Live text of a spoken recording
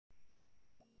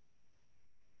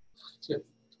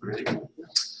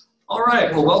All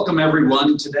right, well, welcome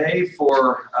everyone today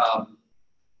for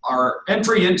our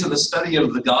entry into the study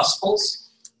of the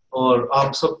Gospels. और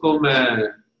आप सबको मैं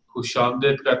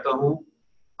खुशामदीद कहता हूँ।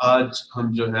 आज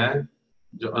हम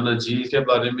जो अनाजील के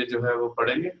बारे में जो है वो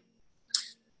पढ़ेंगे।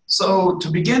 So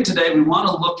to begin today, we want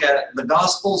to look at the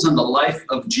Gospels and the life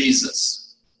of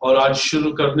Jesus. और आज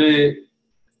शुरू करने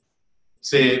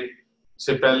से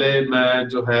पहले मैं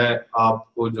जो है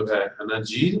आपको जो है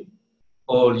अनाजील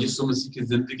और यीशु मसीह की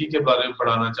जिंदगी के बारे में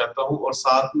पढ़ाना चाहता हूँ। और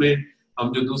साथ में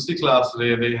हम जो दूसरी क्लास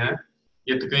ले रहे हैं,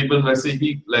 ये तकरीबन वैसे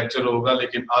ही लेक्चर होगा,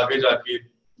 लेकिन आगे जाके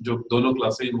जो दोनों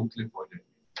क्लासें मुख्तलिफ हो जाएंगी।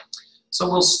 So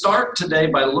we'll start today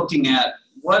by looking at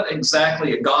what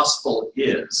exactly a gospel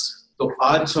is. तो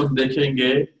आज हम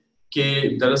देखेंगे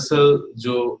कि दरअसल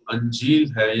जो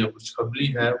अंजील है या खुशखबरी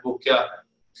है वो क्या है।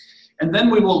 And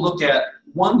then we will look at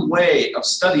one way of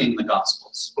studying the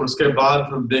Gospels. और उसके बाद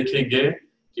हम देखेंगे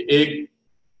कि एक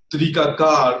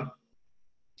तरीकाकार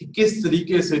कि किस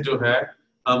तरीके से जो है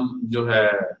हम जो है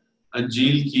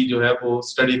अंजील की जो है वो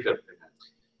स्टडी करते हैं।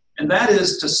 And that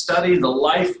is to study the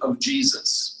life of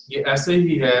Jesus. ये ऐसे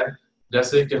ही है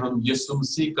जैसे कि हम यीशु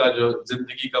मसीह का जो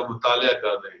जिंदगी का मुताला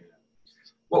कर रहे हैं।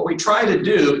 What we try to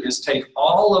do is take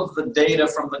all of the data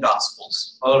from the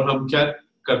Gospels. और हम क्या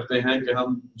करते हैं कि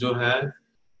हम जो है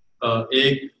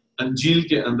एक अंजील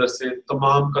के अंदर से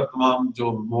तमाम का तमाम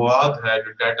जो मवाद है,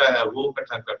 जो डाटा है, वो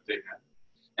इकट्ठा करते हैं।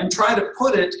 And try to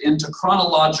put it into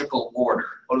chronological order.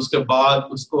 और उसके बाद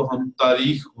उसको हम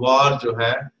तारीख वार जो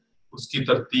है उसकी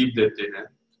तरतीब देते हैं।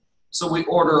 So we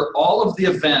order all of the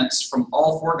events from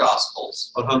all four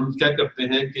Gospels. और हम क्या करते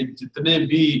हैं कि जितने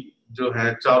भी जो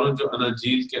है चारों जो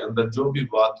अनाजील के अंदर जो भी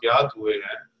वाक़यात हुए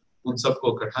हैं उन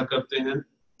सबको इकट्ठा करते हैं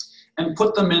and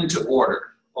put them into order.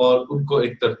 और उनको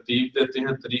एक तरतीब देते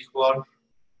हैं तारीखवार।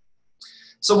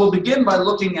 So we'll begin by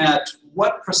looking at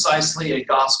what precisely a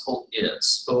gospel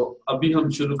is. तो अभी हम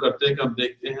शुरू करते हैं कि हम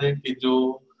देखते हैं कि जो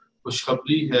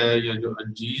खुशखबरी है या जो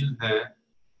अंजील है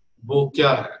वो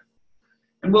क्या है।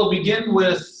 And we'll begin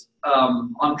with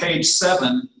on page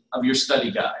 7 of your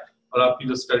study guide. और आपकी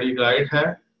जो स्टडी गाइड है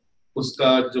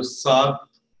उसका जो 7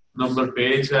 नंबर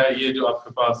पेज है, ये जो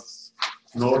आपके पास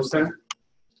नोट्स हैं,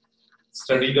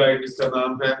 स्टडी गाइड इसका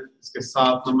नाम है, इसके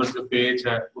 7 नंबर जो पेज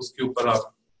है उसके ऊपर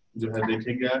आप जो है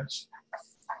देखेंगे आज।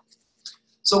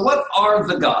 So what are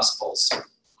the Gospels?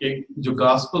 कि जो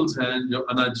Gospels हैं, जो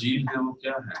अनाजील हैं, वो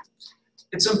क्या है?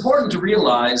 It's important to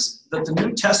realize that the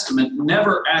New Testament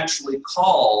never actually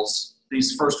calls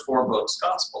these first 4 books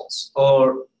Gospels.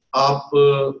 और आप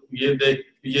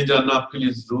ये जानना आपके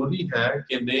लिए जरूरी है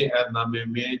कि नए अहदनामे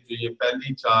में जो ये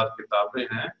पहली 4 किताबें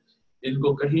हैं,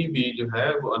 इनको कहीं भी जो है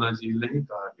वो अनाजील नहीं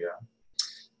कहा गया।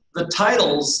 The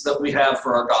titles that we have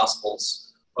for our Gospels,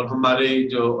 और हमारे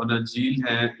जो अनाजील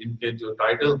हैं इनके जो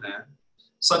टाइटल हैं,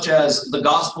 such as the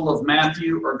Gospel of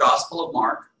Matthew or Gospel of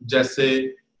Mark, जैसे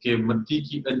कि मत्ती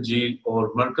की अंजील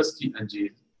और मरकस की अंजील,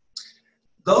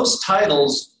 those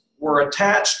titles were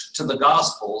attached to the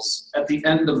Gospels at the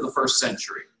end of the 1st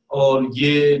century. और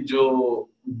ये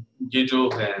जो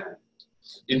है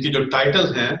इनकी जो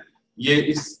टाइटल हैं, ये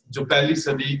इस जो पहली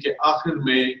सदी के आखिर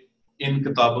में इन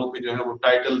किताबों के जो है वो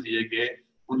टाइटल दिए गए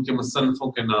उनके मुसन्निफों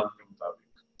के नाम के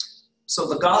मुताबिक। So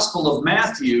the Gospel of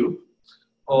Matthew,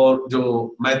 और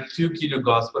जो मैथ्यू की जो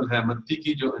गॉस्पेल है, मत्ती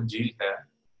की जो अंजील है,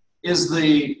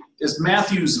 is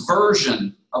Matthew's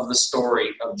version of the story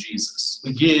of Jesus.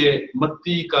 ये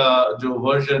मत्ती का जो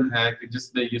वर्जन है कि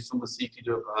जिसने यीशु मसीह की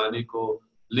जो कहानी को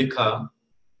लिखा,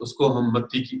 उसको हम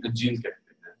मत्ती की अंजील कहते हैं।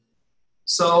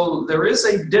 So there is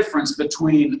a difference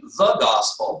between the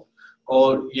gospel,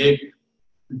 और ये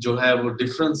जो है वो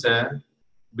डिफरेंस है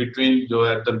between जो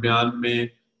है दरमियान में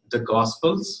the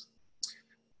gospels.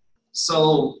 So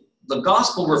the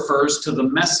gospel refers to the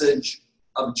message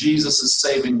of Jesus'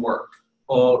 saving work.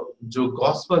 और जो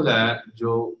गॉस्पेल है,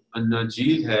 जो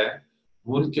अंजील है,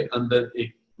 वो उनके अंदर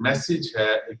एक मैसेज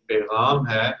है, एक पैगाम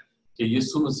है कि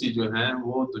यीशु मसीह जो है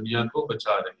वो दुनिया को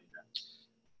बचा रहे हैं।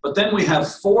 But then we have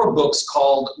 4 books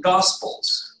called Gospels.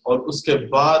 और उसके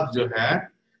बाद जो है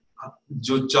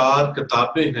जो 4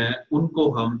 किताबें हैं उनको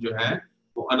हम जो है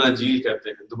वो अनाजील कहते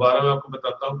हैं। दोबारा मैं आपको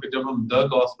बताता हूँ कि जब हम द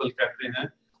गॉस्पेल कहते हैं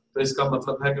तो इसका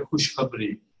मतलब है कि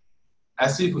खुशखबरी,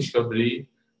 ऐसी खुशखबरी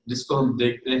जिसको हम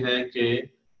देखते हैं कि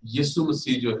यीशु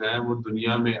मसीह जो है वो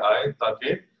दुनिया में आए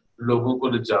ताकि लोगों को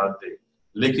निजात दे।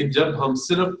 लेकिन जब हम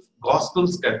सिर्फ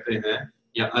गॉस्पेल्स कहते हैं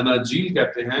या अनाजील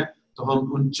कहते हैं तो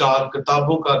हम उन 4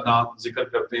 किताबों का नाम जिक्र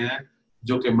करते हैं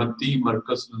जो कि मत्ती,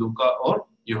 मरकस, लूका और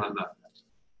यूहन्ना है।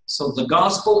 So the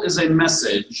gospel is a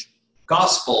message,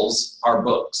 gospels are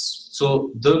books.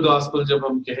 So the gospel जब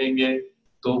हम कहेंगे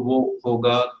तो वो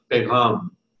होगा पैगाम,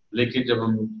 लेकिन जब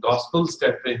हम गॉस्पल्स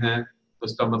कहते हैं तो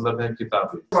इसका मतलब है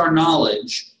किताबें. Our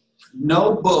knowledge,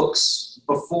 no books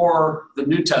before the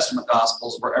New Testament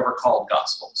Gospels were ever called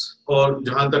Gospels. और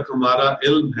जहां तक हमारा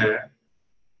इल्म है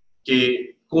कि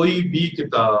कोई भी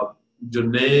किताब जो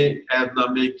नए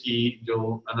ऐहदनामे की जो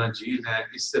अनाजील है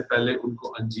इससे पहले उनको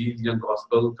अंजील या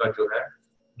गॉस्पल का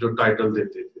जो टाइटल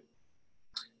देते थे.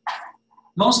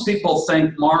 Most people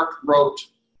think Mark wrote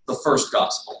the first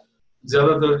Gospel.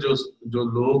 ज्यादातर जो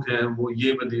लोग हैं वो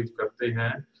ये बिलीव करते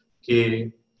हैं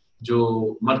कि जो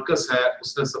मरकस है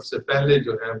उसने सबसे पहले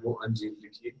जो है वो अंजील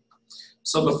लिखी.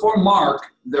 So before Mark,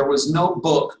 there was no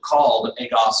book called a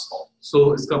Gospel.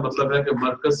 So इसका मतलब है कि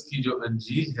मरकस की जो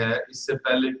अंजील है इससे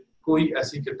पहले कोई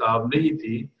ऐसी किताब नहीं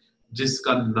थी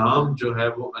जिसका नाम जो है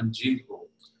वो अंजील हो.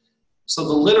 So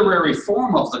the literary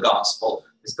form of the Gospel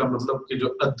इसका मतलब कि जो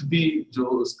अदबी जो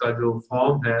उसका जो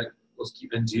फॉर्म है उसकी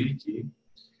अंजील की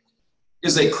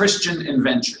is a Christian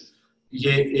invention.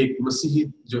 ये एक मसीही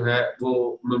जो है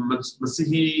वो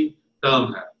मसीही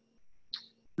टर्म है.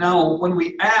 Now, when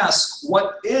we ask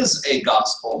what is a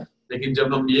gospel, लेकिन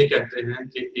जब हम ये कहते हैं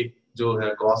कि एक जो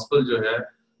है गॉस्पल जो है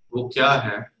वो क्या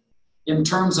है in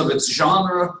terms of its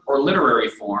genre or literary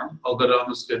form, अगर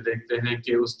हम उसके देखते हैं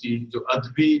कि उसकी जो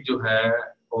अदबी जो है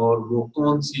और वो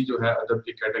कौन सी जो है अदब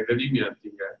की कैटेगरी में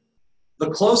आती है, the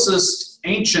closest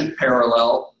ancient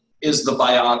parallel is the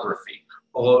biography.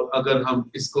 और अगर हम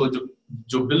इसको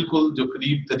जो बिल्कुल जो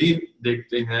करीब तरीन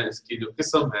देखते हैं इसकी जो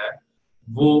किस्म है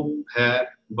वो है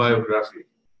biography.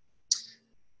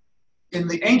 In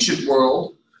the ancient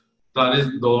world, पुराने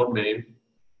दौर में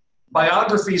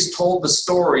biographies told the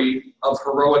story of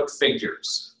heroic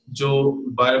figures. जो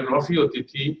बायोग्राफी होती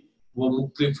थी वो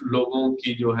मुख्तलिफ लोगों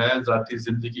की जो है ज़ाती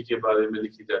जिंदगी के बारे में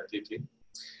लिखी जाती थी.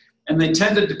 And they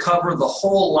tended to cover the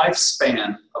whole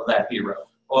lifespan of that hero.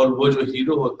 और वो जो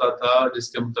हीरो होता था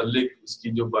जिसके मुतालिक उसकी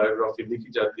जो बायोग्राफी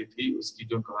लिखी जाती थी उसकी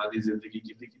जो कहानी जिंदगी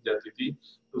की लिखी जाती थी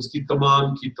तो उसकी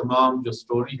तमाम जो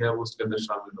स्टोरी है वो उसके अंदर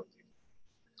शामिल होती थी.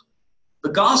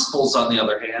 The Gospels, on the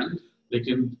other hand,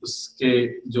 लेकिन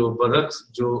उसके जो बरक्स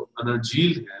जो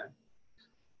अनाजील है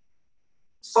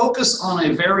focus on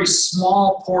a very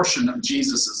small portion of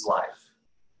Jesus's life.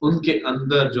 उनके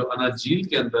अंदर जो अनाजील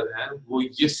के अंदर है वो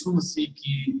यीशु मसीह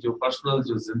की जो पर्सनल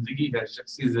जो जिंदगी है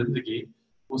शख्सी जिंदगी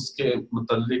उसके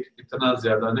मुतालिक इतना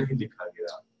ज्यादा नहीं लिखा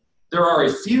गया. There are a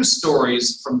few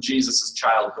stories from Jesus's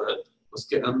childhood.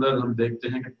 उसके अंदर हम देखते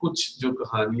हैं कि कुछ जो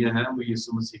कहानियां हैं वो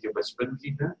यीशु मसीह के बचपन की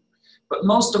हैं. But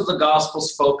most of the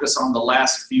Gospels focus on the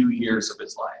last few years of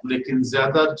his life. लेकिन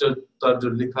ज्यादातर जो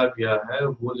लिखा गया है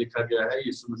वो लिखा गया है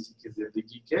यीशु मसीह की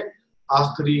जिंदगी के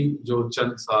आखिरी जो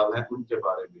चंद साल हैं उनके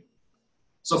बारे में.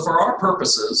 So for our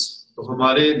purposes, तो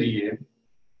हमारे लिए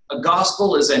a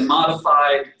gospel is a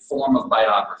modified form of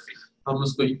biography.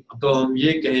 हम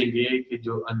ये कहेंगे कि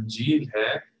जो अंजील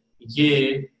है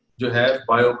ये जो है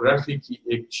बायोग्राफी की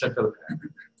एक शक्ल है.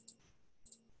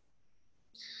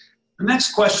 The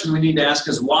next question we need to ask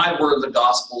is why were the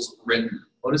Gospels written?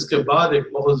 और इसके बाद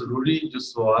एक बहुत जरूरी जो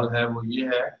सवाल है वो ये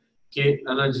है कि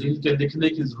अनाजील के लिखने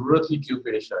की जरूरत ही क्यों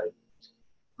पेश आई.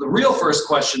 The real first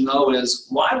question though is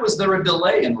why was there a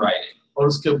delay in writing? और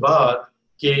उसके बाद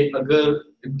कि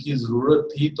अगर इनकी जरूरत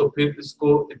थी तो फिर इसको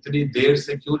इतनी देर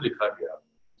से क्यों लिखा गया.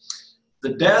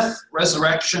 The death,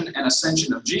 resurrection and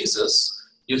ascension of Jesus,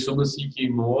 यीशु मसीह की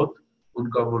मौत,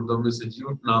 उनका मुर्दों में से जी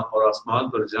उठना और आसमान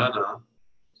पर जाना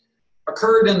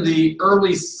occurred in the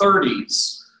early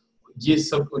 30s. ये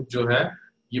सब कुछ जो है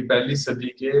ये पहली सदी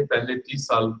के पहले 30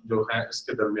 साल जो है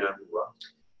इसके दरमियान हुआ.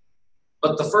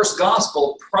 But the first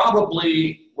gospel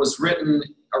probably was written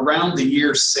around the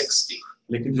year 60.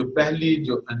 लेकिन जो पहली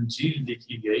जो अंजील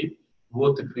लिखी गई वो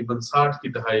तकरीबन 60 की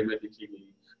दहाई में लिखी गई.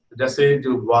 जैसे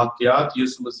जो वाक़यात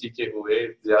यीशु मसीह के हुए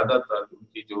ज्यादातर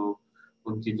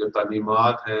उनकी जो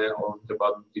तालीमात हैं और उनके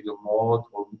बाद उनकी जो मौत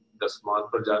और आसमान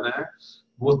पर जाना है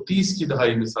वो 30 की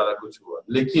दहाई में सारा कुछ हुआ.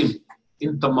 लेकिन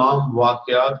इन तमाम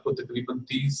वाक़यात को तकरीबन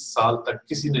 30 साल तक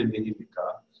किसी ने नहीं लिखा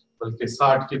बल्कि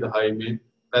 60 की दहाई में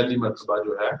पहली मर्तबा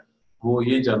जो है वो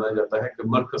ये जाना जाता है कि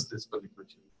मरकस ने इसको लिखना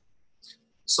चाहिए.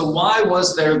 So why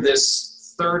was there this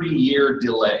 30-year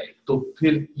delay? तो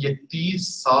फिर ये 30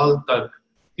 साल तक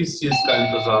किस चीज का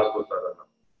इंतजार होता रहा?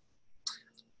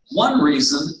 One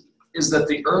reason is that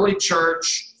the early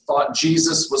church thought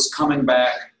Jesus was coming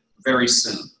back very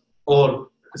soon. और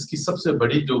इसकी सबसे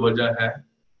बड़ी जो वजह है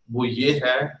वो ये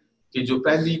है कि जो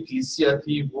पहली कलीसिया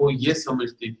थी वो ये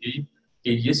समझती थी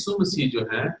कि यीशु मसीह जो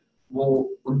है वो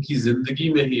उनकी जिंदगी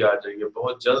में ही आ जाएंगे,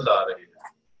 बहुत जल्द आ रहे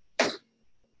हैं.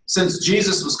 Since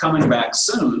Jesus was coming back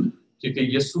soon, क्योंकि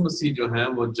यीशु मसीह जो है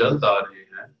वो जल्द आ रहे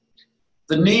हैं,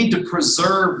 the need to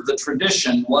preserve the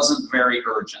tradition wasn't very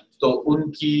urgent. तो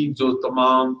उनकी जो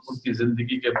तमाम उनकी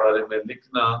जिंदगी के बारे में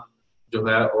लिखना जो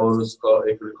है और उसका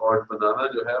एक रिकॉर्ड बनाना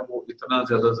जो है वो इतना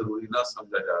ज्यादा जरूरी ना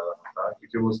समझा जा रहा था,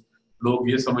 क्योंकि वो लोग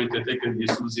ये समझते थे कि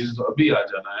यीशु मसीह ने तो अभी आ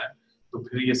जाना है, तो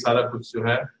फिर ये सारा कुछ जो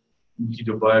है उनकी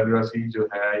जो बायोग्राफी जो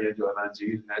है या जो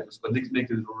अनाजील है उसको लिखने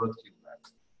की जरूरत क्यों है।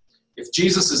 If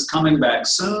Jesus is coming back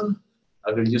soon,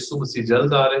 अगर यीशु मसीह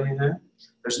जल्द आ रहे हैं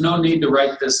there's no need to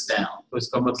write this down. तो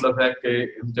इसका मतलब है कि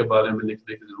इनके बारे में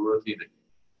लिखने की जरूरत ही नहीं।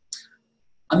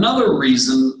 Another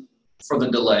reason for the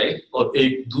delay और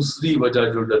एक दूसरी वजह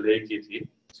जो डिले की थी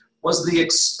was the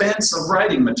expense of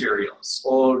writing materials.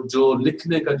 और जो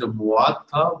लिखने का जो मवाद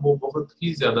था वो बहुत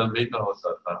ही ज्यादा महंगा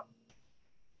होता था।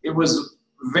 It was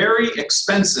very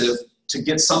expensive to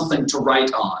get something to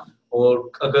write on.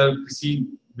 और अगर किसी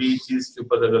भी चीज के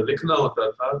ऊपर अगर लिखना होता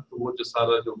था तो वो जो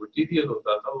सारा जो मटेरियल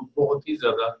होता था वो बहुत ही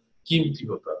ज्यादा कीमती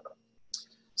होता था।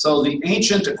 So the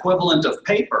ancient equivalent of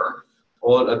paper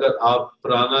और अगर आप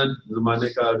पुराना जमाने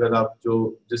का अगर आप जो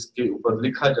जिसके ऊपर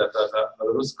लिखा जाता था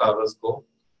अगर उस कागज को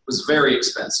was very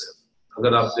expensive.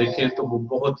 अगर आप देखें तो वो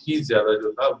बहुत ही ज्यादा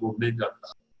जो था वो महंगा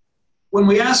था। When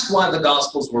we ask why the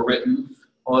Gospels were written,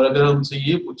 और अगर हमसे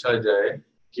ये पूछा जाए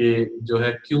कि जो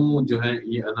है क्यों जो है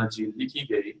ये अनाजील लिखी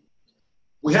गई,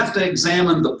 we have to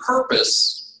examine the purpose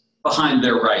behind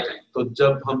their writing. तो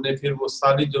जब हमने फिर वो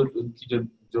सारी जो उनकी जो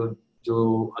जो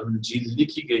जो अंजील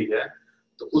लिखी गई है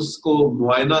तो उसको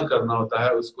मुआयना करना होता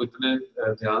है, उसको इतने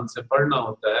ध्यान से पढ़ना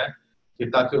होता है कि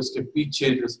ताकि उसके पीछे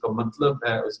जो उसका मतलब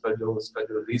है उसका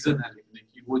जो रीजन है लिखने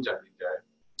की वो जानी जाए।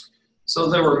 So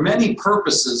there were many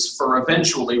purposes for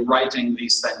eventually writing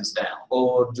these things down.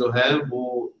 और जो है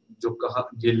वो जो कहा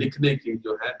ये लिखने की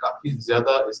जो है काफी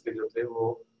ज्यादा इसके जो थे वो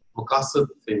मकासद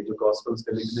थे, जो गॉस्पेल्स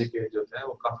के लिखने के जो थे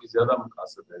वो काफी ज्यादा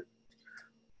मकासद है।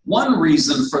 One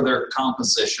reason for their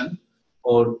composition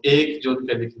और एक जो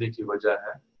उनके लिखने की वजह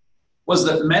है was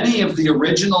that many of the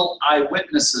original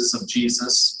eyewitnesses of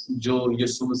Jesus जो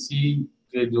यीशु मसीह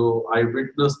के जो आई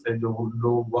विटनेस थे, जो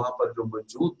लोग वहां पर जो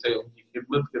मौजूद थे उनकी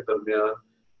खिदमत के दरमियान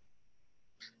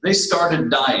they started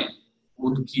dying.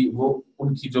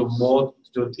 उनकी जो मौत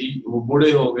जो थी वो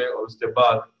बूढ़े हो गए और उसके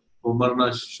बाद वो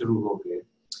मरना शुरू हो गए।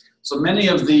 So many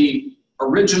of the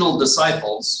original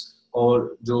disciples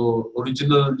और जो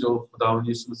ओरिजिनल जो खुदावंद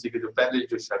यीशु मसीह के जो पहले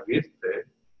जो शागिर्द थे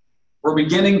were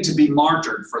beginning to be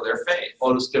martyred for their faith.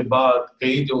 और उसके बाद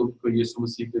कई जो उनको यीशु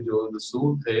मसीह के जो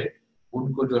रसूल थे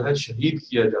उनको जो है शहीद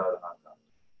किया जा रहा था।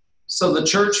 So the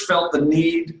church felt the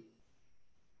need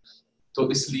तो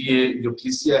इसलिए जो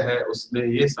कलीसिया है उसने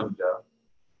ये समझा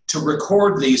to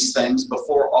record these things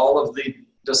before all of the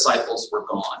disciples were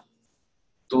gone.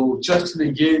 तो चर्च ने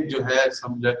ये जो है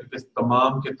समझा कि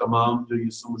तमाम के तमाम जो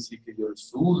यीशु मसीह के जो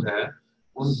रसूल हैं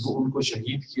उनको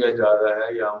शहीद किया जा रहा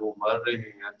है या वो मर रहे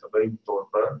हैं तबई तौर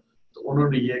पर, तो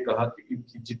उन्होंने ये कहा कि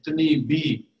इनकी जितनी भी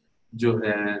जो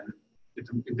है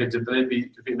इनके जितने भी,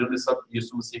 क्योंकि इन्होंने सब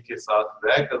यीशु मसीह के साथ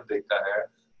रह कर देखा है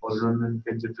और उन्होंने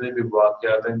इनके जितने भी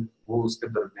वाक़यात हैं वो उसके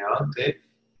दरमियान थे,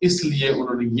 इसलिए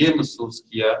उन्होंने ये महसूस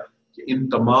किया कि इन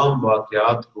तमाम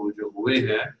वाक़यात को जो हुए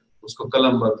हैं उसको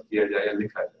कलमबंद किया जाए या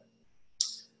लिखा जाए।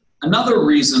 Another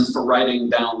reason for writing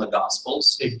down the Gospels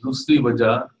एक दूसरी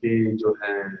वजह कि जो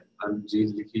है अंजील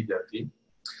लिखी जाती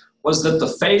was that the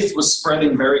faith was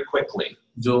spreading very quickly.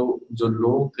 जो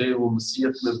लोग थे वो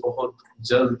मसीहत में बहुत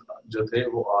जल्द जो थे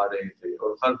वो आ रहे थे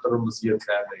और हर तरफ मसीहत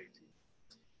फैल रही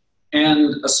थी।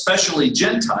 And especially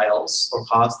Gentiles और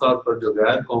खास तौर पर जो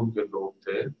गैर कौम के लोग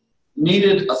थे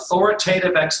needed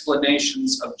authoritative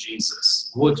explanations of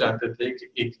Jesus. वो चाहते थे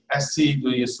कि एक ऐसी जो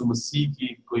यीशु मसीह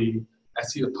की कोई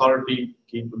ऐसी अथॉरिटी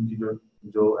की उनकी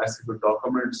जो ऐसे कोई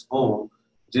डॉक्यूमेंट्स हों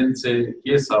जिनसे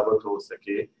ये साबित हो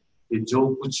सके कि जो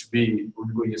कुछ भी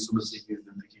उनको यीशु मसीह की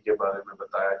जिंदगी के बारे में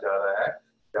बताया जा रहा है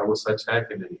क्या वो सच है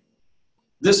कि नहीं।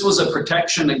 This was a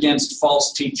protection against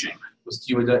false teaching.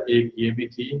 उसकी वजह एक ये भी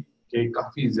थी कि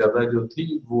काफी ज्यादा जो थी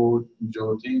वो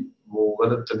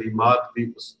गलत तलीमात भी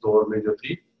उस दौर में जो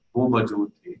थी वो मौजूद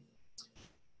थी।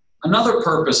 Another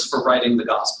purpose for writing the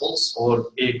Gospels और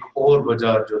एक और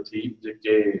वजह जो थी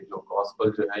जो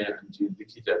गॉस्पेल जो है या अंजील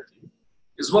लिखी जाती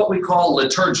is what we call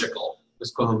liturgical.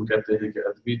 इसको हम कहते हैं कि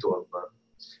अदबी तौर पर।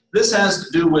 This has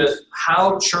to do with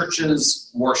how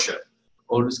churches worship.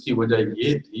 और इसकी वजह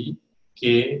ये थी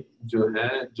कि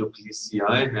जो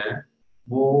कलीसियाएं हैं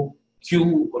वो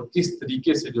क्यों और किस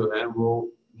तरीके से जो है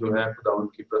खुदावंद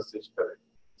की प्रस्तुति करें।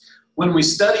 When we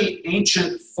study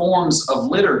ancient forms of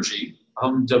liturgy,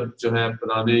 हम जब जो है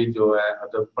पुराने जो है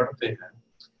अदब पढ़ते हैं,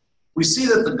 we see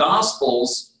that the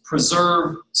Gospels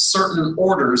preserve certain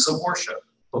orders of worship.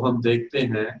 तो हम देखते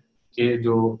हैं कि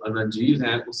जो अनाजील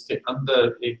है उसके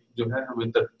अंदर एक जो है हमें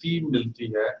तरतीब मिलती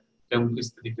है कि हम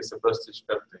किस तरीके से प्रस्तुत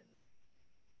करते हैं।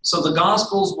 So the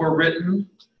Gospels were written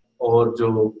और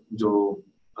जो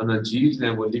अनाजील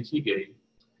हैं वो लिखी गई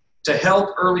to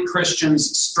help early Christians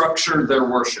structure their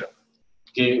worship.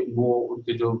 कि वो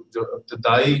उनके जो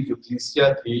इब्तदाई जो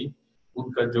कलीसिया थी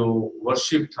उनका जो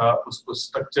वर्शिप था उसको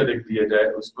स्ट्रक्चर एक दिया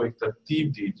जाए, उसको एक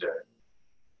तरतीब दी जाए।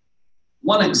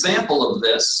 One example of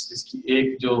this इसकी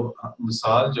एक जो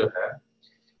मिसाल जो है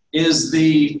is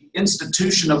the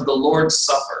institution of the Lord's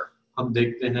Supper. हम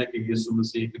देखते हैं कि यीशु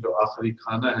मसीह की जो आखिरी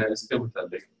खाना है इसके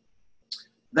मुताबिक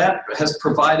That has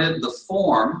provided the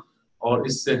form और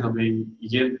इससे हमें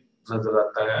ये नजर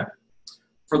आता है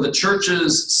for the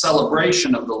church's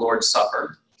celebration of the Lord's Supper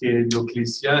कि जो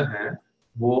कलीसिया है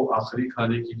वो आखिरी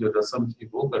खाने की जो रस्म थी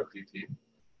वो करती थी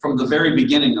from the very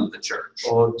beginning of the church.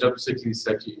 और जब से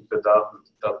कलीसिया की इब्तिदा हुई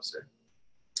तब से।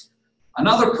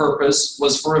 Another purpose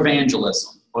was for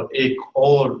evangelism. और एक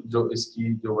और जो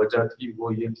इसकी जो वजह थी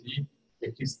वो ये थी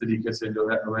कि किस तरीके से जो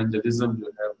है एवेंजलिज्म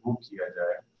जो है वो किया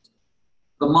जाए।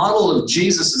 The model of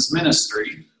Jesus's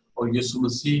ministry और यीशु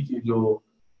मसीह की जो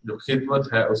खिदमत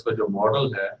है उसका जो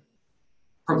मॉडल है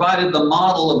provided the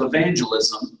model of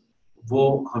evangelism वो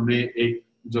हमें एक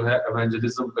जो है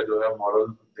एवेंजलिज्म का जो है मॉडल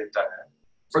देता है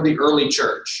for the early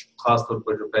church. खास तौर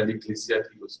पर जो पहली कलीसिया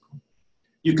थी उसको।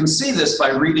 You can see this by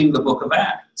reading the book of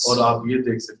Acts. और आप ये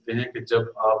देख सकते हैं कि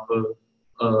जब आप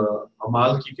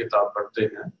अमाल की किताब पढ़ते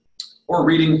हैं Or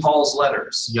reading Paul's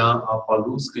letters. या आप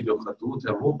पौलुस के जो खतूत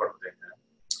है वो पढ़ते हैं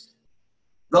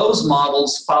Those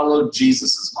models followed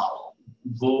Jesus's model.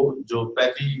 वो जो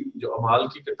पहली जो अमाल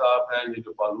की किताब है ये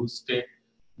जो पौलुस के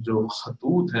जो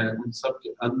खतूत हैं उन सब के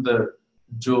अंदर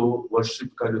जो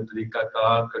वर्शिप का जो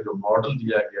तरीकाकार का जो मॉडल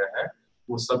दिया गया है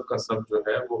वो सब का सब जो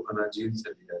है वो अनाजील से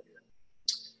लिया गया है।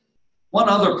 One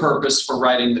other purpose for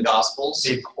writing the Gospels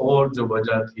एक और जो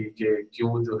वजह थी कि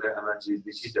क्यों जो है अनाजील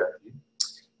लिखी जाती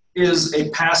is a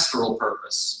pastoral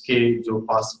purpose. कि जो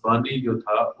पासबानी जो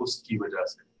था उसकी वजह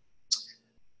से।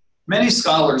 Many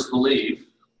scholars believe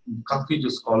काफी जो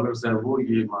स्कॉलर्स हैं वो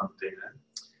ये मानते हैं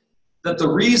that the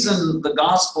reason the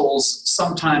Gospels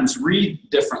sometimes read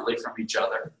differently from each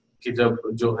other कि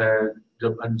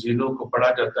जब अंजीलों को पढ़ा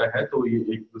जाता है तो ये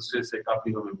एक दूसरे से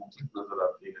काफी हमें मुख्तलिफ नजर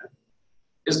आती है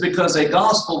is because a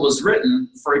gospel was written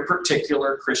for a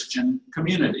particular Christian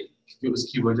community. कि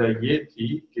उसकी वजह ये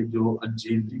थी कि जो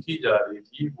अंजील लिखी जा रही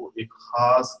थी वो एक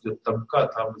खास जो तबका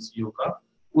था मसीहियों का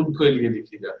उनके लिए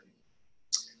लिखी जाती थी।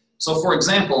 So for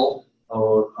example,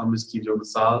 और हम इसकी जो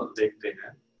मिसाल देखते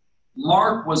हैं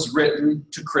Mark was written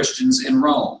to Christians in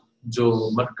Rome. जो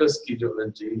मरकस की जो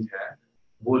अंजील है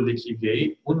वो लिखी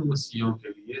गई उन मसीहियों के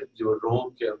लिए जो रोम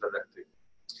के अंदर रहते थे।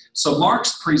 So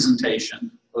Mark's presentation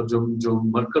और जो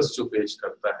मरकस जो पेश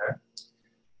करता है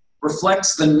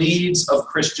reflects the needs of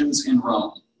Christians in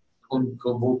Rome.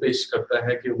 उनको वो पेश करता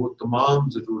है कि वो तमाम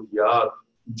ज़रूरियात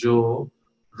जो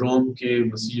रोम के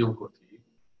मसीहियों को थी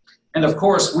And of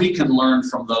course, we can learn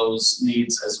from those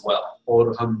needs as well.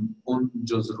 और हम उन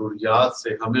जो ज़रूरियात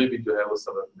से हमें भी जो है वो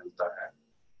सबक मिलता है।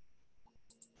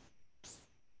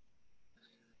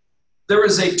 There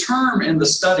is a term in the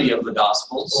study of the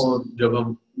Gospels और जब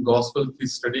हम गॉस्पेल की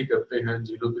स्टडी करते हैं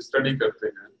अंजीलों की स्टडी करते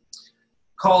हैं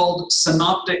called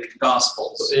synoptic तो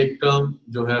Gospels. एक टर्म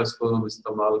जो है उसको हम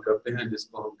इस्तेमाल करते हैं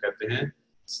जिसको हम कहते हैं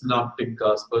सिनॉप्टिक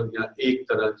गॉस्पेल या एक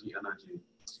तरह की अनाजील।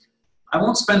 I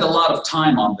won't spend a lot of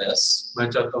time on this. मैं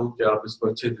चाहता हूं कि आप इसको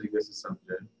अच्छे तरीके से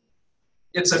समझें।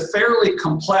 It's a fairly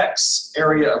complex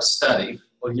area of study,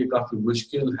 और ये काफी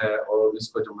मुश्किल है और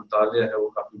इसका जो मुतालिया है वो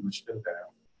काफी मुश्किल है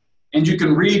and you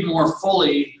can read more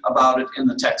fully about it in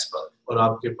the textbook. और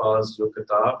आपके पास जो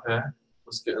किताब है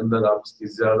उसके अंदर आप इसकी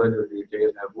ज्यादा जो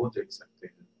डिटेल है वो देख सकते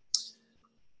हैं।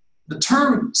 The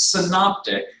term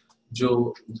synoptic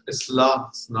जो इस्लाह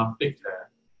सिनॉप्टिक है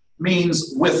means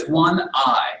with one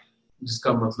eye,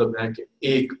 जिसका मतलब है कि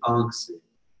एक आंख से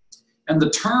and the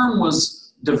term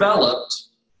was developed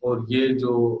और ये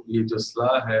जो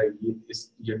इस्लाह है ये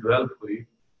डेवलप हुई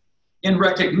in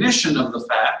recognition of the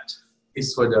fact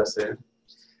इस वजह से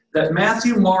that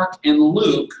Matthew, Mark, and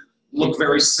Luke look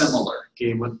very similar.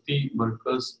 कि मत्ती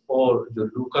मरकस और जो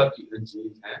लूका की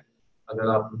अंजील है अगर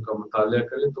आप उनका मुतालिया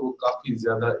करें तो वो काफी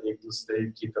ज्यादा एक दूसरे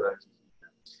की तरह की है।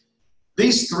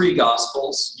 These three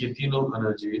Gospels ये तीनों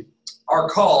अनाजील are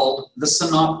called the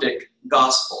Synoptic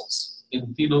Gospels.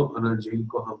 इन तीनों अनाजील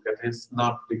को हम कहते हैं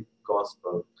सिनॉप्टिक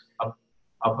गॉस्पेल।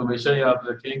 आप हमेशा याद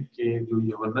रखें कि जो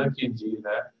यूहन्ना की अंजील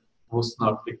है वो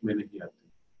सिनॉप्टिक में नहीं आती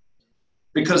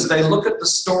Because they look at the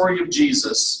story of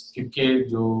Jesus क्योंकि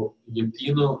जो ये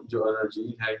तीनों जो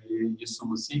अनाजील है ये यीशु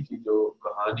मसीह की जो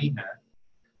कहानी है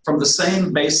from the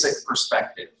same basic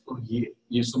perspective. तो ये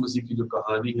यीशु मसीह की जो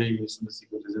कहानी है, यीशु मसीह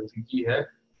की जो जिंदगी है,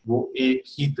 वो एक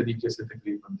ही तरीके से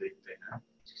तकरीबन देखते हैं।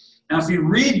 Now, if you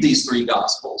read these three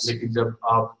Gospels, लेकिन जब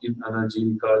आप इन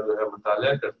अनाजील का जो है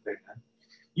मुताला करते हैं,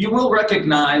 you will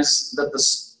recognize that the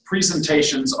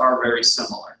presentations are very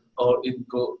similar. और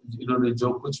इन्होंने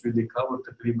जो कुछ भी लिखा वो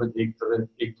तकरीबन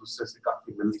एक दूसरे से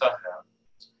काफी मिलता है।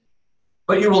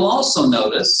 But you will also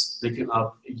notice लेकिन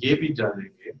आप ये भी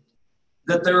जानेंगे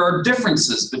that there are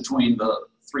differences between the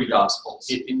three Gospels.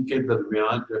 कि इनके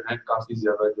दरमियान जो है काफी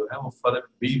ज्यादा जो है वो फर्क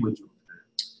भी मौजूद है।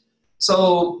 So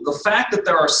the fact that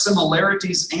there are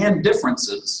similarities and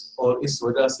differences और इस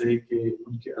वजह से कि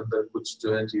उनके अंदर कुछ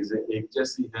जो है चीजें एक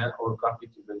जैसी हैं और काफी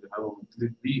चीजें जो है वो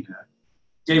मुख्तलिफ भी हैं,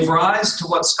 gave rise to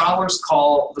what scholars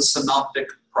call the synoptic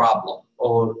problem.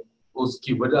 और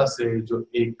उसकी वजह से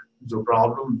जो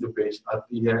प्रॉब्लम जो पेश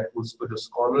आती है उसको जो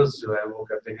स्कॉलर्स जो है वो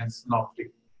कहते हैं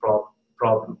synoptic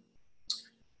problem.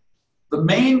 The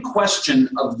main question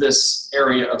of this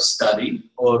area of study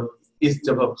और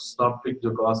जब आप सिनॉप्टिक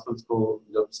जो गॉस्पेल्स को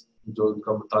जो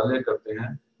उनका मुताला करते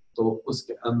हैं तो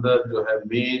उसके अंदर जो है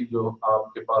मेन जो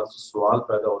आपके पास सवाल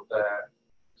पैदा होता है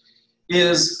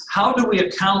is how do we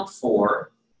account for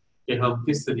कि हम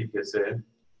किस तरीके से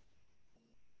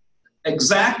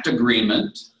exact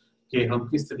agreement कि हम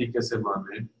किस तरीके से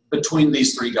माने between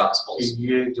these three कि Gospels,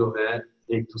 ये जो है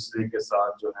एक दूसरे के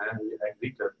साथ जो है ये एग्री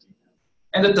करती हैं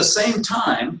and at the same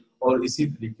time और इसी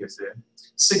तरीके से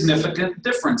significant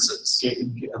differences. कि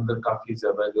इनके अंदर काफी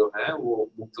ज्यादा जो है वो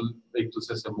एक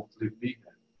दूसरे से मुख्तलिफ भी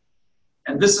है।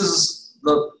 And this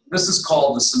is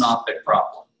called the synoptic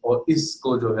problem. और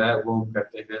इसको जो है वो हम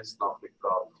कहते हैं synoptic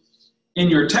problem.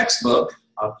 In your textbook,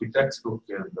 आपकी टेक्स्ट बुक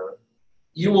के अंदर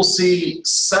you will see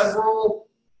several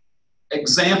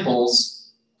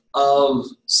examples of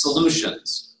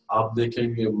solutions. आप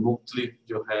देखेंगे मुख्तलिफ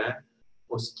जो है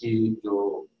उसकी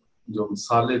जो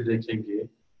मिसालें देखेंगे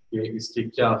कि इसके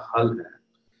क्या हल हैं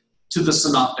To the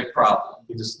synoptic problem.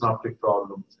 कि जो सिनॉप्टिक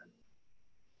प्रॉब्लम्स हैं।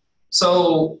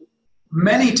 So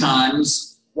many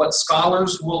times what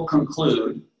scholars will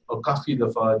conclude और काफी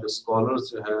दफा जो स्कॉलर्स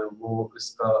जो हैं वो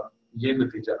इसका ये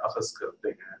नतीजा अखज़ करते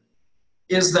हैं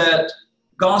is that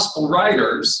gospel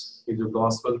writers कि जो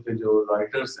गॉस्पेल के जो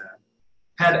राइटर्स हैं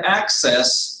had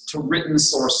access to written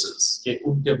sources. कि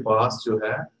उनके पास जो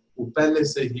है वो पहले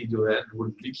से ही जो है वो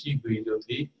लिखी हुई जो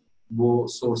थी वो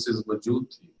सोर्सेज मौजूद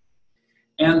थी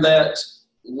And that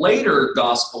later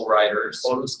gospel writers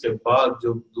और उसके बाद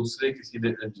जो दूसरे किसी ने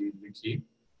अंजील लिखी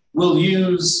will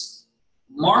use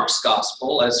Mark's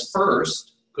gospel as first,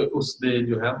 कि उसने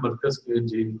जो है मरकज के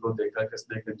अंजील को देखा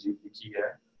किसने एक अंजील लिखी है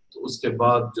तो उसके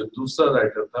बाद जो दूसरा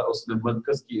राइटर था उसने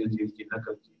मरकज की अंजील की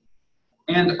नकल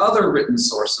की and other written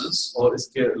sources और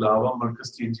इसके अलावा मरकज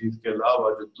की अंजील के अलावा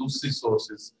जो दूसरी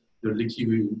सोर्सेज जो लिखी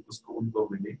हुई उनको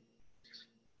मिली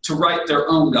to write their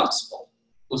own gospel.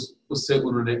 उससे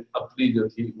उन्होंने अपनी जो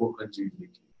थी वो अंजील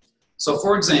लिखी। So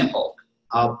for example,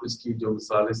 आप इसकी जो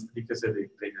मिसाल इस तरीके से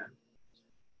देखते हैं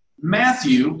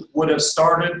Matthew would have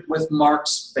started with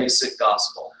Mark's basic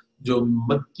gospel. जो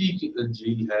मत्ती की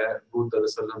अंजील है वो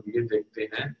दरअसल हम ये देखते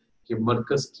हैं कि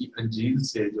मरकज की अंजील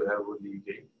से जो है वो ली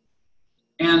गई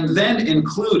And then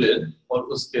included और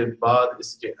उसके बाद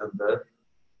इसके अंदर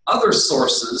other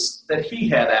sources that he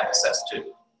had access to.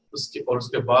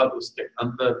 उसके बाद उसके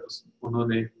अंदर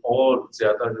उन्होंने और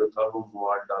ज्यादा जो था वो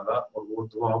मवाद डाला और वो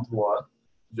तमाम मवाद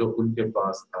जो उनके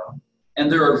पास था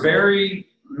And there are very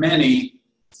many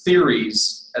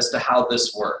theories as to how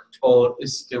this worked. और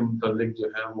इसके मुतालिक जो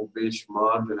है वो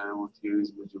बेशुमार जो है वो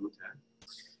थियरीज मौजूद हैं।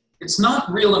 It's not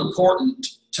real important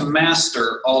to master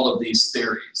all of these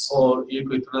theories. और ये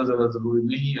कोई इतना ज़्यादा ज़रूरी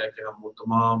नहीं है कि हम वो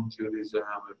तमाम थियरीज जो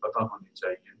है हमें पता होनी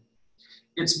चाहिए।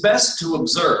 It's best to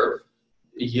observe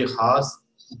ये खास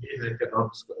ये है कि आप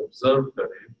उसको ऑब्जर्व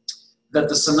करें that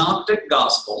the synoptic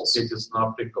gospels, कि जो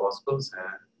सिनॉप्टिक गॉस्पेल्स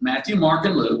हैं Matthew, Mark,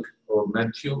 and Luke, और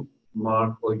मैथ्यू,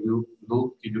 मार्क और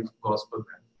लूक की जो गॉस्पेल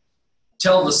है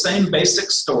tell the same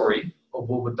basic story, और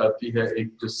वो बताती है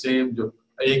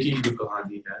एक ही जो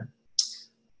कहानी है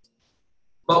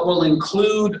but will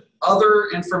include other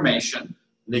information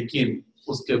लेकिन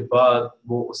उसके बाद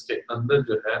वो उसके अंदर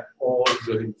जो है और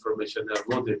जो इंफॉर्मेशन है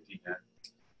वो देती है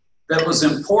that was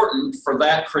important for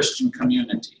that Christian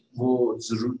community. वो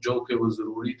जो कि वो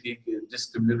जरूरी थी कि जिस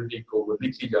कम्युनिटी को वो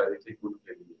लिखी जा रही थी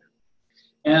उनके लिए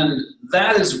And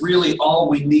that is really all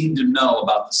we need to know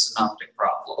about the synoptic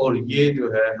problem. और ये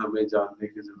जो है हमें जानने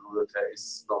की जरूरत है इस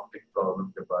सिनॉप्टिक प्रॉब्लम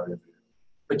के बारे में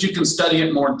But you can study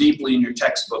it more deeply in your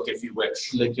textbook if you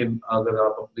wish. लेकिन अगर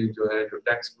आप अपनी जो है जो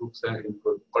टेक्स्ट बुक्स हैं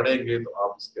इनको पढ़ेंगे तो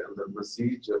आप इसके अंदर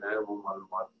मज़ीद जो है वो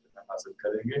मालूमात हासिल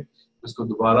करेंगे इसको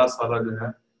दोबारा सारा जो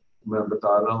है मैं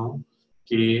बता रहा हूँ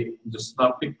कि जो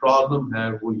सिनॉप्टिक प्रॉब्लम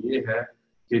है वो ये है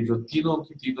कि जो तीनों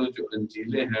की तीनों जो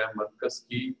अंजीलें हैं, मरकस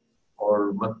की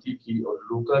और मत्ती की और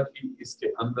लूका की, इसके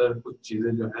अंदर कुछ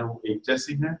चीजें जो हैं वो एक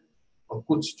जैसी हैं और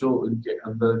कुछ जो इनके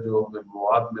अंदर जो हमें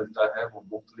मवाद मिलता है वो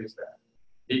मुख्तलिफ है।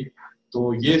 ठीक,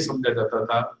 तो ये समझा जाता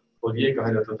था और ये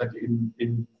कहा जाता था कि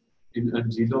इन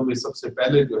अंजीलों में सबसे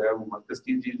पहले जो है वो मरकस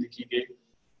की अंजील लिखी गई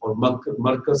और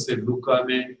मरकस से लूका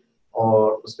ने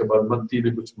और उसके बाद मत्ती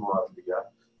ने कुछ मवाद लिया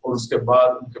और उसके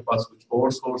बाद उनके पास कुछ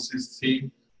और सोर्सेज थी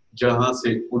जहां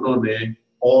से उन्होंने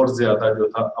और ज्यादा जो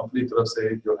था अपनी तरफ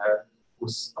से जो है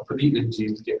उस अपनी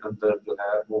अंजील के अंदर जो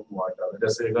है वो मवाद डाला।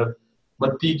 जैसे अगर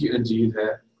मत्ती की अंजील है,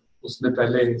 उसने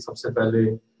पहले सबसे पहले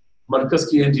मरकस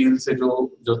की अंजील से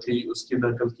जो थी उसकी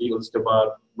नकल की और उसके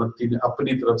बाद मत्ती ने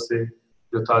अपनी तरफ से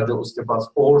जो था जो उसके पास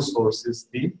और सोर्सेज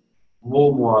थी वो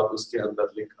मवाद उसके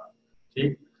अंदर लिखा।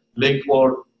 ठीक, लेकिन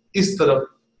और इस तरफ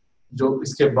जो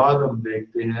इसके बाद हम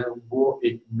देखते हैं वो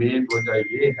एक मेन वजह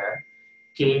ये है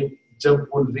कि जब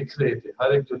वो लिख रहे थे,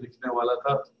 हर एक जो लिखने वाला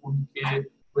था उनके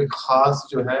वो एक खास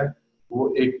जो है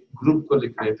वो एक ग्रुप को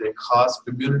लिख रहे थे, एक खास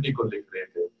कम्युनिटी को लिख रहे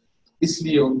थे,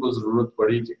 इसलिए उनको जरूरत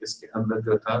पड़ी कि इसके अंदर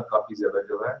जो था काफी ज्यादा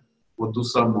जो है वो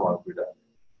दूसरा मवाद भी डाले।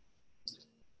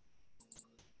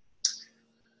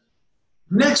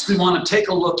 Next, we want to take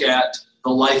a look at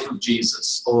the life of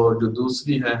Jesus. और जो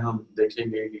दूसरी है हम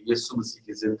देखेंगे कि यीशु मसीह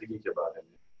की जिंदगी के बारे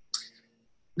में।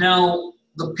 Now,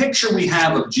 the picture we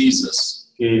have of Jesus.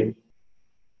 कि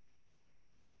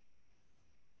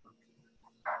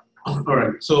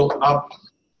alright, so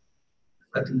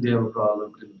I think they have a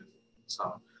problem in the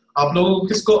sound. आप लोगों को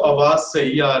किसको आवाज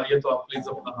सही आ रही है तो आप प्लीज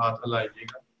अपना हाथ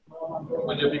हिलाइएगा।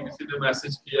 मुझे भी किसी ने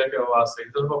मैसेज किया कि आवाज सही,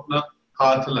 तो आप अपना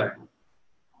हाथ हिलाएं।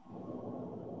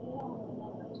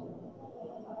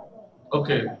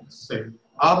 ओके, सही।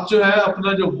 आप जो है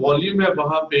अपना जो वॉल्यूम है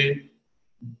वहां पे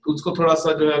उसको थोड़ा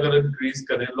सा जो है अगर इंक्रीज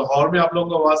करें। लाहौर में आप लोगों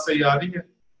को आवाज सही आ रही है?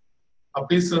 आप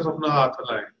प्लीज सिर्फ अपना हाथ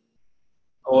हिलाएं।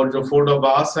 और जो फोर्ट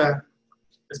अब्बास है,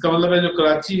 इसका मतलब है जो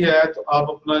कराची है, तो आप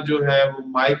अपना जो है वो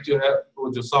माइक जो है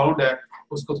वो जो साउंड है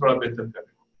उसको थोड़ा बेहतर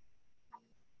करें।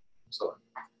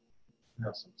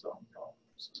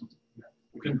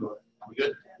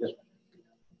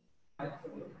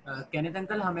 केनेथ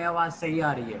अंकल, हमें आवाज सही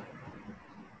आ रही है।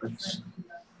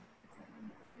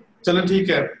 चलो ठीक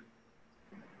है।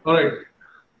 Alright,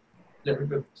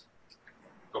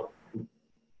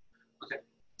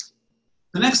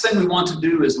 The next thing we want to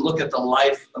do is look at the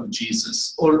life of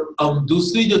Jesus. और हम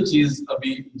दूसरी जो चीज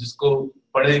अभी जिसको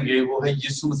पढ़ेंगे वो है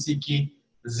यीशु मसीह की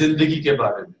जिंदगी के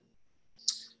बारे में।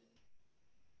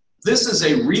 This is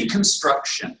a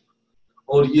reconstruction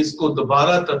और इसको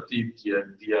दोबारा तरतीब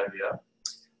दिया गया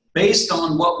based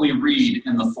on what we read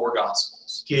in the four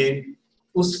Gospels. कि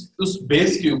उस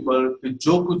बेस के ऊपर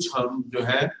जो कुछ हम जो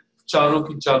है चारों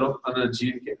की चारों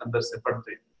अंजील के अंदर से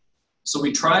पढ़ते हैं। So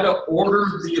we try to order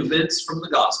the events from the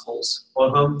Gospels.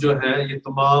 और हम जो है ये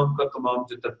तमाम का तमाम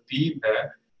जो तरतीब है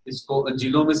इसको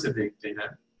अंजीलों में से देखते हैं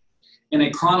in a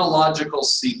chronological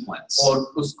sequence. और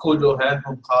उसको जो है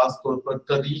हम खास तौर पर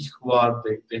तारीखवार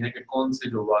देखते हैं कि कौन से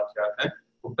जो वाक़यात हैं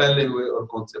वो पहले हुए और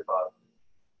कौन से बाद।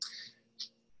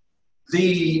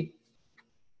 The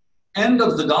end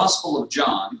of the Gospel of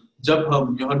John, जब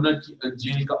हम यूहन्ना की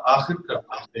अंजील का आखिर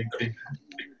का देखते हैं,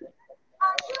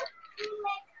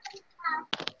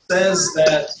 says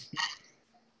that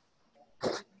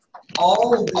all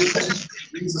of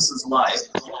Jesus' life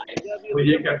वो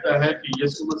ये कहता है कि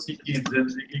यीशु मसीह की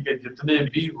जिंदगी के जितने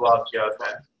भी वाक़यात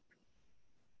हैं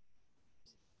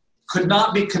could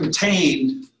not be contained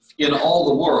in all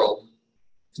the world.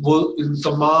 वो इन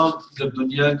तमाम जो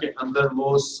दुनिया के अंदर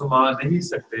वो समा नहीं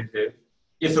सकते थे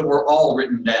if it were all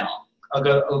written down.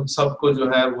 अगर उन सबको जो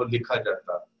है वो लिखा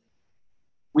जाता।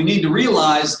 We need to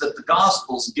realize that the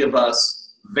Gospels give us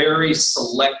very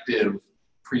selective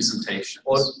presentations.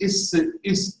 और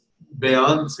इस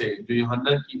बयान से जो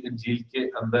यूहन्ना की इंजील के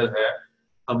अंदर है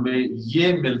हमें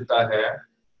ये मिलता है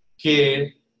कि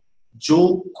जो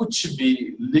कुछ भी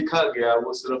लिखा गया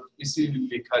वो सिर्फ इसीलिए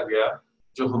लिखा गया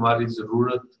जो हमारी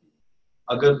जरूरत थी।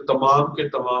 अगर तमाम के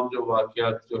तमाम जो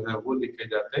वाक़यात जो है वो लिखे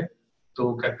जाते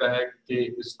तो कहता है कि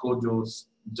इसको जो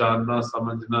जानना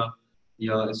समझना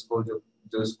या इसको जो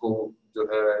इसको जो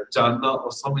है जानना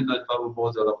और समझना था वो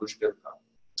बहुत ज्यादा मुश्किल था।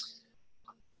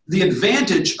 The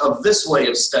advantage of this way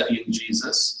of studying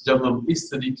Jesus, जब हम इस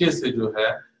तरीके से जो है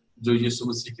जो यीशु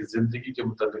मसीह की जिंदगी के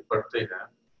मुताबिक पढ़ते हैं,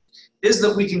 is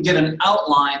that we can get an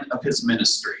outline of his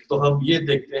ministry. तो हम ये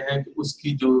देखते हैं कि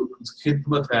उसकी जो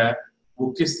खिदमत है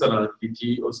वो किस तरह की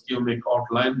थी, उसकी हम एक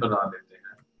आउटलाइन बना लेते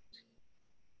हैं।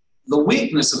 The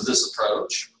weakness of this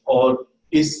approach और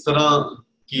इस तरह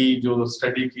की जो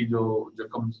स्टडी की जो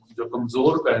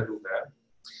कमजोर पहलू है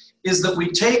is that we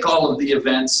take all of the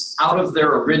events out of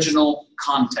their original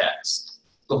context.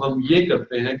 तो हम ये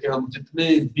करते हैं कि हम जितने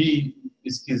भी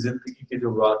इसकी जिंदगी के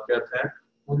जो वाक़यात हैं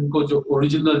उनको जो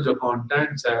ओरिजिनल जो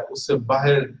कंटेंट्स है उससे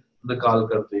बाहर निकाल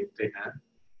कर देखते हैं.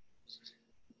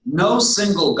 No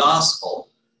single gospel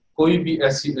कोई भी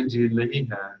ऐसी इंजील नहीं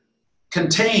है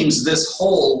contains this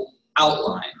whole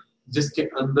outline. जिसके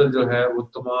अंदर जो है वो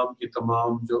तमाम की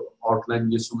तमाम जो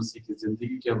आउटलाइन यीशु मसीह की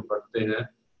जिंदगी के हम पढ़ते हैं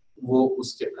वो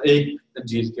उसके एक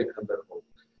इंजील के अंदर हो.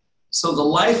 So the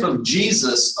life of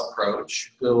Jesus approach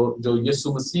तो जो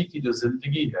यीशु मसीह की जो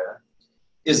जिंदगी है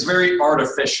is very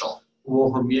artificial. वो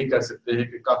हम ये कह सकते हैं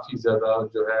कि काफी ज्यादा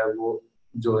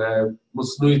जो है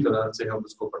मसनूई तरह से हम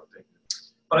उसको पढ़ते हैं.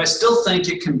 But I still think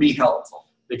it can be helpful.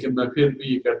 लेकिन मैं फिर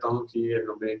भी ये कहता हूँ कि ये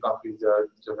हमें काफी ज्यादा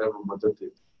जो है वो मदद देती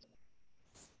है.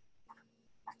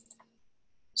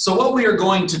 So what we are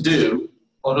going to do,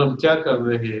 और हम क्या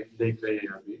देख रहे हैं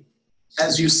अभी,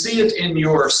 as you see it in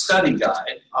your study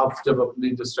guide, आप जब अपनी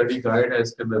जो स्टडी गाइड है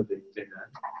इसके अंदर देखते हैं,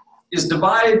 is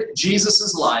divide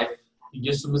Jesus's life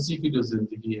यीशु मसीह की जो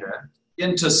जिंदगी है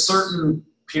into certain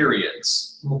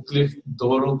periods, मुख्तलिफ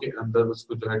दौरों के अंदर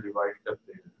उसको जो है डिवाइड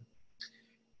करते हैं.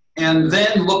 and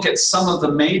then look at some of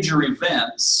the major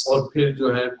events और फिर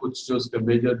जो है कुछ जो उसके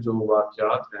मेजर जो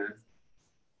वाक़यात हैं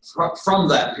from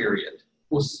that period.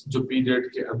 उस जो पीरियड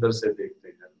के अंदर से देखते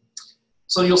हैं.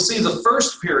 So you'll see the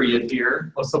first period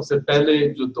here और सबसे पहले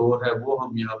जो दौर है वो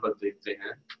हम यहाँ पर देखते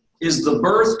हैं is the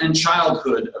birth and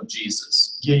childhood of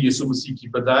Jesus. ये यीशु मसीह की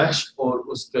पैदाइश और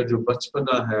उसका जो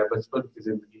बचपना है बचपन की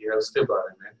जिंदगी है उसके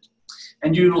बारे में.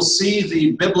 And you will see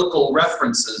the biblical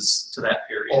references to that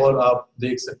period. और आप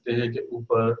देख सकते हैं कि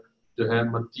ऊपर जो है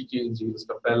मत्ती की इंजील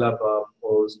उसका पहला बाब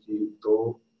और उसकी 2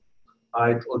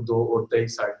 आयत और 2 और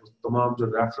 23 आयत तमाम जो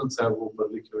रेफरेंस है वो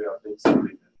ऊपर लिखे हुए आप देख सकते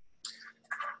हैं.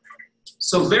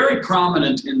 So very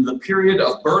prominent in the period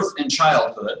of birth and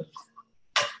childhood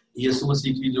यीशु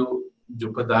मसीह की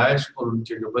जो पैदाइश और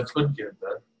उनके जो बचपन के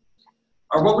अंदर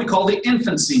are what we call the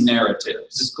infancy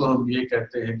narratives. जिसको हम ये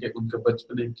कहते हैं कि उनके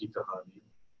बचपने की कहानी.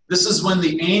 This is when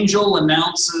the angel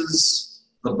announces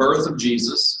the birth of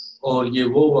Jesus. और ये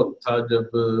वो वक्त था जब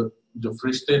जो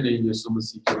फरिश्ते ने यीशु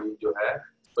मसीह की जो है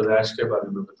पैदाइश के बारे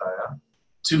में बताया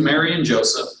To Mary and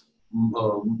Joseph.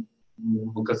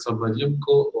 मुकद्दस Maryam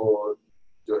को और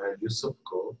जो है यूसुफ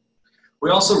को. We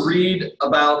also read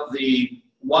about the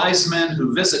wise men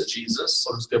who visit Jesus.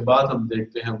 और उसके बाद हम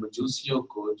देखते हैं मजूसियों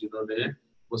को जिन्होंने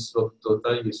उस वक्त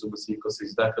होता यीशु मसीह को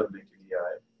सिजदा करने के लिए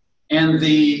आए. And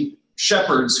the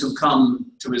shepherds who come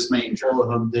to his manger.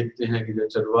 और हम देखते हैं कि जो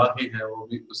चरवाहे हैं वो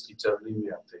भी उसकी चरनी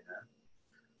में आते हैं.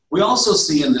 We also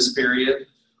see in this period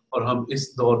और हम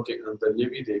इस दौर के अंदर ये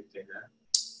भी देखते हैं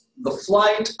the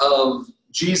flight of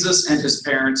Jesus and his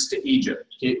parents to Egypt.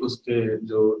 कि उसके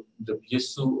जब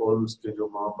यीशु और उसके जो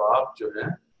माँ बाप जो हैं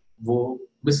वो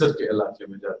मिस्र के इलाके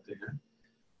में जाते हैं.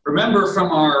 Remember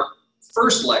from our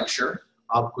first lecture,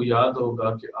 आपको याद होगा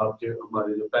कि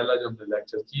हमारे जो पहला जो हमने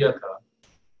लेक्चर किया था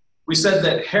we said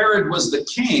that Herod was the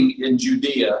king in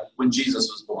Judea when Jesus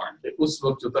was born. उस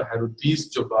वक्त जो था हेरोदेस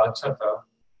जो बादशाह था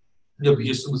जब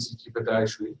यीशु मसीह की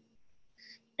पैदाइश हुई.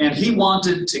 And he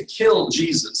wanted to kill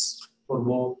Jesus. और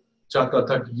वो चाहता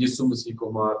था कि यीशु मसीह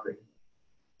को मार दे.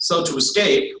 So to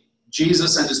escape,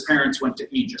 Jesus and his parents went to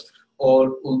Egypt. और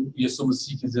उन यीशु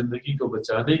मसीह की जिंदगी को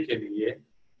बचाने के लिए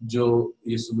जो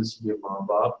यीशु मसीह के माँ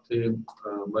बाप थे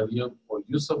मरियम और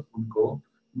यूसुफ उनको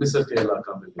मिस्र के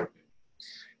इलाका में ले गए.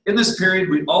 In this period,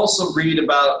 we also read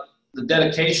about the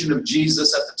dedication of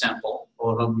Jesus at the temple.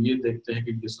 और हम ये देखते हैं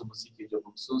कि यीशु मसीह की जो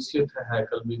मखसूसियत है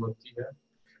हैकल में होती है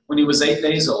when he was 8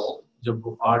 days old. जब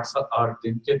वो 8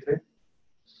 दिन के थे.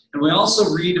 And we also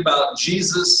read about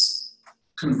Jesus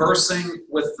conversing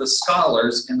with the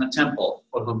scholars in the temple.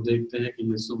 और हम देखते हैं कि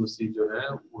यीशु मसीह जो है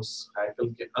उस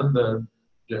हैकल के अंदर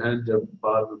जो है जब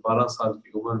 12 साल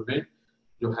की उम्र में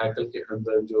जो हैकल के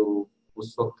अंदर जो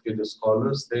उस वक्त के जो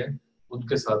स्कॉलर्स थे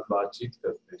उनके साथ बातचीत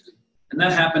करते हैं. And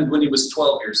that happened when he was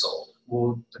 12 years old. वो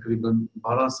तकरीबन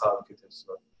 12 साल के थे उस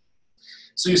वक्त.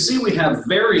 So you see, we have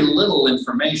very little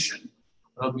information.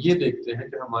 हम ये देखते हैं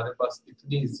कि हमारे पास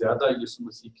इतनी ज्यादा यीशु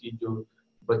मसीह की जो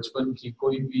बचपन की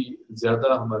कोई भी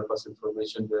ज्यादा हमारे पास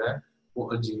इंफॉर्मेशन जो है वो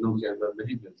अंजीलों के अंदर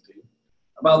नहीं मिलती.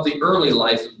 About the early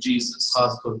life of Jesus.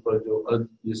 खास तौर पर जो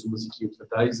यीशु मसीह की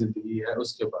इब्तिदाई जिंदगी है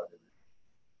उसके बारे में.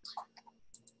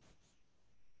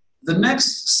 The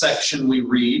next section we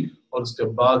read और उसके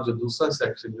बाद जो दूसरा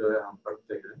सेक्शन जो है हम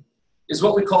पढ़ते हैं is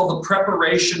what we call the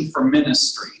preparation for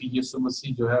ministry. कि यीशु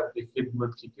मसीह जो है अपनी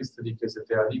खिदमत की किस तरीके से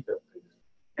तैयारी करते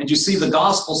हैं. And you see the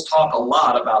Gospels talk a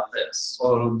lot about this.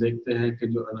 और हम देखते हैं कि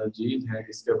जो अनाजील है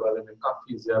इसके बारे में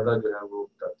काफी ज्यादा जो है वो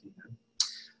बताती है।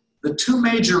 The two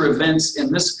major events in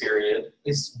this period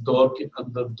इस दौर के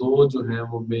अंदर दो जो है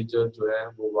वो मेजर जो है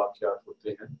वो वाकयात होते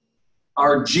हैं।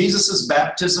 are Jesus'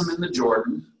 baptism in the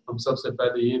Jordan हम सबसे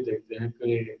पहले ये देखते हैं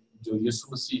कि जो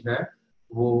यीशु मसीह है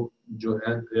वो जो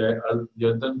है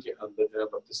यरदन के अंदर जो है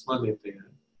बपतिस्मा लेते हैं।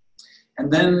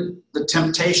 and then the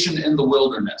temptation in the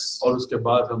wilderness. और उसके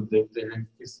बाद हम देखते हैं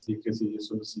किस तरीके से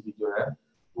यीशु मसीह की जो है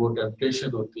वो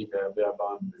टेम्पटेशन होती है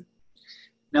बियाबान में।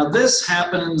 Now this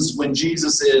happens when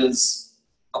Jesus is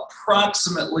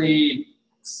approximately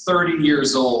 30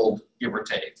 years old, give or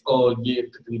take. और ये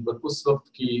तकरीबन उस वक्त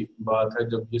की बात है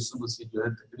जब यीशु मसीह जो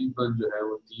है तकरीबन जो है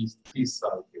वो 30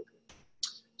 साल के थे।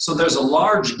 So there's a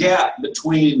large gap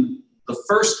between the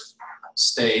first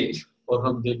stage और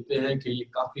हम देखते हैं कि ये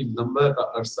काफी लंबा का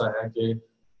अरसा है कि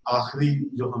आखिरी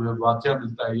जो हमें वाकया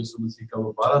मिलता है यीशु मसीह का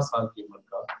वो 12 साल की उम्र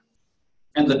का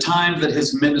and the time that his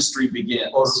ministry और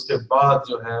begins. उसके बाद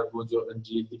जो है वो जो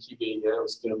अंजील लिखी गई है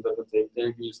उसके अंदर हम देखते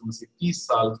हैं कि यीशु मसीह 30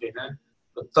 साल के हैं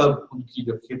तो तब उनकी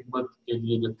जो खिदमत के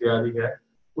लिए जो तैयारी है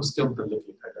उसके मुताबिक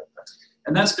लिखा जाता है।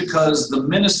 And that's because the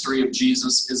ministry of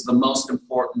Jesus is the most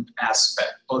important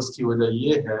aspect. और उसकी वजह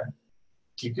ये है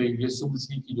कि यीशु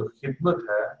मसीह की जो खिदमत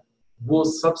है वो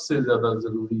सबसे ज्यादा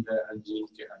जरूरी है अंजील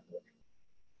के अंदर।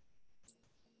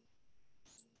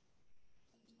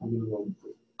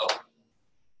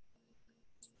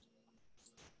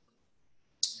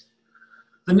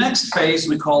 The next phase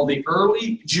we call the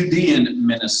early Judean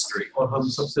ministry. और हम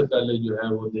सबसे पहले जो है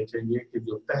वो देखेंगे कि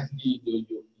जो पहली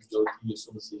जो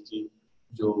यीशु मसीह की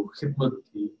जो खिदमत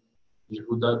थी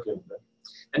यहूदा के अंदर।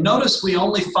 And notice we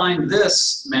only find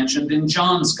this mentioned in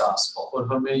John's Gospel. और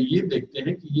हमें ये देखते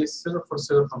हैं कि ये सिर्फ और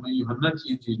सिर्फ हमें यूहन्ना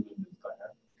की इंजील में मिलता है।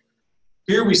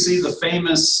 Here we see the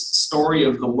famous story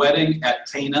of the wedding at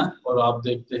Cana. और आप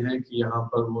देखते हैं कि यहाँ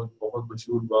पर वो बहुत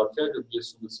मशहूर वाक़या जब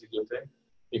यीशु मसीह जो थे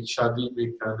एक शादी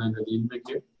में काना गलील में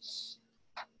के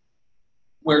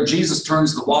where Jesus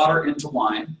turns the water into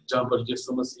wine. जहाँ पर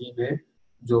यीशु मसीह ने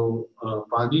जो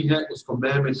पानी है उसको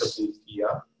मह में तब्दील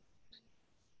किया।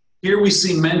 Here we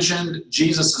see mentioned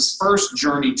Jesus' first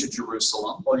journey to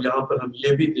Jerusalem. और यहाँ पर हम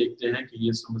ये भी देखते हैं कि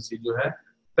यीशु मसीह जो है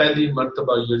पहली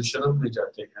मर्तबा यरूशलेम में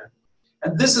जाते हैं।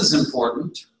 And this is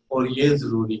important और ये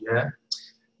जरूरी है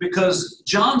because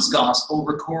John's Gospel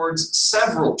records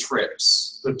several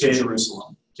trips to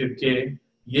Jerusalem. क्योंकि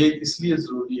ये इसलिए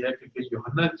जरूरी है क्योंकि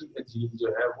यूहन्ना की इंजील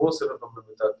जो है वो सिर्फ हमें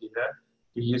बताती है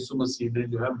कि यीशु मसीह ने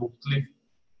जो है मुख्तलिफ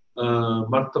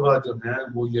मर्तबा जो है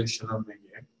वो यरूशलेम में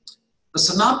गए। The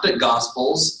Synoptic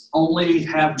Gospels only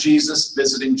have Jesus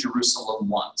visiting Jerusalem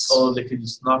once. और लेकिन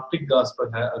सिनॉप्टिक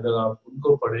गॉस्पेल है अगर आप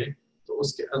उनको पढ़ें तो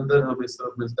उसके अंदर हमें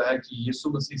सिर्फ मिलता है कि यीशु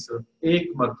मसीह सिर्फ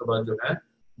एक मर्तबा जो है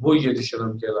वो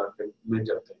यरूशलेम के इलाके में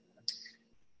जाते हैं।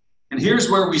 And here's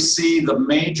where we see the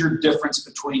major difference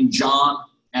between John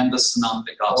and the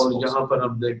Synoptic और Gospels. यहाँ पर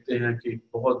हम देखते हैं कि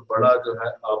बहुत बड़ा जो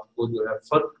है आपको जो है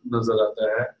फर्क नजर आता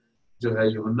है जो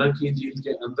है यूहन्ना की इंजील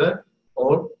के अंदर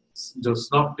और जो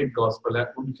सिनॉप्टिक गॉस्पेल है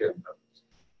उनके अंदर।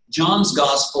 John's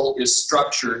Gospel is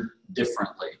structured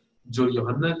differently. जो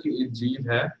यूहन्ना की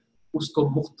इंजील है उसको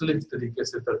मुख्तलिफ तरीके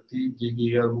से तरतीब दी गई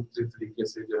है और मुख्तलिफ तरीके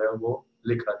से जो है वो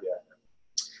लिखा गया है।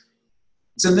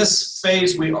 It's in this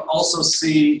phase we also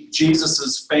see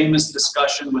Jesus's famous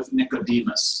discussion with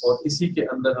Nicodemus. और इसी के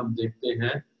अंदर हम देखते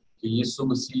हैं कि यीशु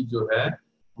मसीह जो है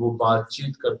वो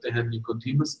बातचीत करते हैं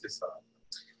निकोदेमुस के साथ।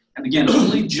 And again,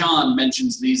 only John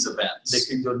mentions these events.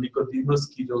 लेकिन जो निकोदेमुस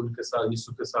की जो उनके साथ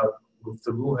यीशु के साथ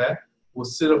गुफ्तगू है वो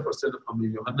सिर्फ और सिर्फ हमें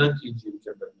यूहन्ना की इंजील के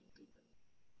अंदर मिलती है।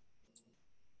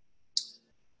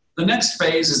 The next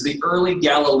phase is the early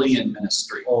Galilean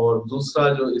ministry. और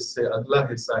दूसरा जो इससे अगला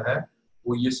हिस्सा है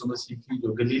वो यीशु मसीह की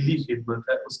जो गलीली खिदमत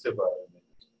है उसके बारे में।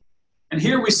 And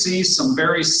here we see some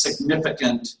very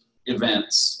significant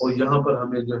events. और यहाँ पर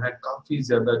हमें जो है काफी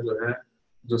ज्यादा जो है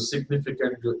जो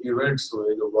सिग्निफिकेंट जो इवेंट्स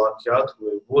हुए जो वाकयात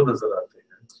हुए वो नजर आते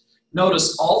हैं। Notice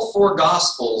all four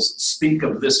Gospels speak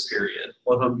of this period.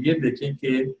 और हम ये देखें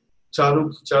कि चारों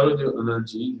जो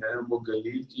अंजील हैं वो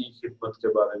गलील की खिदमत के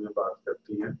बारे में बात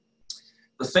करती हैं।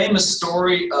 The famous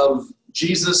story of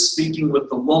Jesus speaking with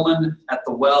the woman at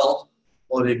the well.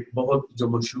 और एक बहुत जो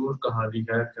मशहूर कहानी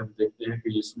है कि हम देखते हैं कि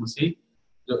यीशु मसीह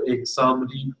जो एक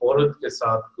सामरी औरत के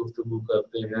साथ गुफ्तगू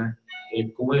करते हैं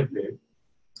एक कुएं पे।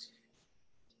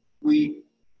 We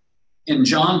in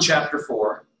John chapter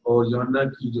 4 और यूहन्ना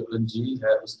की जो अंजील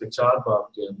है उसके 4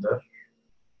 बाब के अंदर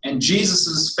and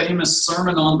Jesus's famous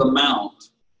Sermon on the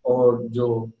Mount. और जो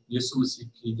यीशु मसीह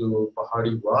की जो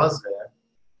पहाड़ी वाज है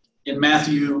in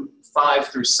Matthew 5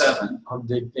 through 7. हम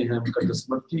देखते हैं मुकद्दस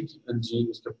मत्ती की इंजील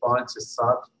उसके 5 से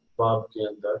 7 बाब के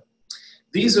अंदर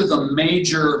These are the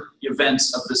major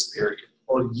events of this period.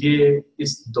 और ये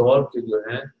इस दौर के जो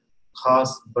हैं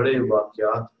खास बड़े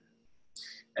वाक़यात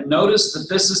And notice that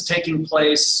this is taking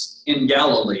place in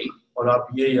Galilee. और आप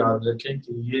ये याद रखें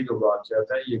कि ये जो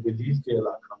वाक़यात है ये गलील के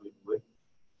इलाका में हुए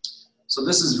So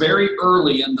this is very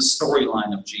early in the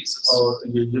storyline of Jesus. और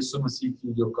ये यीशु मसीह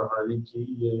की जो कहानी की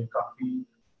ये काफी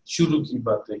शुरू की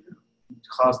बातें हैं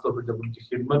खास तौर पर जब उनकी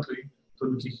खिदमत हुई तो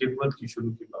उनकी खिदमत की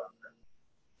शुरू की बात है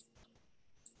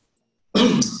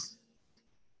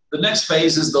The next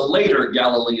phase is the later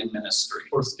Galilean ministry.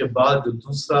 और उसके बाद जो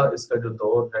दूसरा इसका जो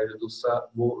दौर है जो दूसरा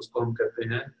वो उसको हम कहते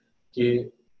हैं कि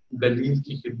गलील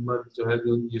की खिदमत जो है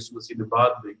जो यीशु मसीह ने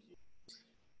बाद में की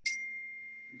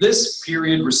This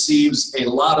period receives a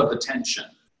lot of attention.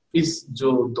 इस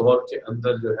जो दौर के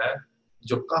अंदर जो है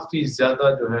जो काफी ज्यादा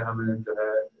जो है हमें जो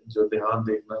है जो ध्यान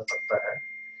देखना पड़ता है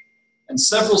And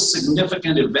several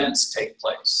significant events take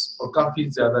place. और काफी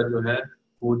ज्यादा जो है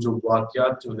वो जो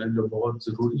वाक़यात जो हैं जो बहुत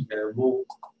जरूरी है वो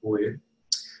हुए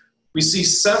We see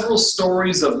several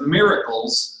stories of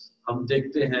miracles, हम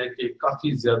देखते हैं कि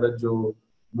काफी ज्यादा जो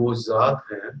मोज़ात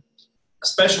हैं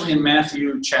especially in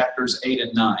Matthew chapters 8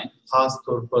 and 9. खास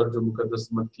तौर पर जो मुकद्दस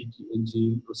मत्ती की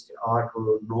इंजील उसके 8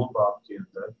 और 9 बाब के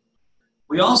अंदर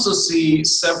We also see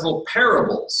several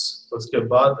parables. उसके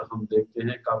बाद हम देखते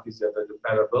हैं काफी ज्यादा जो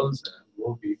पैराबल्स हैं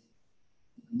वो भी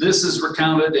This is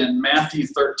recounted in Matthew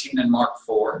 13 and Mark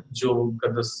 4. जो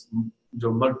मुकद्दस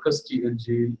जो मरकस की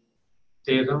इंजील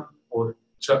 13 और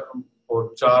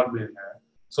 4 में है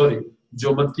सॉरी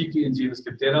जो मत्ती की इंजील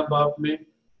उसके 13 बाब में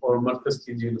और मरकस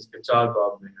की इंजील उसके 4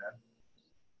 बाब में है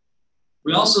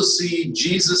We also see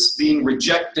Jesus being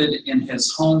rejected in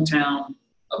his hometown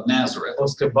of Nazareth. और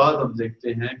उसके बाद हम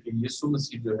देखते हैं कि यीशु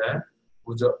मसीह जो है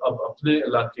वो जो अब अपने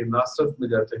इलाके नासरत में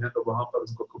जाते हैं तो वहां पर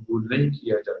उनको कबूल नहीं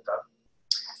किया जाता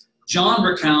John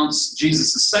recounts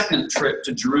Jesus' second trip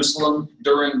to Jerusalem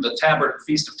during the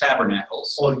Feast of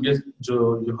Tabernacles. और ये जो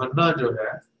यूहन्ना जो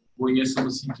है वो यीशु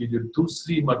मसीह की जो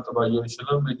दूसरी मर्तबा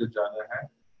यरूशलेम में जो जाना है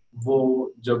वो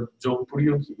जब जो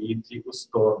पुड़ियों की ईद थी उस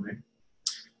दौर में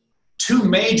Two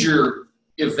major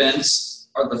events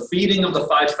are the feeding of the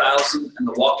 5,000 and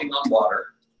the walking on water.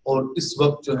 और इस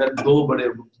वक्त जो है दो बड़े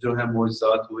जो है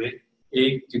मोइज़ात हुए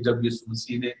एक कि जब यीशु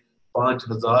मसीह ने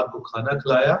 5,000 को खाना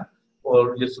खिलाया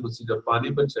और यीशु मसीह जब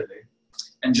पानी पर चले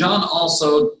And John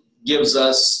also gives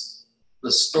us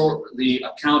the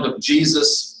account of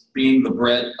Jesus being the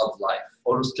bread of life.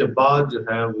 और उसके बाद जो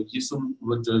है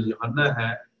वो जो यूहन्ना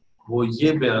है वो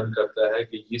ये बयान करता है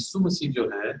कि यीशु मसीह जो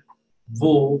है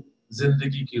वो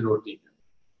जिंदगी की रोटी है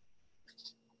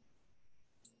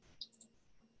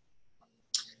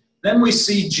Then we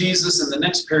see Jesus in the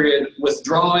next period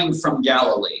withdrawing from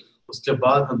Galilee. उसके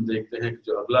बाद हम देखते हैं कि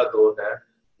जो अगला दौर है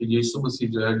कि यीशु मसीह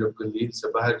जो है जब गलील से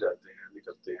बाहर जाते हैं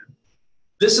निकलते हैं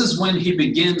This is when he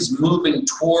begins moving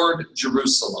toward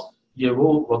Jerusalem. ये वो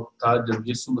वक्त था जब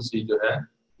यीशु मसीह जो है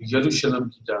यरूशलेम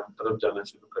की तरफ जाना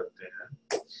शुरू करते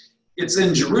हैं It's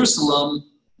in Jerusalem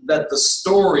that the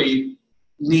story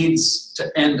needs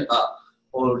to end up.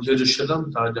 और यरूशलेम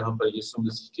था जहाँ पर यीशु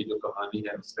मसीह की जो कहानी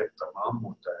है उसका इख्तिताम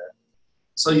होता है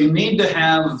So you need to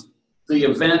have the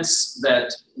events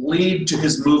that lead to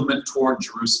his movement toward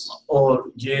Jerusalem.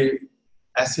 और ये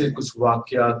ऐसे कुछ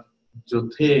वाक़यात जो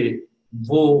थे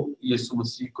वो यीशु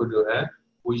मसीह को जो है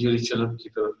वो यरूशलेम की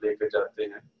तरफ लेकर जाते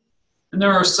हैं And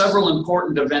there are several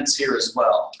important events here as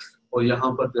well. और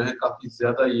यहाँ पर जो है काफी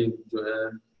ज्यादा ये जो है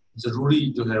जरूरी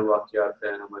जो है वाक़यात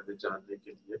हैं हमारे जानने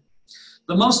के लिए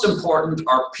The most important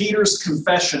are Peter's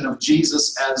confession of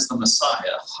Jesus as the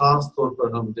Messiah. खास तौर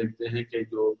पर हम देखते हैं कि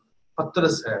जो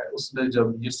पतरस है उसने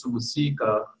जब यीशु मसीह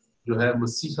का जो है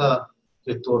मसीहा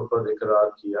के तौर पर इकरार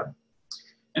किया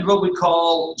And what we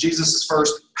call Jesus'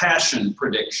 first passion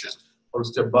prediction. और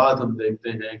उसके बाद हम देखते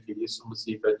हैं कि यीशु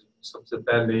मसीह का सबसे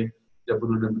पहले जब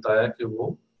उन्होंने बताया कि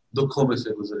वो दुखों में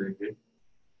से गुजरेंगे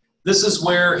This is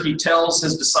where he tells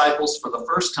his disciples for the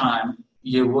first time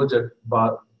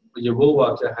ये वो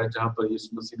वाक़या है जहाँ पर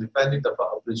यीशु मसीह ने पहली दफा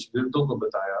अपने शागिर्दों को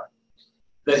बताया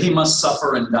that he must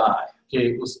suffer and die.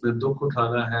 कि उसने दुख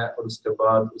उठाना है और उसके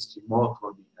बाद उसकी मौत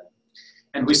होनी है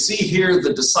And we see here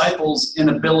the disciples'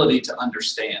 inability to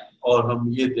understand. और हम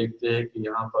ये देखते हैं कि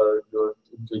यहाँ पर जो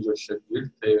उनके जो शागिर्द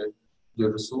थे जो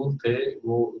रसूल थे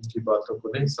वो उनकी बातों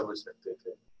को नहीं समझ सकते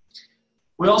थे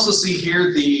We also see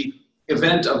here the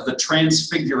event of the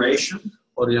transfiguration.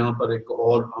 और यहाँ पर एक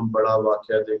और हम बड़ा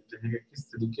वाक़या देखते हैं कि किस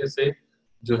तरीके से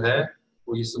जो है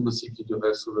वो यीशु मसीह की जो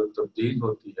है सूरत तब्दील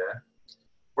होती है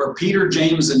Where Peter,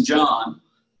 James, and John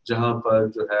जहाँ पर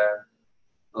जो है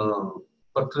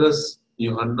पतरस,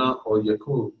 यूहन्ना और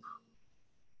याकूब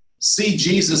see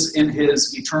Jesus in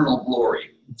his eternal glory.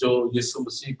 जो यीशु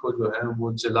मसीह को जो है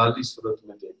वो जलाली सूरत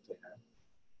में देखते हैं.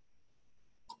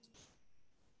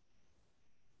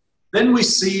 Then we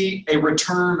see a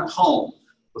return home.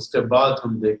 उसके बाद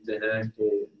हम देखते हैं कि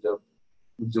जब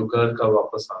जो घर का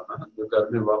वापस आना, जो घर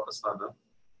में वापस आना.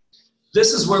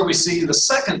 This is where we see the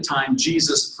second time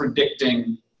Jesus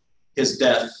predicting his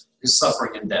death, his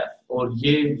suffering and death. और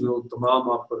ये जो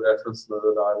तमाम आपको रेफरेंस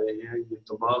नजर आ रहे हैं, ये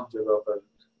तमाम जगह पर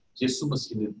यीशु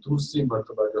मसीह ने दूसरी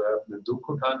मर्तबा जो है अपने दुख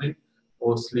उठाने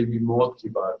और सलीबी मौत की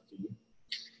बात की.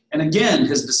 And again,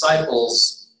 his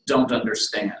disciples don't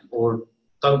understand. और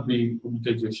तब भी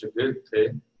उनके जो शागिर्द थे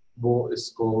वो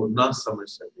इसको ना समझ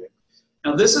सके.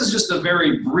 Now, this is just a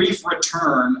very brief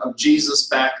return of Jesus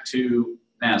back to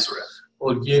Nazareth.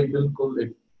 और ये बिल्कुल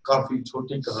एक काफी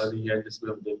छोटी कहानी है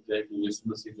जिसमें हम देखते हैं कि यीशु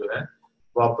मसीह जो है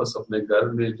वापस अपने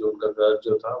घर में, जो उनका घर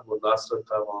जो था वो नासरत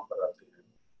था, वहां पर आते हैं.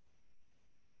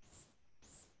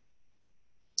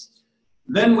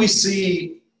 Then we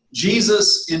see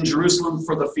Jesus in Jerusalem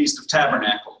for the Feast of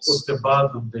Tabernacles. उसके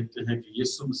बाद हम देखते हैं कि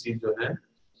यीशु मसीह जो है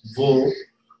वो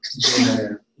जो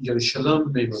है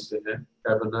यरूशलेम में होते हैं,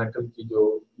 टैबरनेकल की जो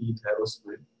ईद है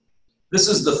उसमें. This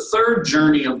is the third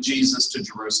journey of Jesus to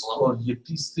Jerusalem. और ये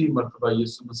तीसरी मर्तबा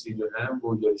यीशु मसीह जो है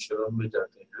वो यरूशलेम में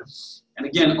जाते हैं. And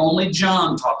again, only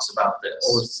John talks about this.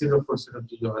 और सिर्फ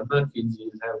जो यूहन्ना की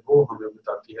इंजील है वो हमें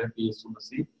बताती है कि यीशु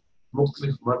मसीह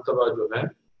मुख्तलिफ मर्तबा जो है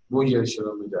वो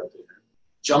यरूशलेम में जाते हैं.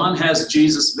 John has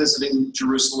Jesus visiting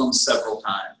Jerusalem several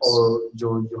times. और जो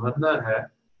यूहन्ना है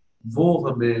वो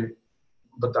हमें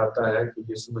बताता है कि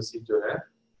यीशु मसीह जो है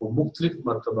वो मुख्तलिफ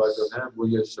मर्तबा जो है वो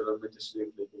यरूशलेम में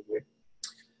तशरीफ लेके गए.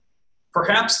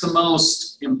 Perhaps the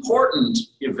most important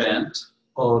event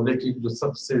और लेकिन जो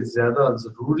सबसे ज्यादा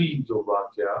जरूरी जो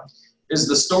वाकया is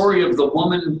the story of the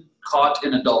woman caught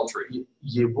in adultery.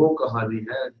 ये वो कहानी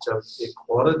है जब एक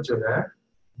औरत जो है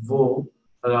वो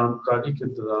हरामकारी के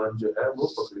दौरान जो है वो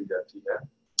पकड़ी जाती है.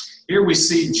 Here we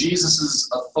see Jesus's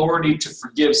authority to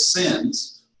forgive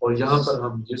sins. और यहाँ पर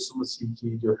हम यीशु मसीह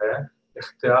की जो है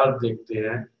इख्तियार देखते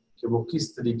हैं कि वो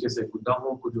किस तरीके से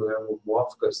गुनाहों को जो है वो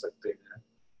माफ कर सकते हैं.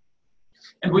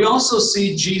 And we also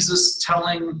see Jesus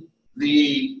telling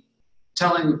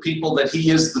people that he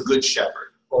is the good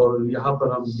shepherd. और यहाँ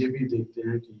पर हम ये भी देखते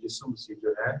हैं कि यीशु मसीह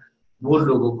जो है वो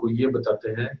लोगों को ये बताते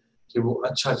हैं कि वो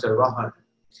अच्छा चरवाहा है.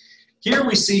 Here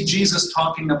we see Jesus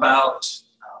talking about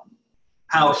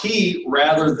how he,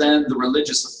 rather than the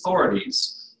religious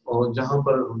authorities, और जहाँ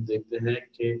पर हम देखते हैं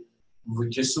कि वो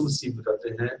यीशु मसीह बताते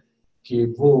हैं कि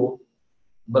वो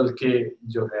बल्कि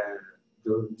जो है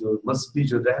जो मसीही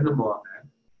जो रहनुमा है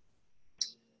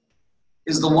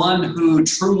is the one who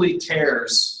truly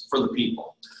cares for the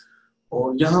people.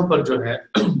 और यहाँ पर जो है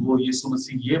वो यीशु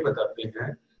मसीह ये बताते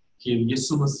हैं कि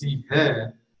यीशु मसीह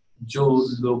है जो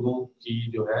लोगों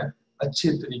की जो है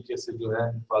अच्छे तरीके से जो है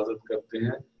हिफाजत करते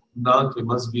हैं, ना कि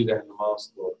मजहबी रहनुमा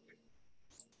उस तौर पे.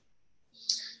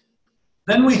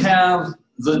 Then we have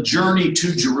the journey to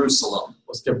Jerusalem.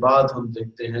 उसके बाद हम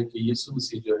देखते हैं कि यीशु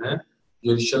मसीह जो है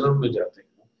यरूशलेम में जाते हैं.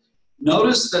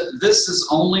 Notice that this is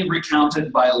only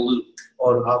recounted by Luke.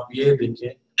 और आप ये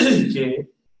देखें कि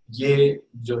ये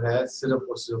जो है सिर्फ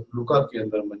और सिर्फ लूका के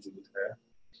अंदर मौजूद है.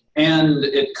 And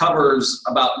it covers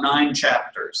about 9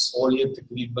 chapters. और ये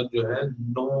तकरीबन जो है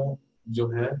 9 जो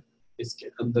है इसके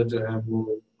अंदर जो है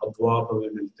वो अबवाब हमें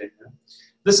मिलते हैं.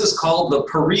 This is called the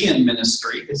Perean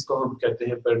ministry इसको हम कहते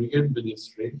हैं पेरियन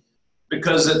ministry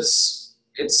because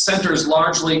it centers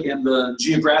largely in the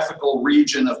geographical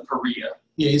region of Perea.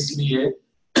 ये इसलिए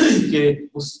कि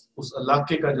उस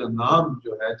इलाके का जो नाम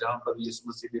जो है जहाँ पर यीशु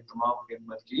मसीह ने तमाम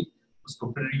खिदमत की उसको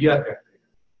पेरिया कहते हैं.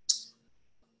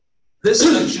 This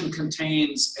section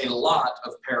contains a lot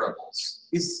of parables.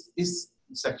 इस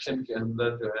सेक्शन के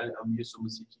अंदर जो है हम यीशु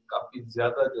मसीह की काफी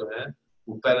ज्यादा जो है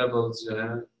वो पैराबल्स जो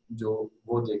है जो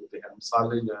वो देखते हैं,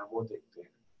 मिसालें जो है वो देखते हैं.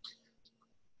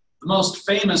 The most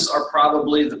famous are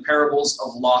probably the parables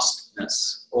of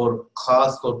lostness. और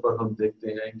खास तौर पर हम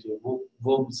देखते हैं कि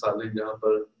वो मिसालें जहाँ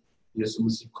पर यीशु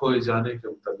मसीह खोए जाने के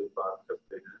मुताबिक बात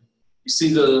करते हैं. You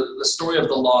see the story of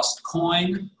the lost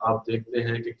coin. आप देखते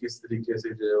हैं कि किस तरीके से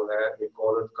जो है एक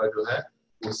औरत का जो है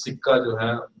वो सिक्का जो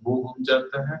है वो गुम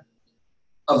जाता है.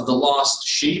 Of the lost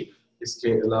sheep.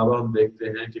 इसके अलावा हम देखते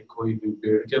हैं कि खोई हुई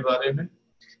भेड़ के बारे में.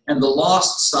 And the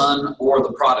lost son or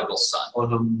the prodigal son.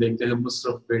 और हम देखते हैं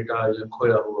मुसरफ बेटा या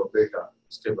खोया हुआ बेटा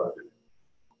उसके बारे में.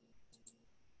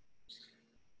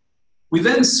 We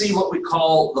then see what we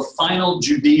call the final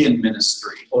Judean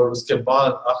ministry. और उसके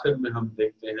बाद आखिर में हम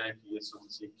देखते हैं कि यीशु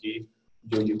मसीह की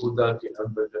जो यहूदा के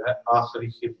अंदर जो है आखिरी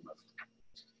खिदमत.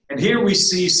 And here we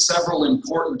see several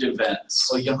important events.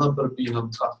 और यहाँ पर भी हम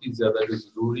काफी ज्यादा जो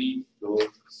जरूरी जो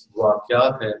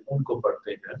वाकयात हैं उनको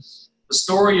पढ़ते हैं The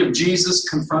story of Jesus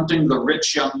confronting the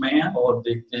rich young man, और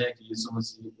देखते हैं कि यीशु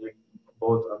मसीह एक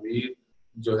बहुत अमीर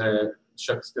जो है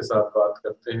शख्स के साथ बात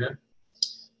करते हैं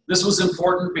this was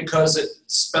important because it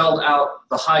spelled out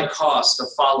the high cost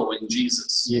of following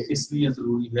Jesus. ये इसलिए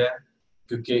जरूरी है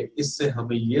क्योंकि इससे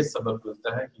हमें ये सबक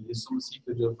मिलता है कि यीशु मसीह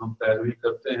की जो हम पैरवी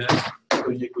करते हैं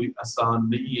तो ये कोई आसान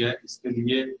नहीं है इसके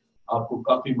लिए आपको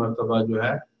काफी मर्तबा जो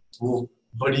है वो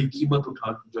बड़ी कीमत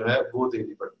उठा जो है वो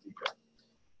देनी पड़ती है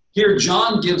Here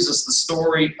John gives us the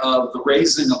story of the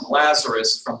raising of Lazarus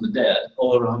from the dead.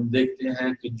 और हम देखते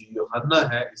हैं कि जो यूहन्ना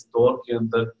है इस दौर के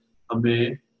अंदर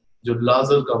हमें जो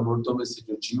लाजर का मुर्दों में से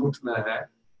जो जी उठना है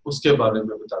उसके बारे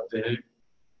में बताते हैं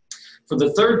For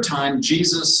the third time,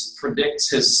 Jesus predicts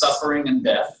his suffering and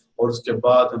death. और उसके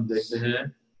बाद हम देखते हैं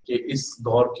कि इस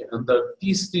दौर के अंदर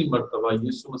तीसरी मर्तबा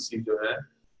यीशु मसीह जो है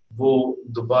वो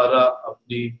दोबारा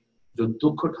अपनी जो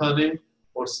दुख उठाने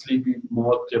और सलीबी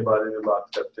मौत के बारे में बात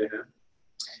करते हैं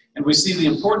And we see the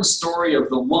important story of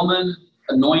the woman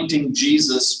anointing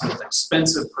Jesus with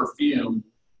expensive perfume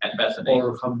at Bethany.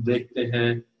 और हम देखते हैं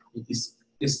कि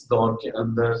इस दौर के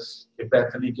अंदर कि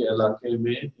बैतनी के इलाके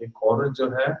में एक औरत जो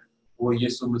है वो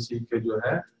यीशु मसीह के जो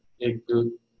है एक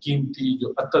कीमती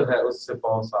जो अतर है उससे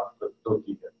पांव साफ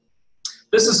करती है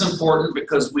This is important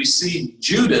because we see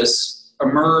Judas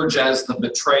emerge as the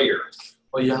betrayer.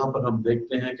 और यहाँ पर हम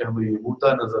देखते हैं कि हमें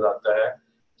यहूदा नजर आता है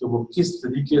कि वो किस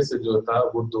तरीके से जो था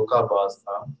वो धोखाबाज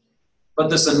था But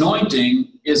this anointing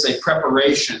is a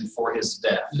preparation for his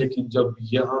death. लेकिन जब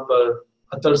यहाँ पर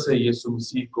अतर से यीशु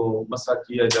मसीह को मसा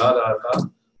किया जा रहा था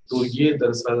तो ये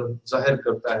दरअसल जाहिर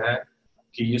करता है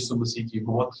कि यीशु मसीह की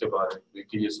मौत के बारे में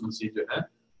कि यीशु मसीह जो है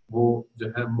वो जो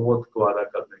है मौत को वादा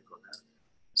करने को है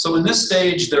So in this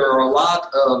stage there are a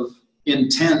lot of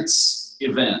intense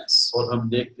events. और हम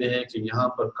देखते हैं कि यहाँ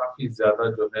पर काफी ज्यादा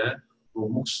जो है वो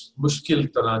मुश्किल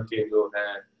तरह के जो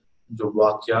है जो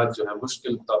वाकयात जो है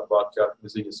मुश्किल वाकयात में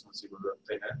से यीशु मसीह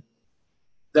गुजरते हैं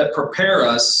that prepare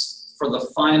us for the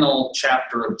final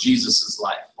chapter of Jesus's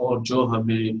life. और जो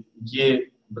हमें ये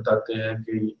बताते हैं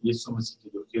कि यीशु मसीह की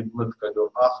जो खिदमत का जो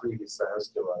आखिरी हिस्सा है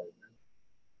उसके बारे में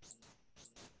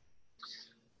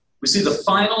We see the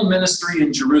final ministry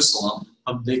in Jerusalem.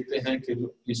 हम देखते हैं कि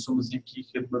जो यीशु मसीह की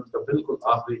खिदमत का बिल्कुल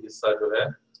आखिरी हिस्सा जो है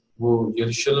वो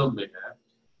यरूशलेम में है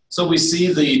So we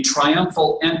see the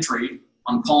triumphal entry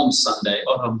on Palm Sunday.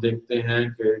 और हम देखते हैं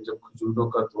कि जब खजूरों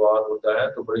का द्वार होता है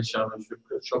तो बड़ी शान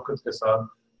और शौकत के साथ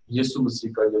यीशु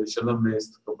मसीह का यरूशलेम में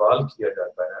इस्तकबाल किया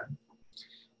जाता है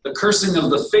The cursing of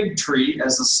the fig tree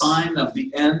as a sign of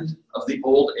the end of the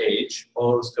old age.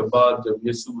 और उसके बाद जब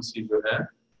यीशु मसीह जो है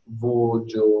वो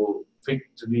जो फिग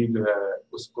ट्री जो है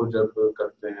उसको जब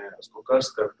करते हैं उसको कर्स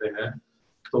करते हैं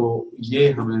तो ये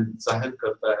हमें जाहिर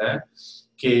करता है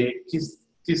कि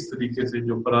किस तरीके से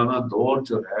जो पुराना दौर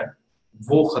जो है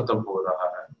वो खत्म हो रहा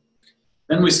है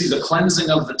Then we see the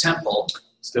cleansing of the temple.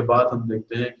 उसके बाद हम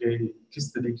देखते हैं कि किस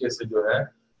तरीके से जो है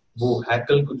वो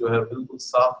हैकल को जो है बिल्कुल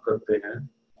साफ करते हैं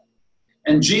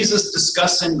And Jesus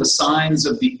discussing the signs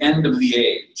of the end of the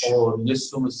age. और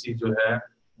यीशु मसीह जो है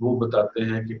वो बताते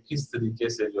हैं कि किस तरीके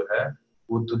से जो है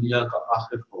वो दुनिया का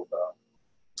आखिर होगा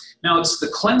Now it's the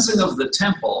cleansing of the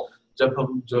temple जब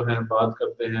हम जो है बात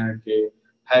करते हैं कि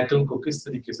हैकल को किस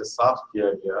तरीके से साफ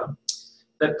किया गया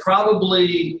that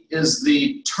probably is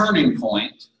the turning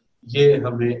point ये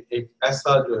हमें एक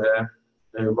ऐसा जो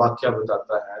है वाकया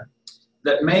बताता है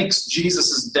that makes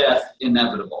Jesus' death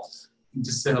inevitable.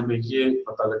 जिससे हमें ये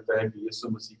पता लगता है कि यीशु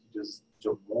मसीह की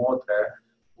जो मौत है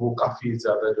वो काफी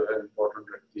ज्यादा जो है इम्पोर्टेंट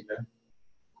रखती है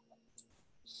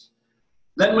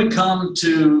Then we come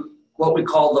to what we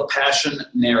call the passion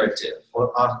narrative.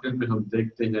 और आखिर में हम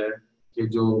देखते हैं कि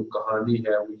जो कहानी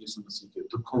है वो यीशु मसीह के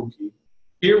दुखों की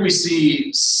Here we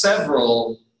see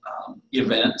several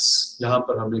events यहाँ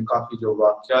पर हमें काफी जो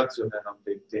वाकयात जो है हम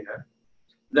देखते हैं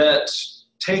that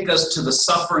take us to the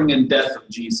suffering and death of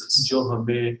Jesus. जो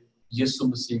हमें यीशु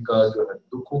मसीह का जो है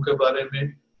दुखों के बारे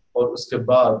में और उसके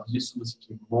बाद यीशु मसीह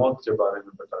की मौत के बारे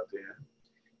में बताते हैं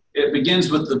It begins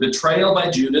with the betrayal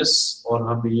by Judas. और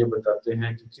हमें ये बताते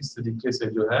हैं कि किस तरीके से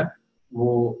जो है वो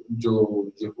जो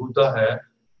यहूदा है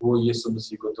वो यीशु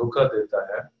मसीह को धोखा देता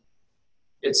है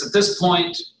It's at this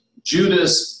point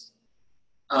Judas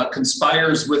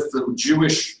conspires with the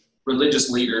Jewish religious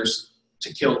leaders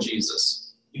to kill Jesus.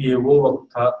 ये वो वक्त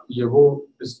था ये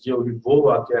वो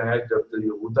वाकया है जब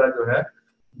यहूदा जो है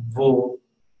वो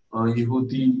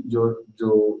यहूदी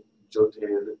जो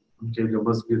थे उनके जो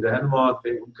मजहबी रहनुमा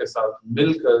थे उनके साथ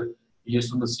मिलकर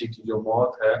यीशु मसीह की जो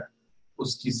मौत है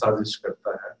उसकी साजिश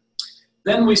करता है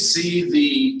Then we see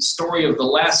the story of the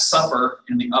Last Supper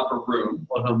in the upper room.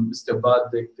 और हम इसके बाद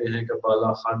देखते हैं कि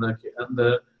बाला खाना के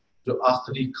अंदर जो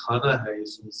आखिरी खाना है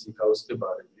यीशु मसीह का उसके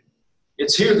बारे में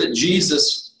It's here that Jesus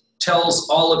tells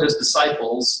all of his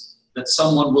disciples that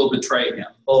someone will betray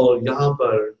him. और यहाँ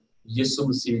पर यीशु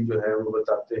मसीह जो है वो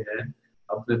बताते हैं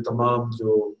अपने तमाम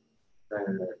जो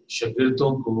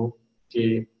शागिर्दों को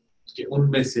कि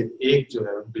उनमें से एक जो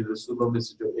है उनके रसूलों में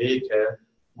से जो एक है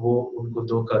वो उनको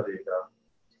धोखा देगा.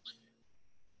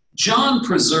 John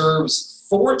preserves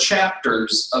 4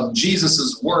 chapters of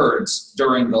Jesus's words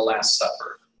during the Last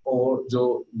Supper. और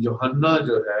जो यूहन्ना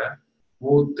जो है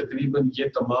वो तकरीबन ये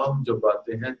तमाम जो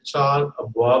बातें हैं 4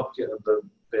 अबवाब के अंदर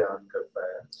बयान करता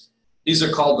है. These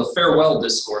are called the farewell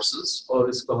discourses. और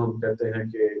इसको हम कहते हैं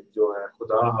कि जो है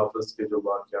खुदा हाफिज के जो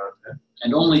वाक़यात हैं.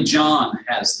 And only John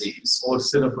has these. और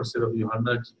सिर्फ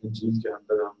यूहन्ना की इंजील के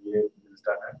अंदर हम ये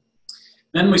मिलता है.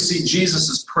 Then we see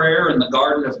Jesus' prayer in the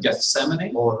Garden of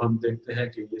Gethsemane. और हम देखते हैं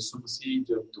कि यीशु मसीह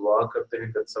जब दुआ करते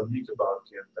हैं गतसमनी के बाग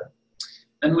के अंदर.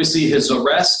 Then we see his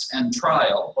arrest and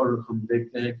trial. और हम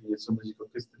देखते हैं कि यीशु मसीह को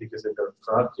किस तरीके से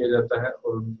गिरफ्तार किया जाता है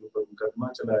और उनके ऊपर मुकदमा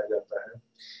चलाया जाता है.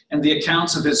 And the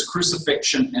accounts of his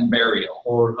crucifixion and burial.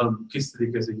 और हम किस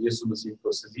तरीके से यीशु मसीह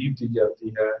को सलीब दी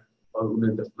जाती है और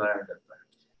उन्हें दफनाया जाता है.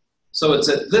 So it's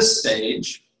at this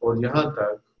stage और यहाँ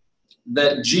तक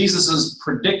that Jesus's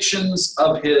predictions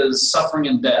of his suffering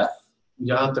and death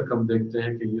यहाँ तक हम देखते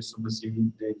हैं कि यीशु मसीह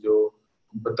ने जो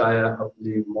बताया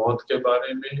अपनी मौत के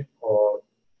बारे में और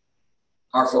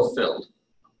are fulfilled.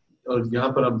 और यहाँ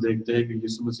पर हम देखते हैं कि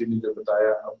यीशु मसीह ने जो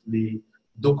बताया अपनी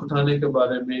दुख उठाने के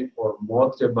बारे में और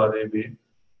मौत के बारे में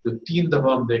जो 3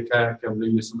 दफा हम देखा है कि हमने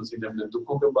यीशु मसीह ने अपने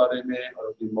दुखों के बारे में और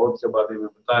अपनी मौत के बारे में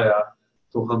बताया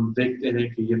तो हम देखते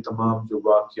हैं कि ये तमाम जो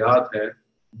वाक़यात हैं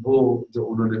वो जो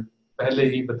उन्होंने पहले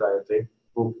ही बताए थे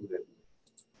वो पूरे हुए.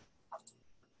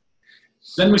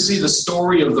 Then we see the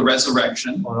story of the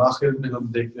resurrection. और आखिर में हम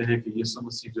देखते हैं कि यीशु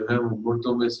मसीह जो है वो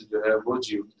मुर्दों में से जो है वो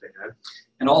जी उठते हैं.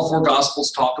 And all 4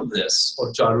 gospels talk of this.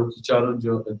 और चारों की चारों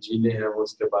जो इंजीलें हैं वो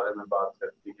उसके बारे में बात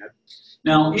करती हैं.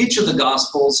 Now, each of the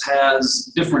gospels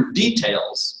has different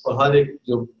details. और हर एक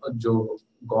जो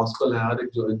गॉस्पेल है हर एक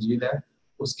जो इंजील है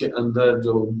उसके अंदर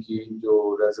जो उनकी जो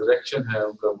रेजरेक्शन है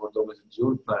उनका मुर्दों में से जी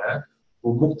उठना है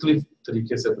वो मुख्तलिफ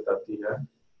तरीके से बताती है.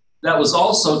 That was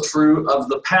also true of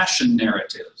the passion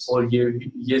narratives. और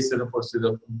ये सिर्फ और सिर्फ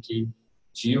उनकी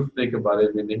जी उठने के बारे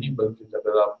में नहीं बल्कि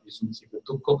अगर आप यीशु मसीह के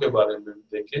दुखों के बारे में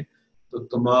देखें तो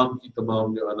तमाम की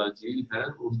तमाम जो अनाजील हैं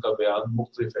उनका बयान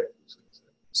मुख्तलिफ है.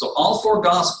 So all 4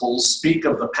 gospels speak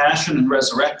of the passion and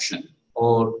resurrection.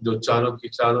 और जो चारों की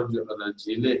चारों जो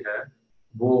अनाजीलें हैं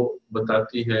वो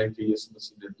बताती है कि यीशु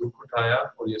मसीह ने दुख उठाया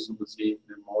और यीशु मसीह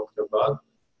ने मौत के बाद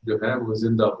जो है वो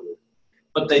जिंदा हुए.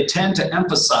 But they tend to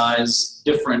emphasize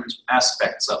different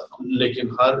aspects of them. लेकिन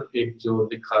हर एक जो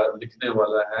लिखने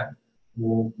वाला है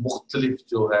वो मुख्तलिफ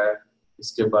जो है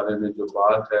इसके बारे में जो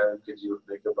बात है उनके जी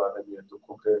उठने के बारे में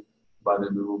दुखों के बारे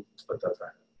में वो बताता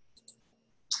है.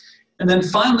 And then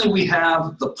finally we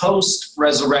have the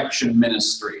post-resurrection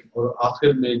ministry. और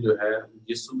आखिर में जो है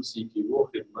यीशु मसीह की वो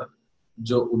खिदमत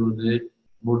जो उन्होंने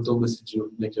मुर्दों में से जी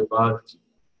उठने के बाद की.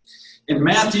 In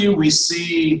Matthew we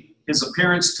see his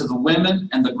appearance to the women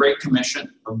and the Great Commission.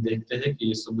 हम देखते हैं कि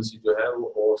यीशु मसीह जो है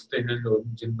वो औरतें हैं जो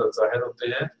जिन पर जाहिर होते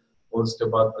हैं और उसके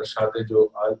बाद अरशादे जो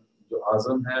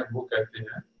आज़म है वो कहते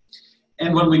हैं.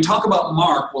 And when we talk about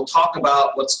Mark, we'll talk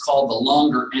about what's called the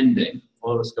longer ending.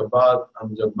 और उसके बाद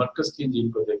हम जब मरकज़ की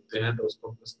इंजील को देखते हैं तो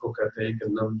उसको कहते हैं कि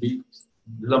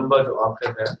लंबा जो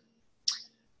आखिर है.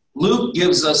 Luke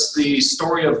gives us the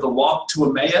story of the walk to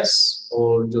Emmaus.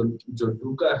 और जो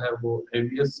लूका है वो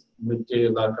एमियस के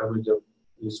इलाका में जब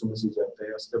यीशु मसीह जाते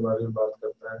हैं उसके बारे में बात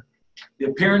करता है. The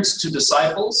appearance to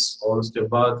disciples. और उसके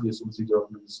बाद यीशु मसीह जो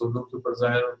अपने रसूलों के ऊपर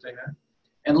जाहिर होते हैं.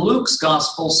 And Luke's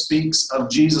gospel speaks of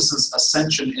Jesus'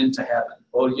 ascension into heaven.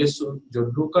 और यीशु जो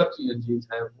लूका की इंजील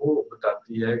है वो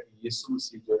बताती है कि यीशु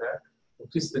मसीह जो है वो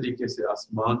किस तरीके से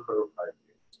आसमान पर उठाए गए.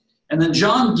 And then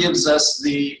John gives us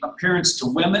the appearance to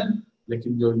women.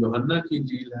 लेकिन जो यूहन्ना की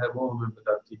इंजील है वो हमें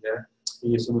बताती है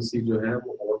कि यीशु मसीह जो है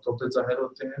वो औरतों पे जाहिर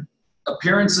होते हैं.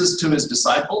 Appearances to his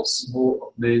disciples. वो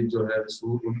अपने जो है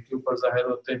रसूल उनके ऊपर जाहिर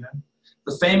होते हैं.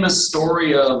 The famous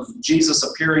story of Jesus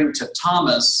appearing to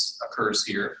Thomas occurs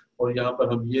here. और यहाँ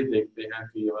पर हम ये देखते हैं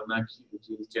कि यूहन्ना की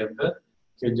इंजील के अंदर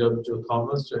कि जब जो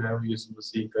थॉमस जो है वो यीशु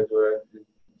मसीह का जो है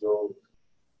जो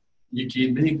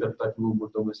यकीन नहीं करता कि वो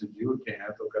मुर्दों में से जी उठे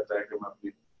हैं तो कहता है कि मैं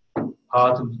अपनी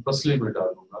हाथ पसली में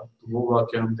डालूंगा. तो वो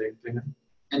वाक़या हम देखते हैं.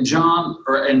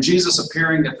 And Jesus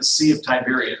appearing at the Sea of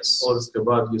Tiberias. और उसके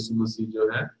बाद यीशु मसीह जो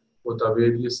है वो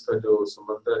तिबेरियस का जो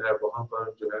समुद्र है वहाँ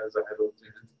पर जो है जाहिर होते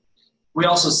हैं. We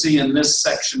also see in this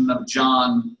section of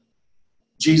John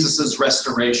Jesus'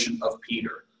 restoration of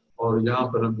Peter. और यहाँ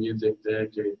पर हम ये देखते हैं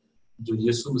कि जो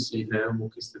यीशु मसीह है वो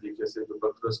किस तरीके से जो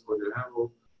पतरस को जो है वो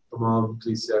तमाम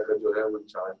कलीसिया का जो है वो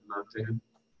इंचार्ज बनाते हैं.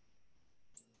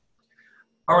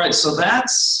 All right, so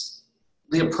that's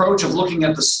the approach of looking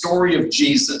at the story of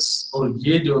Jesus. और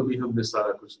ये जो अभी हमने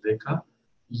सारा कुछ देखा,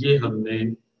 ये हमने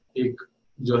एक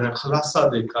जो है खलासा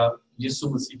देखा यीशु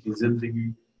मसीह की जिंदगी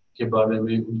के बारे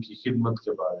में, उनकी खिदमत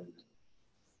के बारे में.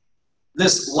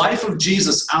 This life of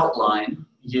Jesus outline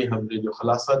ये हमने जो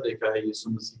खलासा देखा है यीशु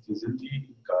मसीह की जिंदगी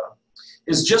का,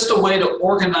 is just a way to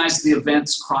organize the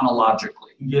events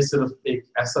chronologically. ये सिर्फ एक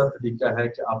ऐसा तरीका है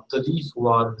कि आप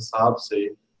तारीखवार हिसाब से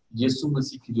यीशु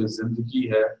मसीह की जो जिंदगी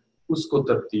है उसको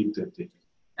तरतीब देते हैं.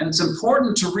 And it's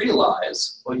important to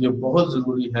realize और ये बहुत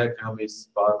जरूरी है कि हमें इस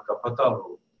बात का पता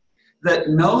हो that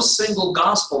no single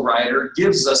gospel writer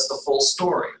gives us the full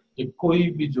story. कि कोई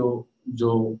भी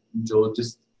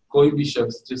कोई भी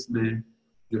शख्स जिसने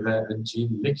जो है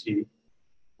अंजील लिखी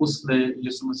उसने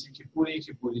यीशु मसीह की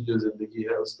पूरी जो जिंदगी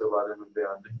है उसके बारे में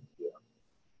बयान नहीं किया.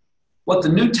 What the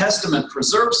New Testament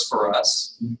preserves for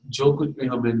us जो कुछ भी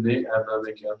हमें नए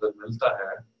ऐलान के अंदर मिलता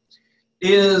है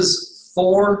is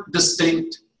 4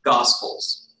 distinct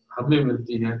gospels. हमें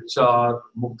मिलती हैं 4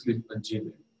 मुख्तलिफ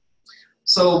अंजीलें.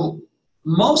 So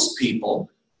most people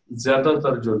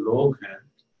ज्यादातर जो लोग हैं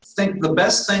think the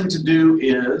best thing to do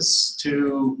is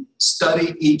to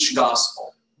study each gospel.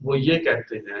 वो ये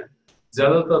कहते हैं,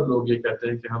 ज्यादातर लोग ये कहते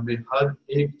हैं कि हमें हर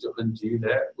एक जो अंजील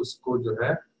है उसको जो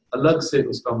है अलग से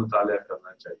उसका मुताला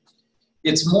करना चाहिए.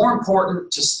 It's more important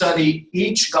to study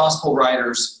each gospel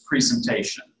writer's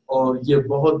presentation. और ये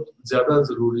बहुत ज्यादा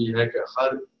जरूरी है कि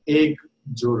हर एक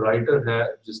जो राइटर है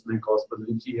जिसने गॉस्पेल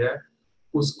लिखी है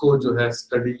उसको जो है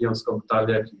स्टडी या उसका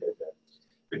मुताला किया जाए.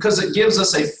 Because it gives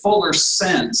us a fuller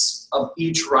sense of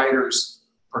each writer's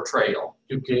portrayal.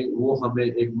 क्योंकि वो हमें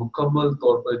एक मुकम्मल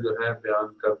तौर पर जो है बयान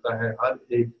करता है हर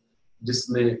एक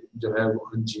जिसने जो है वो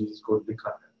अंजील को लिखा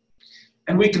है.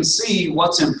 And we can see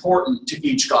what's important to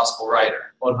each gospel writer.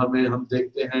 और हम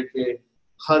देखते हैं कि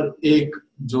हर एक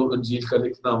जो अंजील का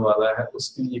लिखना वाला है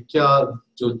उसके लिए क्या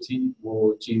जो थी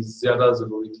वो चीज ज्यादा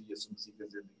जरूरी थी यीशु मसीह की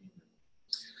जिंदगी में.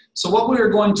 So what we are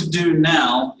going to do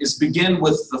now is begin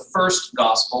with the first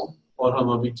gospel. और हम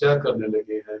अभी क्या करने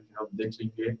लगे हैं कि हम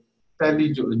देखेंगे पहली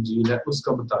जो अंजील है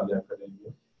उसका मुताला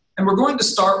करेंगे. And we're going to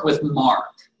start with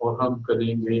Mark. और हम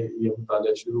करेंगे ये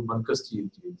मुताला शुरू मरकस की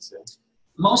इंजील से.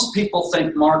 Most people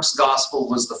think Mark's gospel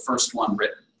was the first one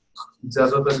written.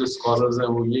 ज्यादातर जो स्कॉलर्स हैं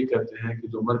वो ये कहते हैं कि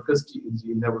जो मरकस की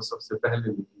इंजील है वो सबसे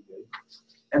पहले लिखी गई.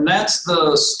 And that's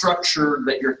the structure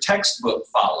that your textbook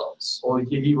follows.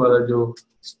 और यही वाला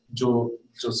जो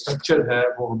स्ट्रक्चर है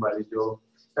वो हमारी जो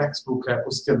टेक्स्ट बुक है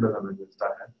उसके अंदर हमें मिलता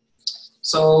है.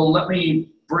 So let me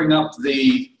bring up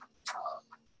the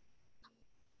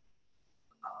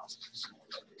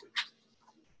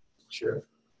Sure.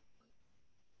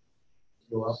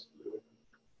 Go up.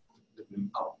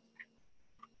 oh,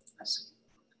 I see.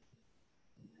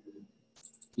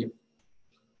 Yep.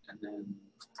 And then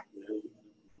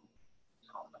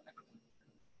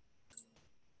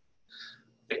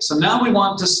okay, so now we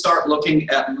want to start looking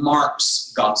at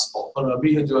Mark's gospel. और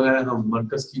अभी जो है हम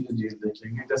मरकस की अंजील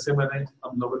देखेंगे. जैसे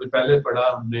हम लोगों ने पहले पढ़ा,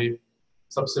 हमने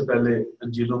सबसे पहले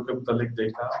अंजीलों के मुतालिक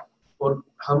देखा और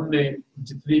हमने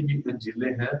जितनी भी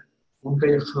अंजीलें हैं उनका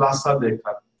ये खुलासा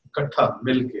देखा इकट्ठा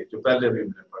मिलके जो पहले अभी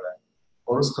हमने पढ़ा है.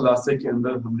 और उस खुलासे के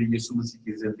अंदर हमने यीशु मसीह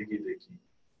की जिंदगी देखी.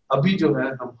 अभी जो है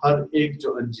हम हर एक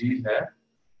जो अंजील है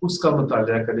उसका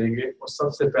मुताला करेंगे और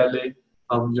सबसे पहले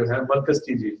हम जो है मरकस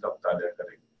की अंजील का मुताला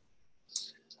करेंगे.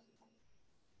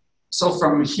 So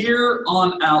from here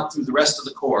on out through the rest of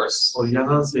the course, और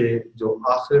यहाँ से जो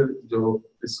आखिर जो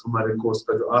इस हमारे कोर्स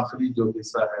का जो आखिरी जो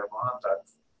हिस्सा है वहाँ तक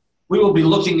we will be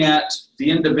looking at the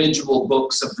individual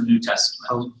books of the New Testament.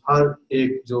 हम हर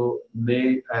एक जो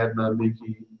नए ऐतनामे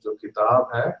की जो किताब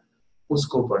है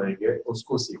उसको पढ़ेंगे,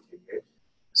 उसको सीखेंगे.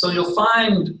 So you'll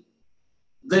find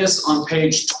this on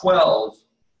page 12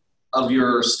 of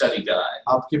your study guide.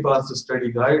 आपके पास जो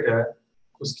स्टडी गाइड है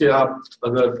उसके आप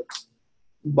अगर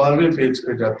 12वें पेज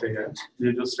पे जाते हैं,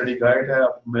 ये जो स्टडी गाइड है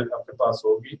आपके पास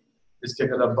होगी, इसके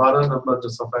अगर आप 12 नंबर जो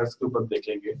सफा है इसके ऊपर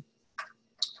देखेंगे.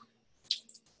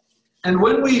 And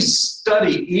when we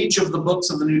study each of the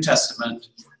books of the New Testament,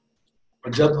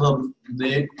 और जब हम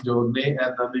जो नए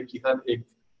ऐतनामे की हर एक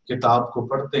किताब को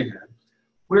पढ़ते हैं,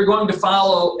 we're going to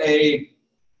follow a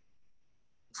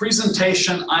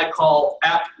presentation I call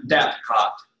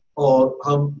APDAPCOT. और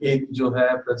हम एक जो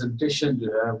है प्रेजेंटेशन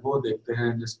जो है वो देखते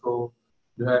हैं जिसको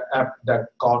जो है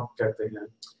APDAPCOT कहते हैं.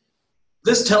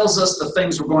 This tells us the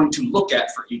things we're going to look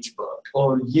at for each book.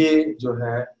 और ये जो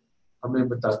है हमें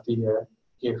बताती है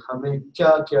कि हमें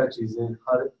क्या-क्या चीजें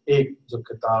हर एक जो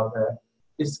किताब है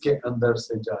इसके अंदर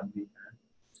से जाननी है.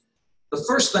 The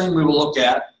first thing we will look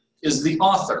at is the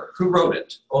author, who wrote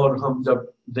it. और हम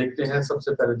जब देखते हैं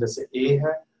सबसे पहले जैसे ए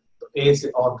है तो ए से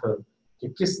ऑथर कि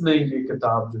किसने ये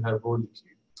किताब जो है वो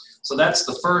लिखी. So that's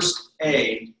the first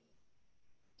A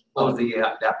of the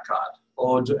Apcod.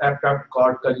 और जो एप्टाप्ट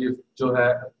का ये जो है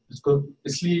इसको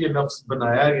इसलिए ये लफ्ज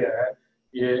बनाया गया है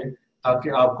ये ताकि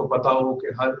आपको पता हो कि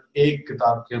हर एक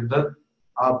किताब के अंदर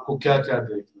आपको क्या-क्या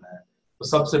देखना है. तो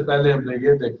सबसे पहले हमने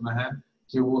ये देखना है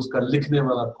कि वो उसका लिखने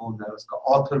वाला कौन है, उसका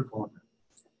ऑथर कौन है.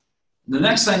 The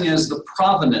next thing is the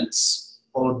provenance.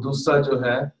 और दूसरा जो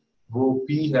है वो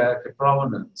पी है कि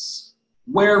provenance.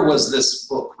 Where was this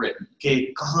book written?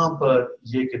 कि कहाँ पर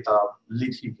ये किताब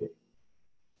लिखी गई.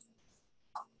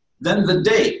 Then the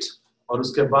date. और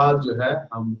उसके बाद जो है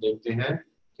हम देखते हैं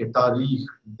कि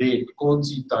तारीख, डेट, कौन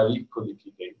सी तारीख को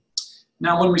लिखी गई.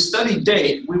 Now, when we study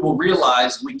date, we will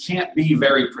realize we can't be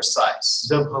very precise.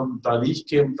 जब हम तारीख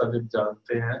के मुताबिक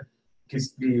जानते हैं,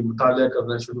 किसकी मुताला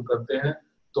करना शुरू करते हैं,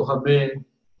 तो हमें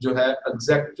जो है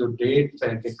एग्जैक्ट जो डेट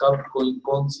है कि कब कोई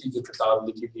कौन सी जो किताब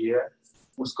लिखी गई है,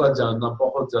 उसका जानना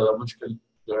बहुत ज़्यादा मुश्किल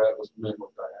जो है उसमें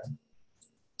होता है.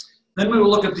 Then we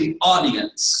will look at the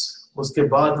audience. उसके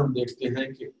बाद हम देखते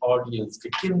हैं कि ऑडियंस कि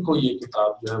किन को ये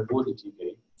किताब जो है वो लिखी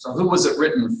गई. So who was it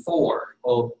written for?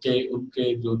 और के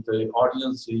उनके जो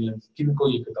ऑडियंस है किन को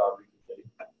ये किताब लिखी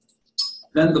गई.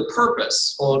 Then the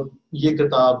purpose. और ये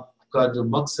किताब का जो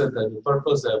मकसद है, जो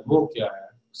पर्पस है, वो क्या है.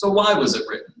 So why was it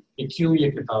written? कि क्यों ये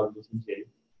किताब लिखी गई.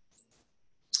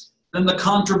 Then the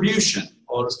contribution.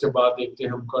 और उसके बाद देखते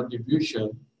हैं हम contribution.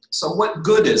 So what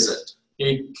good is it?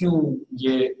 कि क्यों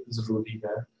ये जरूरी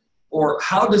है. Or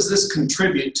how does this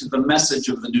contribute to the message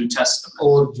of the New Testament?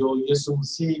 और जो यीशु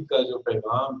मसीह का जो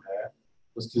पैगाम है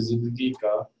उसकी जिंदगी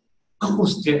का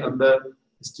उसके अंदर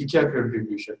इसकी क्या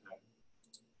कंट्रीब्यूशन है.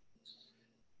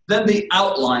 Then the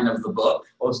outline of the book.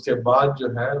 और उसके बाद जो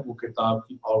है वो किताब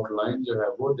की आउटलाइन जो है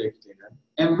वो देखते हैं.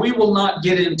 And we will not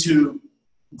get into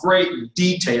great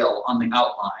detail on the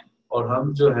outline. और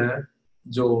हम जो है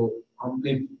जो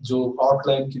हमने जो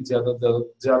आउटलाइन की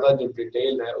ज्यादा जो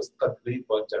डिटेल है उस तक नहीं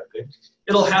पहुंच जाते.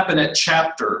 It'll happen at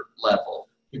chapter level.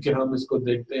 क्योंकि हम इसको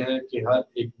देखते हैं कि हर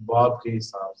एक बाब के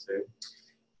हिसाब से.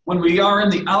 When we are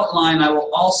in the outline, I will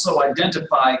also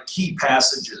identify key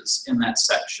passages in that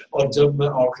section. और जब मैं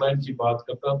आउटलाइन की बात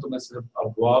करता हूँ तो मैं सिर्फ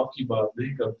अबवाब की बात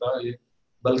नहीं करता ये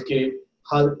बल्कि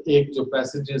हर एक जो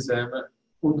पैसेजेस है मैं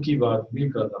उनकी बात भी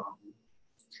कर रहा हूँ.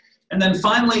 And then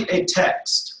finally a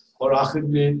text. और आखिर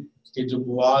में कि जो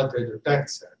मुआद है, जो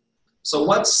टेक्स्ट है. So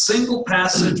what single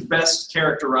passage best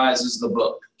characterizes the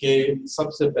book? कि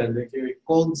सबसे पहले कि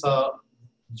कौन सा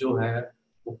जो है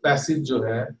वो पैसेज जो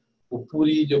है वो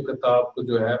पूरी जो किताब को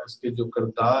जो है उसके जो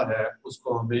किरदार है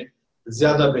उसको हमें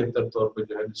ज्यादा बेहतर तौर पे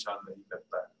जो है निशानदेही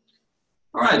करता है.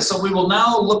 All right, so we will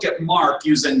now look at Mark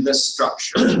using this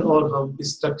structure. और हम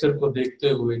इस स्ट्रक्चर को देखते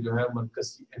हुए जो है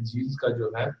मरकज़ की इंजील का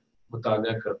जो है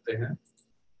मुताला करते हैं.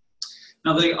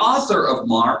 Now the author of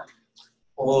Mark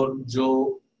और जो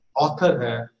ऑथर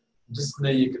है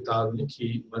जिसने ये किताब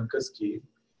लिखी मरकज़ की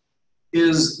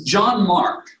is John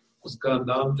Mark. उसका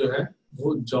नाम जो है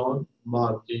वो जॉन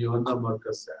मार्क ये यूहन्ना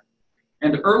मरकज़ है.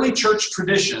 And early church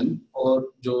tradition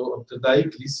और जो इब्तदाई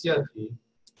कलीसिया थी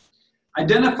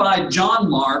identified John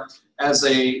Mark as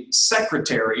a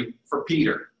secretary for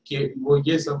Peter. कि वो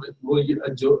ये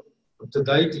जो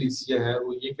इब्तदाई कलीसिया है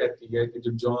वो ये कहती है कि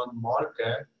जो जॉन मार्क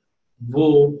है वो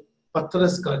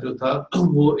पतरस का जो था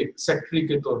वो एक सेक्रेटरी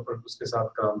के तौर पर उसके साथ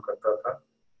काम करता था.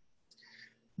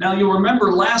 Now you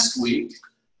remember last week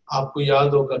आपको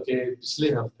याद होगा कि पिछले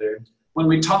हफ्ते when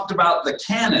we talked about the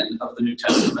canon of the New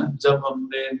Testament, जब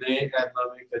हमने नए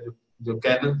ऐहदनामे का जो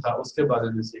कैनन था उसके बारे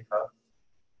में सीखा.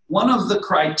 one of the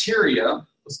criteria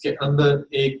उसके अंदर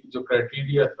एक जो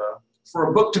क्राइटेरिया था for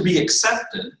a book to be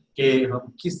accepted कि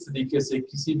हम किस तरीके से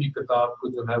किसी भी किताब को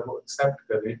जो है वो एक्सेप्ट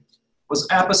करें was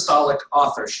apostolic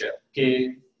authorship.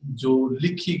 कि जो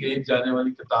लिखी गई जाने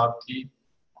वाली किताब थी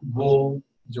वो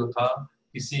जो था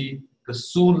किसी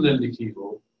रसूल ने लिखी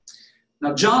हो.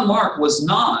 Now John Mark was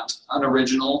not an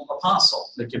original apostle.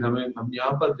 लेकिन हम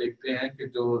यहाँ पर देखते हैं कि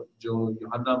जो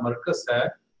यूहन्ना मरकस है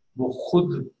वो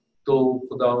खुद तो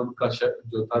खुदावंद का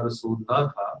जो था रसूल ना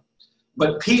था.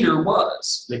 But Peter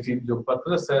was. लेकिन जो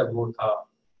पतरस है वो था.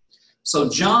 So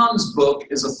John's book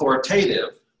is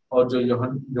authoritative. और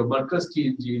जो मरकस की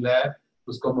इंजील है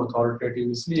उसको हम अथॉरिटेटिव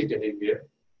इसलिए कहेंगे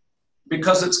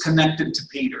because it's connected to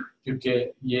Peter. क्योंकि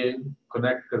ये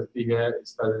कनेक्ट करती है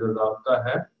इसका जो राब्ता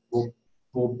है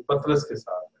वो पतरस के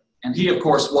साथ है. And he, of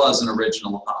course, was an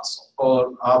original apostle.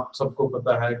 और आप सबको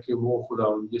पता है कि वो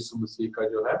खुदावंद यीशु मसीह का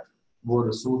जो है वो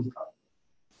रसूल था.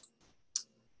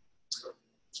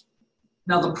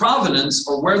 Now, the provenance,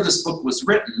 or where this book was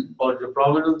written, और जो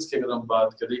प्रोविडेंस की अगर हम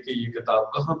बात करें कि ये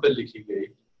किताब कहाँ पे लिखी गई,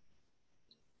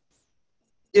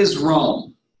 is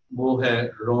Rome. वो है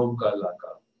रोम का इलाका.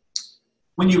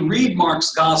 When you read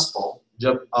Mark's gospel,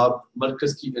 जब आप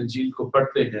मरकस की इंजील को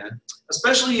पढ़ते हैं,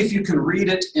 especially if you can read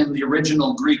it in the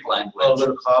original Greek language,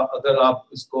 अगर आप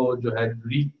इसको जो है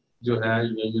ग्रीक जो है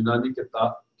या यूनानी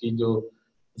किताब की जो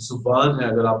जुबान है,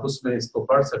 अगर आप उसमें इसको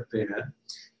पढ़ सकते हैं,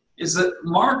 is that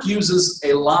Mark uses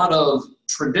a lot of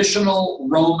traditional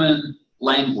Roman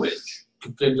language.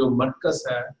 क्योंकि जो मरकस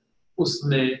है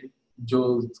उसने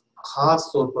जो खास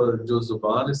तौर पर जो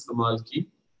जुबान इस्तेमाल की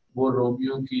वो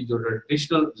रोमियो की जो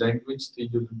ट्रेडिशनल लैंग्वेज थी,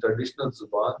 जो ट्रेडिशनल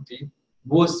जुबान थी,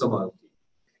 वो इस्तेमाल की.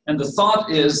 And the thought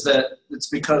is that it's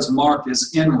because Mark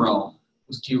is in Rome.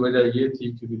 उसकी वजह ये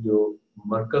थी क्योंकि जो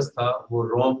मरकज था वो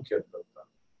रोम के अंदर था.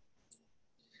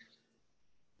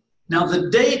 Now the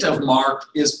date of Mark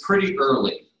is pretty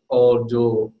early. और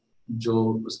जो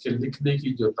उसके लिखने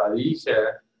की जो तारीख है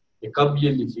कि कब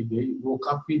ये लिखी गई, वो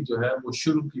काफी जो है वो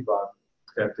शुरू की बात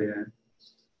कहते हैं.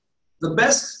 The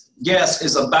best guess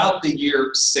is about the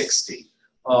year 60.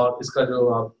 और इसका जो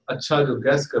आप अच्छा जो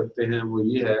गैस करते हैं वो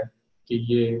ये है कि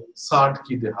ये 60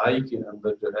 की दहाई के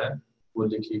अंदर जो है वो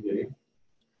लिखी गई.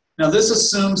 Now this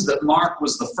assumes that Mark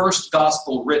was the first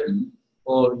gospel written.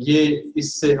 और ये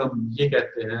इससे हम ये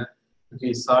कहते हैं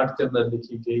कि 60 के अंदर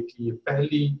लिखी गई कि ये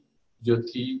पहली जो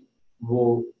थी वो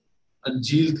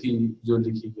अंजील थी जो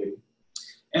लिखी गई.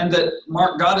 And that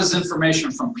Mark got his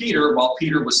information from Peter while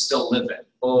Peter was still living.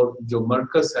 और जो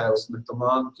मरकस है उसमें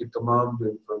तमाम की तमाम जो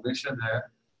इंफॉर्मेशन है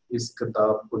इस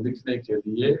किताब को लिखने के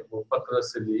लिए वो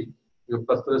पतरस से ली, जो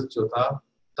पतरस जो था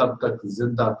तब तक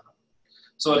जिंदा था.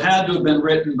 So it had to have been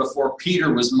written before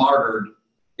Peter was martyred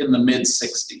in the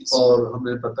mid-60s. और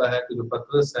हमें पता है कि जो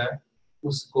पतरस है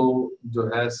उसको जो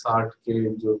है 60 के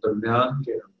जो दरमियान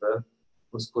के अंदर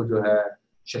उसको जो है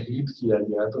शहीद किया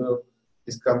गया. तो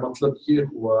इसका मतलब ये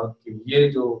हुआ कि ये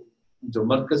जो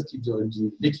मरकज की जो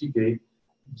इंजील लिखी गई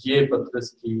ये पतरस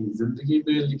की जिंदगी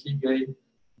में लिखी गई.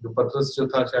 जो पतरस जो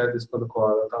था शायद इसको लिखवा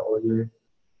रहा था और ये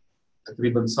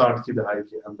तकरीबन 60 की दहाई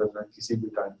के अंदर में किसी भी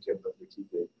टाइम के अंदर लिखी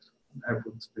गई.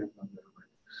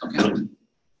 Okay.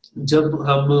 जब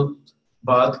हम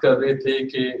बात कर रहे थे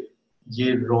कि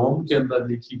ये रोम के अंदर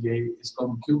लिखी गई, इसको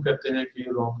हम क्यों कहते हैं कि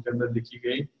ये रोम के अंदर लिखी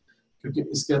गई, क्योंकि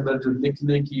इसके अंदर जो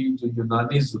लिखने की जो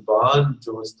यूनानी जुबान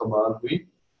जो इस्तेमाल हुई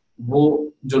वो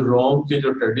जो रोम के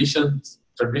जो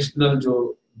ट्रेडिशनल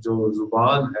जो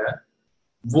जुबान है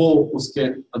वो उसके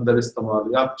अंदर इस्तेमाल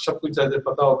हुई. आप सबको शायद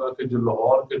पता होगा कि जो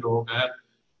लाहौर के लोग हैं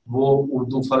वो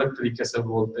उर्दू फर्क तरीके से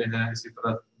बोलते हैं, इसी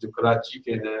तरह जो कराची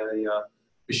के हैं या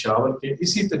पेशावर के,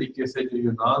 इसी तरीके से जो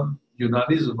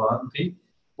यूनानी जुबान थी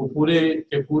वो पूरे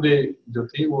के पूरे जो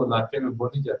थी वो इलाके में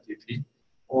बोली जाती थी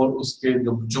और उसके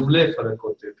जो जुमले फर्क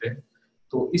होते थे.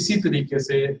 तो इसी तरीके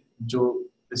से जो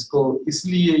इसको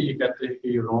इसलिए ये कहते हैं कि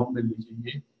ये रोम में लिखी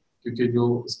गई क्योंकि जो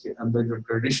उसके अंदर जो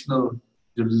ट्रेडिशनल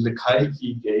जो लिखाई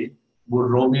की गई वो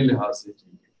रोमी लिहाज से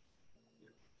की गई.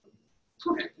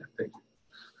 Okay.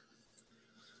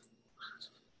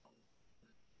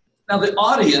 Now the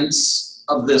audience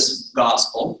of this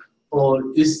gospel,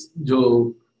 और इस जो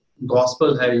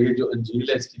गॉस्पेल है, ये जो अंजील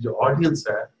है, इसकी जो ऑडियंस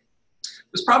है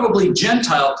was probably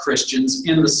Gentile Christians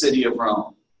in the city of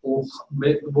Rome.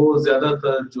 वो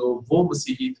ज्यादातर जो वो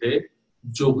मसीही थे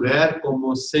जो गैर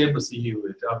कौमों से मसीही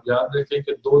हुए थे. आप याद रखें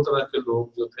कि दो तरह के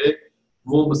लोग जो थे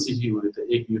वो मसीही हुए थे.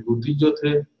 एक यहूदी जो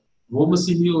थे वो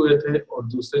मसीही हुए थे और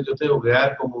दूसरे जो थे वो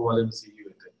गैर कौमों वाले मसीही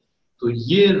हुए थे. तो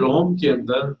ये रोम के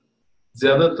अंदर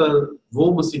ज्यादातर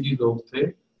वो मसीही लोग थे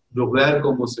जो गैर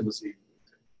कौमों से मसीही हुए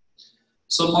थे.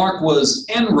 So Mark was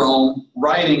in Rome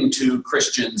writing to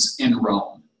Christians in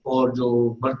Rome. और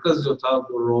जो मरकज जो था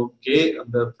वो रोम के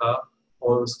अंदर था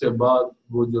और उसके बाद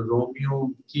वो जो रोमियो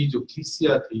की जो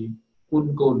कलीसिया थी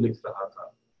उनको लिख रहा था.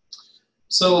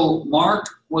 So Mark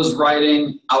was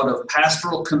writing out of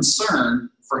pastoral concern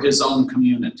for his own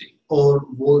community. और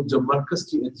वो जो मरकज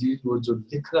की इंजील वो जो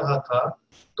लिख रहा था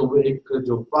तो वो एक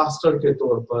जो पास्टर के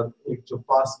तौर पर, एक जो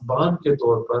पासबान के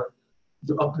तौर पर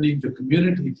जो अपनी जो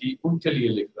कम्युनिटी थी उनके लिए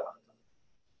लिख रहा था.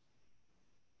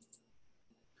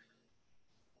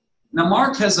 Now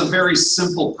Mark has a very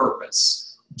simple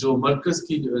purpose. जो मरकज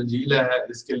की जो इंजील है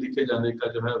इसके लिखे जाने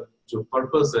का जो है जो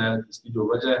पर्पस है, इसकी जो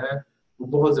वजह है वो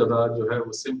बहुत ज्यादा जो है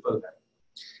वो सिंपल है.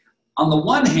 On the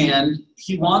one hand,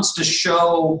 he wants to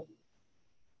show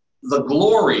the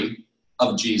glory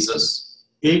of Jesus.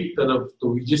 एक तरफ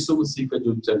तो यीशु मसीह का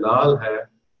जो जलाल है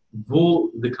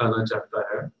वो दिखाना चाहता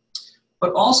है,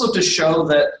 but also to show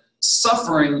that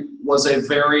suffering was a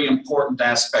very important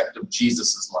aspect of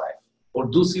Jesus' life. और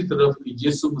दूसरी तरफ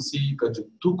यीशु मसीह का जो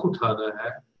दुख उठाना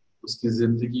है उसकी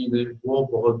जिंदगी में वो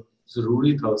बहुत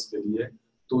जरूरी था उसके लिए।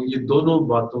 तो ये दोनों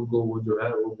बातों को वो जो है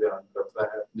वो बयान करता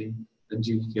है अपनी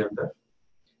अंजील के अंदर।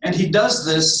 And he does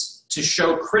this to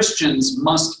show Christians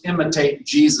must imitate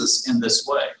Jesus in this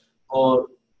way. और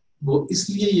वो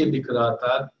इसलिए ये लिख रहा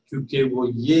था क्योंकि वो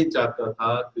ये चाहता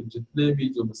था कि जितने भी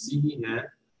जो मसीही हैं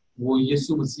वो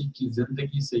यीशु मसीह की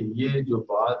जिंदगी से ये जो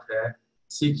बात है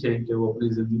सीखें कि वो अपनी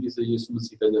जिंदगी से यीशु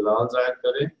मसीह का जलाल जाहिर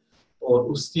करें और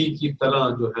उसकी की तरह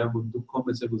जो है वो दुखों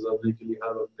में से गुजरने के लिए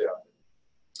हर वक्त तैयार है।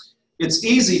 It's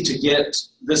easy to get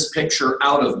this picture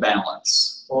out of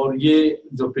balance. और ये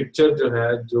जो पिक्चर जो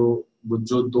है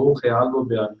जो दो ख्याल वो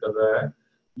बयान कर रहा है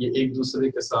ये एक दूसरे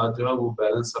के साथ जो है वो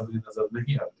बैलेंस हमें नजर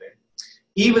नहीं आते।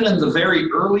 Even in the very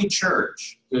early church,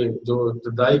 कि जो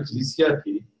इब्तिदाई कलीसिया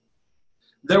थी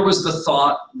there was the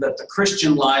thought that the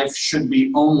Christian life should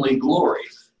be only glory.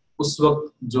 उस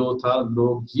वक्त जो था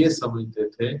लोग ये समझते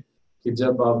थे कि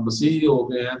जब आप मसीही हो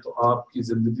गए हैं तो आपकी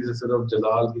जिंदगी से सिर्फ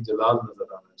जलाल ही जलाल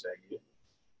नजर आना चाहिए।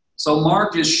 So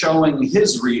Mark is showing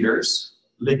his readers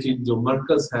लेकिन जो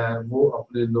मरकज है वो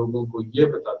अपने लोगों को ये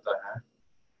बताता है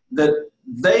that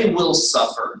they will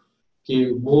suffer कि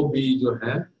वो भी जो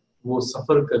है वो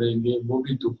सफर करेंगे, वो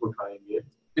भी दुख उठाएंगे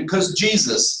because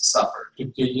Jesus suffered.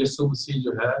 क्योंकि यीशु मसीह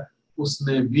जो है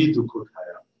उसने भी दुख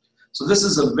उठाया। So this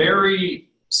is a very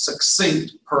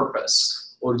succinct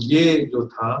purpose. और ये जो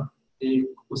था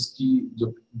एक उसकी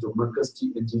जो मरकज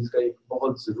की इंजील का एक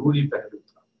बहुत जरूरी पहलू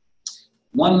था।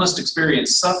 One must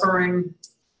experience suffering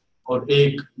और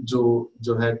एक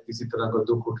जो है किसी तरह का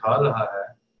दुख उठा रहा है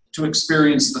to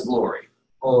experience the glory.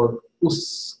 और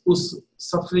उस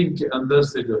सफरिंग के अंदर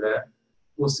से जो है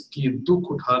उसकी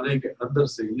दुख उठाने के अंदर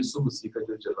से यीशु मसीह का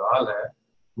जो जलाल है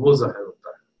वो जाहिर होता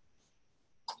है।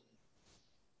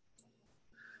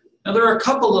 Now there are a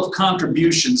couple of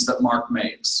contributions that Mark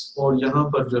makes. और यहाँ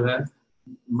पर जो है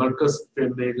मरकज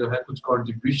ने जो है कुछ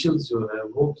कॉन्ट्रीब्यूशंस जो है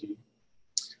वो की।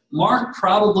 Mark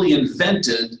probably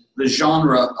invented the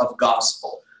genre of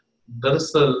gospel.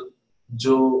 दरअसल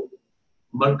जो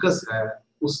मरकज है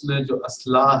उसने जो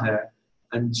असलाह है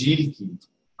अंजील की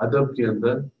अदब के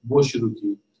अंदर वो शुरू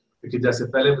की, क्योंकि जैसे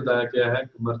पहले बताया गया है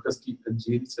कि मरकज की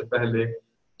अंजील से पहले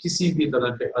किसी भी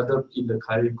तरह के अदब की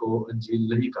लिखाई को अंजील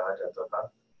नहीं कहा जाता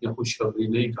था या खुशखबरी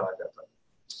नहीं कहा जाता।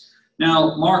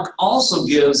 Now, Mark also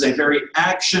gives a very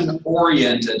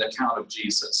action-oriented account of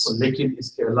Jesus. लेकिन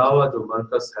इसके अलावा जो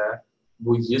मरकज है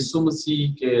वो यीशु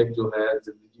मसीह के जो है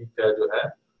जिंदगी का जो है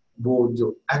वो जो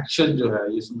एक्शन जो है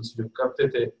यीशु मसीह जो करते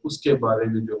थे उसके बारे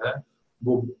में जो है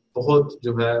वो बहुत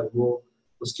जो है वो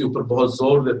उसके ऊपर बहुत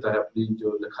जोर देता है अपनी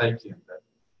जो लिखाई के अंदर।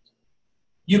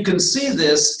 You can see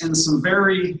this in some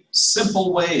very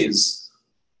simple ways.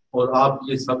 और आप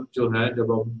ये सब जो है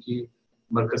जब आप उनकी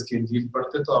मरकज की इंजील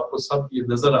पढ़ते तो आपको सब ये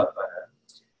नजर आता है।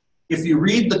 If you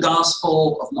read the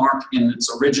Gospel of Mark in its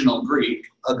original Greek,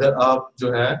 अगर आप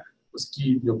जो है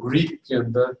उसकी जो ग्रीक के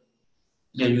अंदर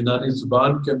या यूनानी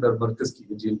जुबान के अंदर मरकज की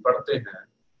इंजील पढ़ते हैं,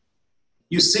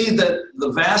 you see that the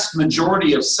vast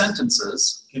majority of sentences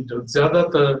कि जो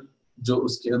ज्यादातर जो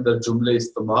उसके अंदर जुमले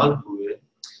इस्तेमाल हुए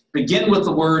begin with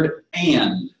the word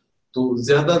and. तो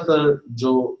ज्यादातर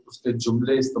जो उसके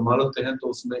जुमले इस्तेमाल होते हैं तो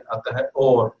उसमें आता है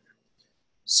और।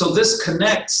 So this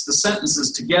connects the sentences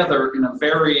together in a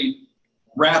very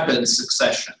rapid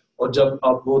succession. और जब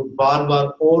आप वो बार-बार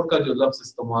और का जो लफ्ज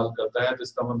इस्तेमाल करता है तो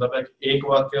इसका मतलब है कि एक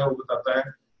वाक्य वो बताता है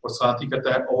और साथ ही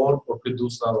कहता है और फिर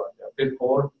दूसरा वाक्य फिर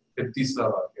और फिर तीसरा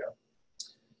वाक्य।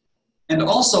 And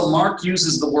also Mark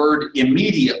uses the word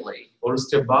immediately. और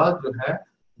उसके बाद जो है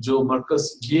जो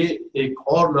मरकज ये एक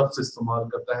और लफ्ज इस्तेमाल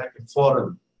करता है कि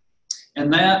फौरन।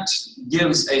 And that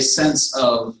gives a sense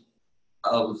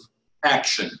of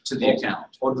action to the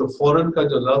account. और जो फौरन का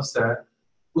जो लफ्ज है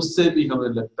उससे भी हमें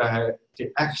लगता है कि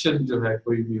एक्शन जो है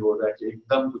कोई भी हो रहा है कि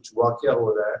एकदम कुछ वाकया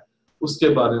हो रहा है उसके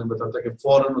बारे में बताता है कि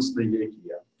फौरन उसने ये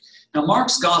किया। Now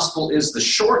Mark's gospel is the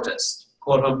shortest.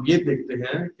 और हम ये देखते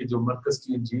हैं कि जो मरकज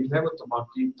की इंजील है वो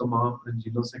तमाम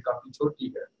इंजीलों से काफी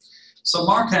छोटी है। So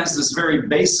Mark has this very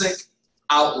basic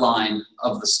outline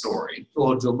of the story.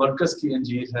 और जो मरकज की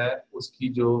इंजील है उसकी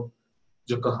जो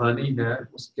कहानी है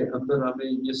उसके अंदर हमें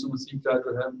यीशु मसीह का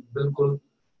जो है बिल्कुल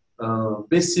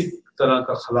बेसिक तरह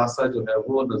का खुलासा जो है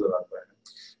वो नजर आता है।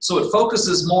 So it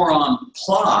focuses more on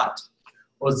plot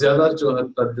और ज्यादा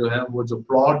जो है वो जो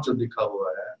प्लॉट जो लिखा हुआ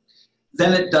है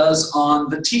than it does on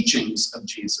the teachings of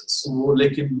Jesus. वो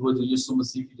लेकिन वो जो यीशु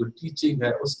मसीह की जो टीचिंग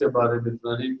है उसके बारे में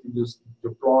इतना नहीं, जो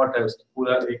प्लॉट है उसका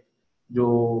पूरा एक जो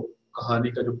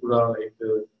कहानी का जो पूरा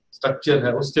एक स्ट्रक्चर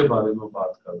है उसके बारे में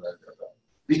बात कर रहा है ज़्यादा।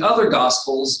 The other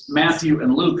Gospels, Matthew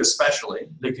and Luke especially,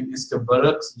 लेकिन इसके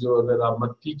बरक्स जो अगर आप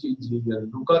मत्ती की इंजील या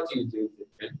लूका की इंजील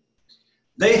देखें,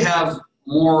 they have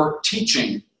more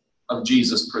teaching of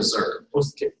Jesus preserved.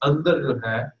 उसके अंदर जो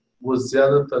है वो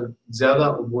ज्यादा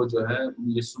वो जो है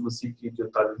यीशु मसीह की जो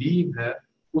तालीम है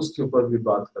उसके ऊपर भी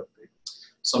बात करते हैं।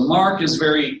 So Mark is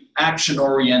very action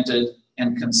oriented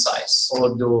and concise.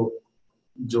 और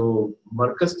जो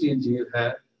मरकस की इंजील है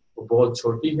वो बहुत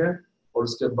छोटी है और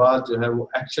उसके बाद जो है वो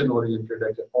एक्शन ओरिएंटेड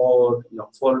है कि और या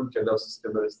फौरन के लफ्ज़ इसके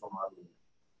अंदर इस्तेमाल हुए।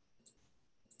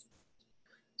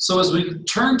 So as we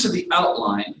turn to the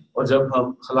outline, और जब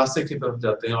हम खलासे की तरफ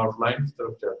जाते हैं, आउटलाइन की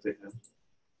तरफ जाते हैं,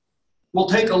 we'll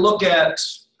take a look at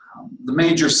the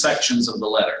major sections of the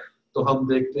letter. तो हम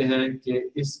देखते हैं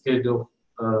कि इसके जो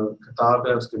किताब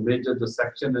है उसके मेजर जो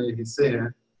सेक्शन है हिस्से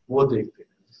हैं वो देखते हैं।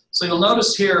 So you'll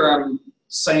notice here I'm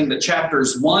saying that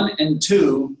chapters 1 and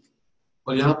 2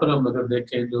 और यहाँ पर हम अगर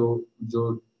देखें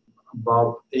जो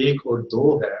बाब 1 और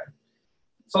 2 है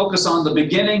focus on the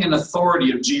beginning and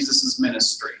authority of Jesus'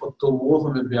 ministry. तो वो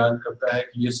हमें बयान करता है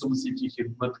कि यीशु मसीह की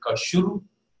खिदमत का शुरू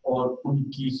और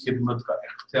उनकी खिदमत का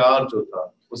इख्तियार जो था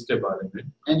उसके बारे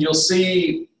में। And you'll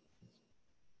see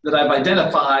that I've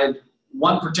identified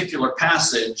one particular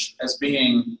passage as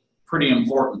being pretty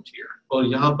important here. और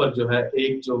यहाँ पर जो है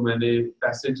एक जो मैंने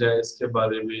पैसेज है इसके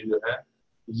बारे में जो है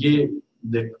ये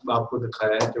आपको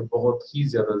दिखाया है कि बहुत ही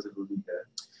ज्यादा जरूरी है।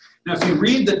 Now, if you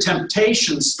read the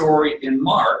temptation story in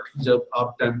Mark, जब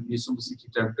आप यीशु मसीह की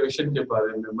टेम्पटेशन के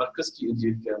बारे में मरकस की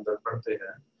इंजील के अंदर पढ़ते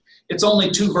हैं, it's only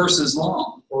 2 verses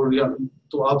long. और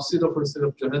तो आप सिर्फ और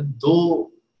सिर्फ जो है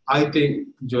 2 आयतें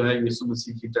जो है यीशु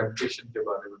मसीह की टेम्पटेशन के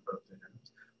बारे में पढ़ते हैं।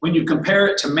 When you compare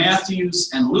it to Matthew's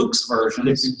and Luke's versions,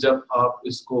 लेकिन जब आप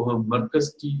इसको हम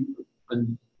मरकस की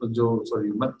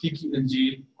मत्ती की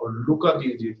इंजील और लूका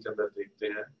की इंजील के अंदर देखते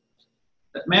हैं,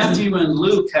 that Matthew and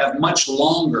Luke have much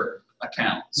longer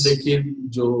accounts. लेकिन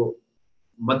जो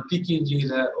मत्ती की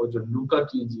इंजील है और जो लूका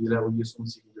की इंजील है वो यीशु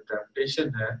मसीह की जो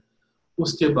टेम्पटेशन है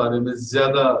उसके बारे में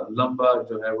ज्यादा लंबा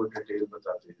जो है वो डिटेल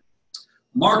बताते हैं।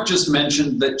 Mark just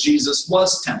mentioned that Jesus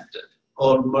was tempted.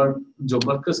 और जो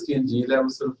मरकस की इंजील है वो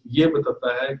सिर्फ ये बताता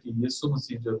है कि यीशु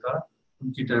मसीह जो था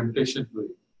उनकी टेम्पटेशन हुई।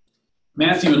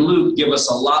 Matthew and Luke give us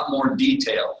a lot more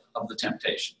detail of the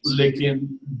temptations.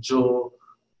 लेकिन जो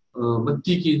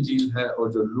मत्ती की इंजील है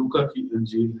और जो लूका की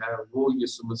इंजील है वो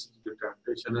यीशु मसीह की जो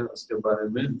टेम्पटेशन है उसके बारे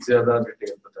में ज्यादा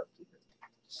डिटेल बताती है।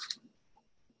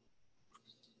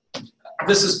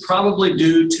 This is probably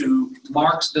due to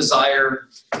Mark's desire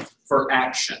for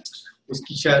action.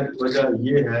 उसकी शायद वजह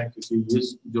ये है क्योंकि ये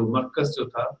जो मरकस जो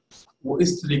था वो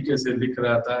इस तरीके से लिख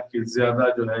रहा था कि ज्यादा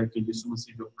जो है कि यीशु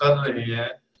मसीह जो कर रहे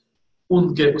हैं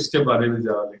उनके उसके बारे में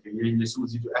ज्यादा लिखे, ये यीशु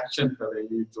मसीह जो एक्शन कर रहे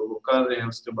हैं जो वो कर रहे हैं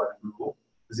उसके बारे में वो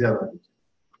ज्यादा लिखे।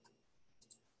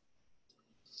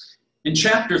 In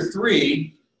chapter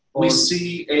 3, we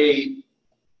see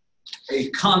a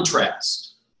contrast.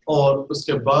 और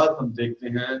उसके बाद हम देखते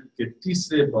हैं कि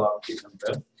तीसरे बाब के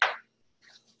अंदर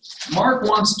Mark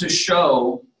wants to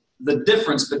show the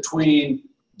difference between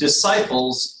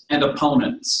disciples and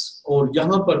opponents. और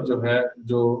यहाँ पर जो है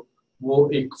जो वो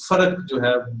एक फर्क जो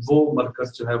है वो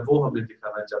मरकस जो है वो हमें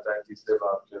दिखाना चाहता है तीसरे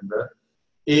बाब के अंदर,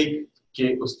 एक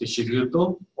के उसके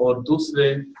शागिर्दों और दूसरे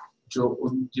जो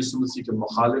उन यीशु मसीह के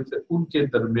मुखालिफ थे उनके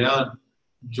दरमियान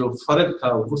जो फर्क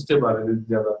था उसके बारे में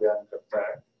ज्यादा बयान करता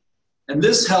है। And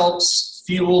this helps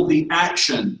fuel the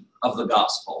action of the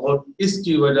gospel. और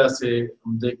इसकी वजह से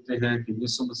हम देखते हैं कि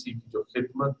यीशु मसीह की जो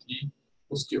खिदमत थी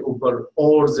उसके ऊपर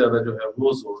और ज्यादा जो है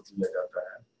वो जोर दिया जाता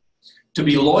है। To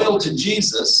be loyal to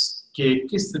Jesus कि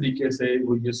किस तरीके से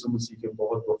वो यीशु मसीह के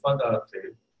बहुत वफादार थे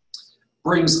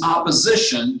brings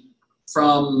opposition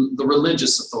from the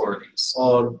religious authorities.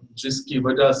 और जिसकी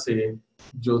वजह से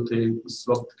जो थे उस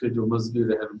वक्त के जो मजहबी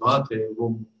रहनुमा थे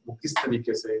वो किस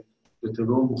तरीके से जो थे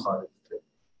वो मुखालिफ थे।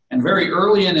 And very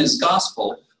early in his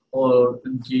gospel, और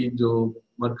उनकी जो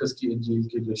मरकस की इंजील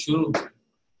के जो शुरू में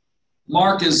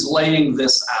Mark is laying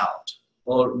this out.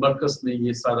 और मरकस ने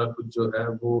ये सारा कुछ जो है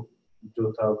वो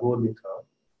जो था वो लिखा।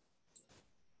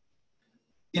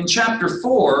 In chapter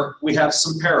 4, we have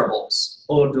some parables.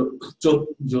 और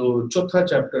जो चौथा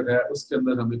चैप्टर है उसके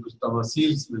अंदर हमें कुछ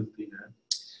तमासील मिलती हैं।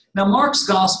 Now Mark's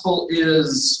gospel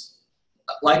is,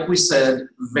 like we said,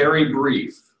 very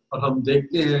brief. और हम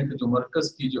देखते हैं कि जो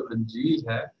मरकस की जो इंजील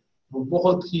है वो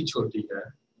बहुत ही छोटी है।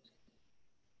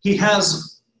 He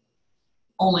has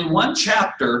only one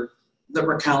chapter that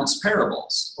recounts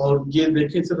parables. और ये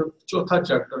देखिए सिर्फ चौथा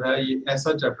चैप्टर है, ये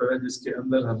ऐसा चैप्टर है जिसके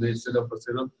अंदर हमें सिर्फ और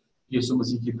सिर्फ यीशु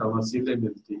मसीह की तमासीलें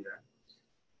मिलती है।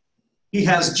 He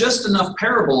has just enough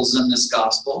parables in this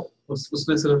gospel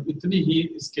उसने सिर्फ इतनी ही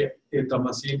इसके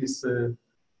तमसील इस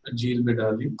अंजील में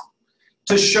डाली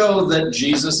to show that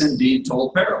Jesus indeed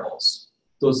told parables.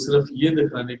 तो सिर्फ ये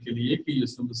दिखाने के लिए कि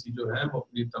यीशु मसीह जो है वो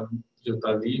अपनी जो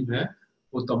तालीम है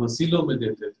वो तमसीलों में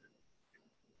देते थे.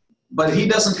 But he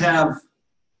doesn't have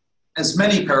as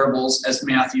many parables as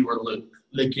Matthew or Luke.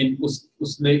 लेकिन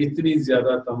उसने इतनी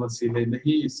ज्यादा तमसीलें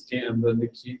नहीं इसके अंदर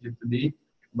लिखी जितनी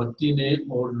मत्ती ने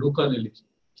और लूका ने लिखी.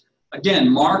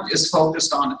 Again, Mark is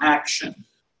focused on action.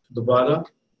 दोबारा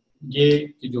ये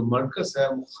कि जो मरकस है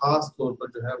वो खास तौर पर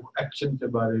जो है वो एक्शन के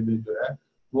बारे में जो है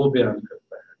वो बयान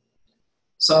करता है.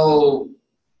 So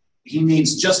he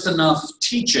needs just enough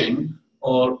teaching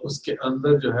और उसके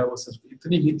अंदर जो है वो सिर्फ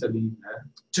इतनी ही तालीम है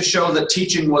to show that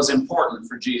teaching was important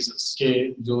for Jesus.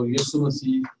 कि जो यीशु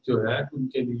मसीह जो है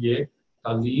उनके लिए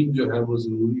तालीम जो है वो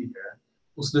जरूरी है.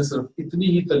 उसने सिर्फ इतनी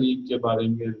ही तालीम के बारे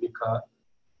में लिखा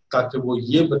ताकि वो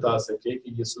ये बता सके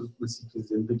कि यीशु मसीह की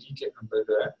जिंदगी के अंदर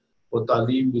जो है वो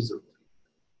तालीम भी जरूरी है.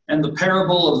 And the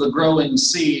parable of the growing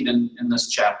seed in this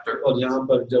chapter और यहाँ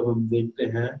पर जब हम देखते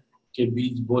हैं कि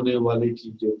बीज बोने वाले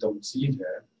की जो तमसील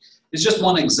है is just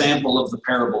one example of the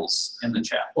parables in the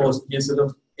chapter. और ये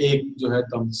सिर्फ एक जो है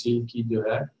तमसील की जो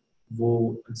है वो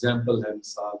एग्जाम्पल है,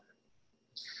 मिसाल है.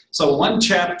 So one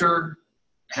chapter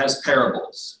has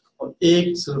parables. और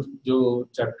एक सिर्फ जो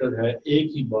चैप्टर है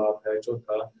एक ही बाब है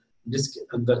चौथा जिसके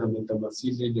अंदर हमें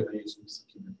तमसीलें जो है यीशु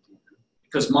मसीह की मिलती है.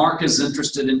 Because Mark is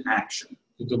interested in action.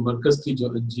 क्योंकि मरकज की जो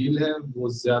अंजील है वो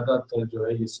ज्यादातर जो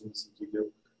है यीशु मसीह की जो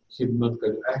खिदमत का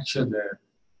जो एक्शन है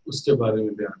उसके बारे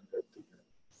में बयान करती है.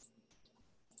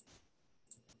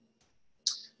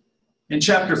 In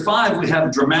chapter 5 we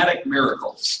have dramatic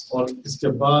miracles. और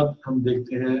इसके बाद हम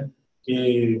देखते हैं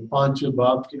कि 5वें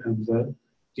बाब के अंदर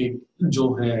कि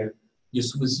जो है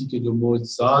यीशु मसीह के जो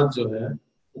मौजज़ात जो है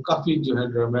वो काफी जो है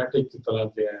ड्रामेटिक की तरह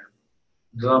के हैं,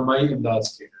 ड्रामाई अंदाज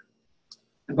के हैं.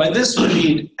 And by this we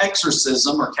mean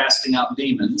exorcism or casting out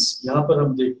demons. यहाँ पर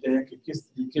हम देखते हैं कि किस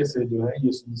तरीके से जो है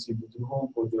यीशु मसीह बुजुर्गों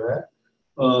को जो है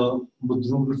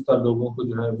बुजुर्ग गिरफ्तार लोगों को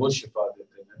जो है वो शिफा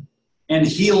देते हैं. And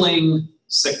healing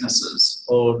sicknesses.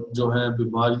 और जो है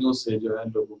बीमारियों से जो है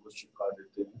लोगों को शिफा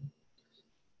देते हैं.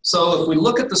 So if we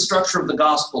look at the structure of the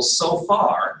gospel so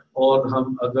far, और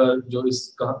हम अगर जो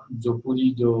इसका जो पूरी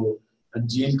जो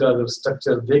अंजील का अगर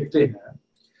स्ट्रक्चर देखते हैं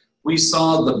we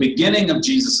saw the beginning of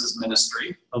Jesus's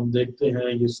ministry. हम देखते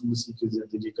हैं यीशु मसीह की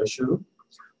जिंदगी का शुरू.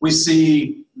 We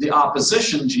see the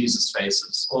opposition Jesus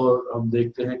faces. और हम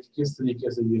देखते हैं कि किस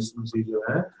तरीके से यीशु मसीह जो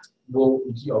है वो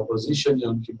उनकी ऑपोजिशन या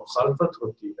उनकी मुखालफत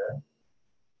होती है.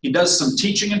 He does some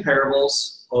teaching in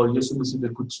parables. और यीशु मसीह ने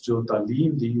कुछ जो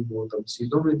तालीम दी वो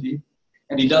तमसीलों में दी.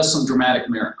 And he does some dramatic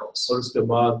miracles. और उसके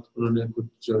बाद उन्होंने कुछ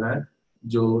जो है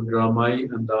जो ड्रामाई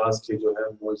अंदाज के जो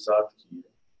है मौजज़ात किए.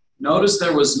 Notice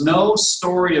there was no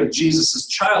story of Jesus's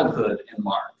childhood in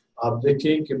Mark. आप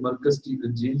देखें कि मरकज की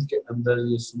अंजील के अंदर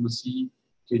यीशु मसीह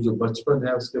के जो बचपन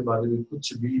है उसके बारे में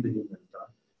कुछ भी नहीं मिलता.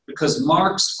 Because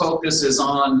Mark's focus is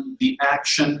on the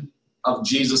action of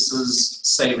Jesus's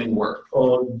saving work.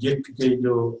 और ये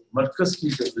जो मरकज की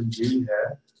जो अंजील है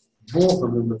वो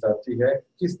हमें बताती है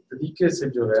किस तरीके से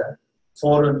जो है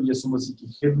फौरन यीशु मसीह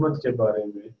की खिदमत के बारे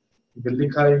में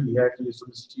लिखा ही है कि यीशु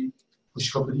मसीह की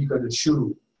खुशखबरी का जो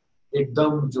शुरू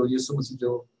एकदम जो यीशु मसीह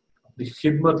जो अपनी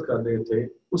खिदमत कर रहे थे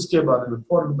उसके बारे में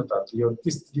फौरन बताती है और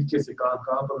किस तरीके से कहाँ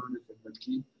पर उन्होंने खिदमत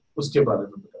की उसके बारे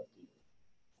में बताती है.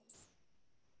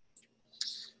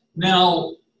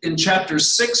 Now, in chapters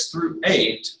 6 through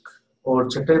 8, और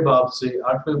 6वें बाब से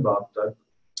 8वें बाब तक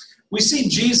we see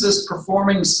Jesus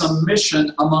performing some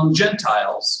mission among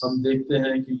Gentiles. हम देखते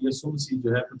हैं कि यीशु मसीह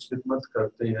जो है कुछ खिदमत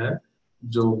करते हैं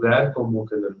जो गैर कौमों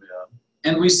के दरमियान.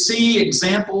 And we see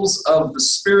examples of the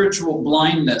spiritual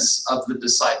blindness of the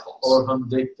disciples. और हम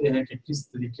देखते हैं कि किस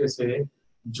तरीके से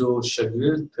जो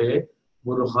शागिर्द थे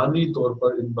वो रूहानी तौर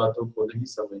पर इन बातों को नहीं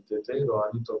समझते थे,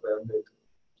 रूहानी तौर पर अंधे थे.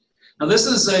 Now this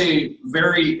is a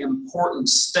very important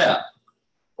step.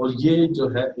 और ये जो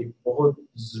है एक बहुत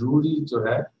जरूरी जो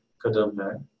है कदम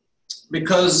है.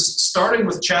 Because starting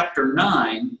with chapter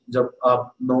 9, जब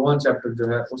आप 9वां चैप्टर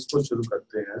जो है उसको शुरू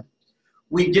करते हैं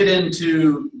we get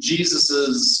into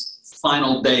Jesus's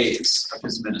final days of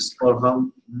his ministry. और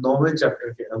हम 9वें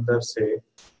चैप्टर के अंदर से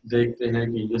देखते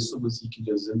हैं कि यीशु मसीह की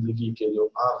जो जिंदगी के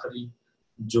जो आखिरी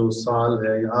जो साल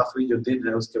है या आखिरी जो दिन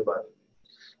है उसके बारे में.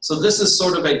 So this is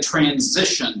sort of a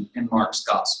transition in Mark's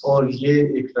gospel. और ये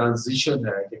एक ट्रांजिशन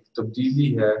है, एक तब्दीली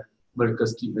है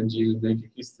मरकज की अंजील में कि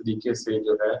किस तरीके से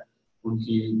जो है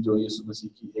उनकी जो यीशु मसीह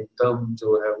की एकदम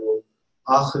जो है वो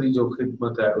आखिरी जो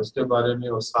खिदमत है उसके बारे में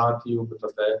और साथ ही वो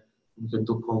बताता है उनके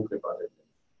दुखों के बारे में.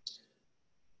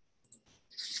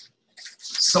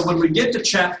 So when we get to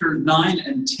chapter 9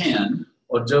 and 10,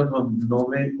 और जब हम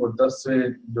 9वें और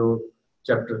 10वें जो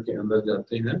चैप्टर के अंदर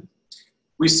जाते हैं,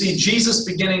 we see Jesus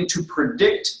beginning to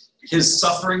predict his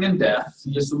suffering and death.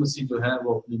 यीशु मसीह जो है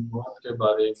वो अपनी मौत के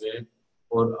बारे में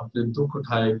और अपने दुख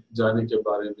उठाए जाने के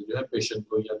बारे में जो है पेशेंट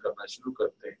गोइयां करना शुरू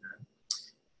करते हैं.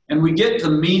 And we get the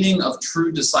meaning of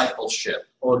true discipleship.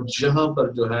 और जहाँ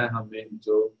पर जो है हमें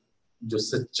जो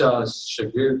सच्चा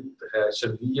शागिर्द है,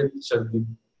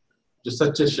 शागिर्द जो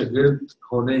सच्चे शागिर्द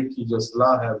होने की जो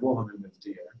सलाह है वो हमें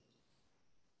मिलती है.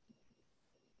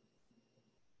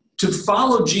 To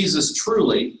follow Jesus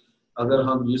truly अगर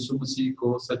हम यीशु मसीह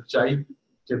को सच्चाई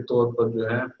के तौर पर जो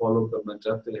है फॉलो करना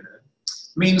चाहते हैं,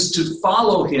 means to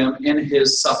follow him in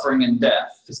his suffering and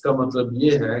death. इसका मतलब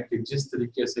ये है कि जिस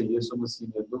तरीके से यीशु मसीह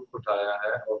ने दुख उठाया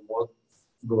है और मौत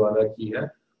गवारा की है,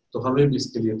 तो हमें भी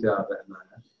इसके लिए तैयार रहना है.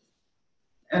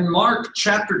 And Mark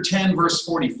chapter 10 verse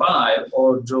 45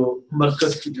 और जो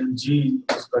मरकज की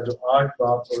इंजील उसका जो 8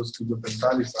 बाब और उसकी जो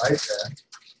 45 आयत है,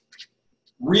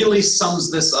 really sums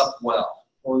this up well.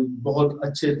 और बहुत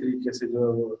अच्छे तरीके से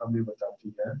जो वो हमें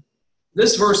बताती है.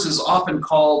 This verse is often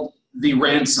called the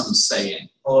ransom saying.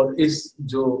 और इस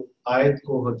जो आयत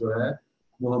को जो है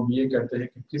वो हम ये कहते हैं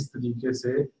कि किस तरीके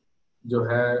से जो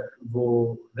है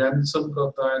वो रैंसम का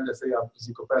होता है, जैसे आप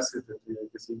किसी को पैसे देते हैं,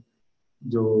 किसी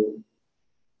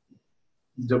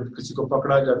जब किसी को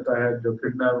पकड़ा जाता है, जो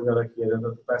किडनैप वगैरह किया जाता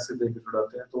है तो पैसे दे के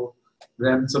छुड़ाते हैं, तो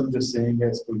रैंसम जो सेइंग है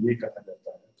इसको ये कहा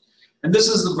जाता है. And this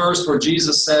is the verse where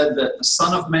Jesus said that the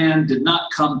Son of Man did not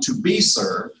come to be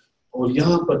served. और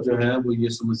यहाँ पर जो है वो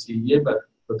यीशु मसीह ये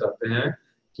बताते हैं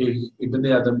कि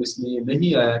इब्ने आदम इसलिए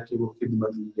नहीं आया कि वो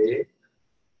खिदमत ले,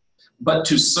 but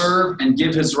to serve and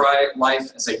give his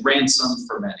life as a ransom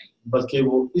for many. बल्कि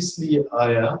वो इसलिए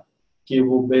आया कि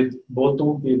वो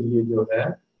बहुतों के लिए जो है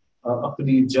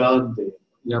अपनी जान दे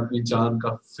या अपनी जान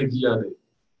का फिदिया दे.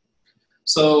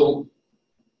 So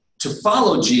to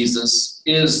follow Jesus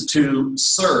is to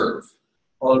serve.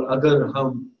 और अगर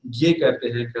हम ये कहते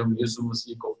हैं कि हम यीशु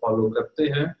मसीह को फॉलो करते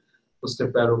हैं, उसके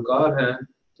पैरोकार हैं,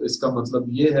 तो इसका मतलब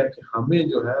ये है कि हमें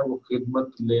जो है वो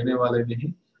खिदमत लेने वाले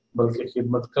नहीं बल्कि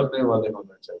खिदमत करने वाले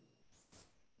होना चाहिए.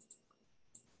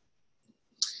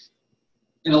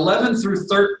 In 11 through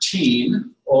 13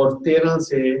 और 11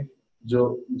 से जो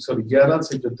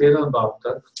 13 बाब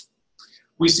तक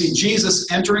we see Jesus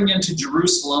entering into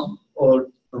Jerusalem.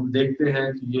 और हम देखते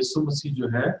हैं कि यीशु मसीह जो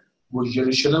है वो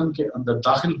यरूशलेम के अंदर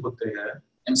दाखिल होते हैं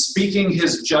and speaking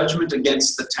his judgment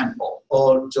against the temple.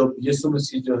 और जब यीशु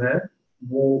मसीह जो है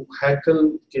वो हैकल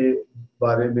के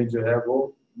बारे में जो है वो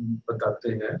बताते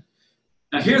हैं.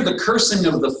 Now here the cursing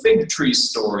of the fig tree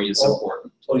story is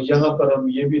important. और यहाँ पर हम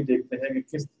ये भी देखते हैं कि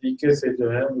किस तरीके से जो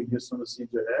है वो यीशु मसीह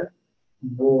जो है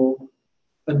वो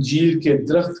अंजीर के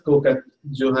दरख्त को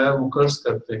जो है वो कर्स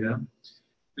करते हैं.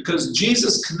 Because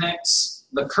Jesus connects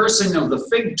the cursing of the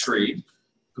fig tree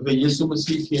क्योंकि यीशु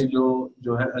मसीह के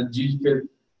जो है अंजीर के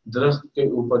दरख्त के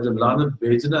ऊपर जो लानत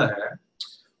भेजना है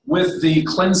with the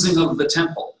cleansing of the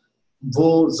temple. वो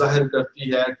जाहिर करती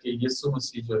है कि यीशु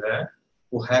मसीह जो है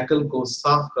वो हैकल को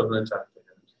साफ करना चाहते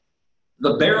हैं.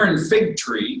 The barren fig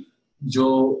tree जो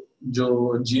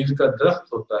अंजीर का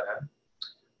दरख्त होता है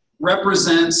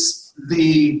represents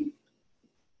the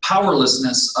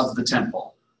powerlessness of the temple.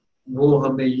 वो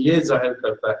हमें ये जाहिर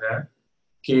करता है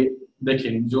कि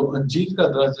देखें जो अंजीर का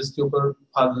दरख्त जिसके ऊपर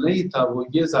फल नहीं था वो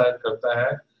ये जाहिर करता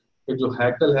है कि जो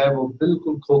हैकल है वो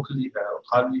बिल्कुल खोखली है और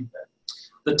खाली है.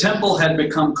 The temple had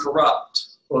become corrupt.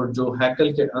 और जो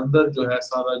हैकल के अंदर जो है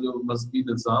सारा जो मजहबी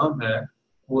निजाम है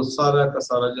वो सारा का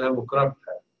सारा जो है वो करप्ट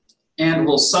है. And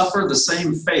will suffer the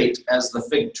same fate as the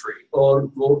fig tree.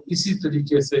 और वो इसी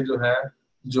तरीके से जो है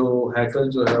जो हैकल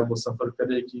जो है वो सफर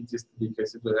करेगी जिस तरीके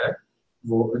से जो है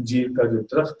वो अंजीर का जो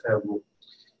दरख्त है वो.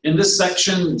 In this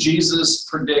section, Jesus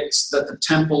predicts that the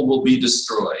temple will be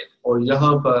destroyed. और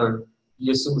यहाँ पर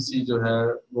यीशु मसीह जो है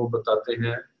वो बताते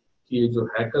हैं कि ये जो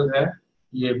हैकल है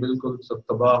ये बिल्कुल सब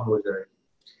तबाह हो जाएगी.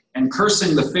 And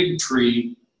cursing the fig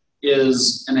tree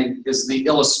is the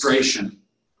illustration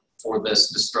for this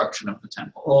destruction of the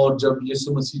temple. और जब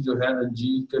यीशु मसीह जो है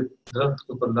अंजीर के दरख्त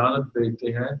के ऊपर लानत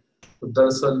भेजते हैं तो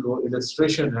दरअसल वो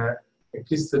इलस्ट्रेशन है कि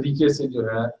किस तरीके से जो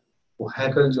है वो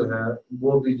हैकल जो है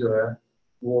वो भी जो है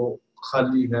वो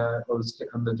खाली है और उसके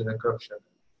अंदर जो है करप्शन है.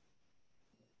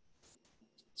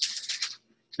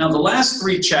 Now the last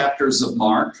 3 chapters of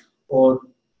Mark और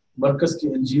मरकज की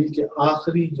अंजील के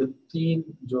आखिरी जो 3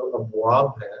 जो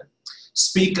अबवाब हैं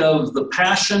speak of the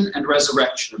passion and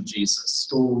resurrection of Jesus.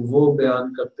 तो वो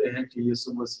बयान करते हैं कि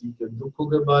यीशु मसीह के दुखों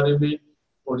के बारे में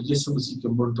और यीशु मसीह के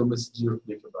मुर्दों में से जी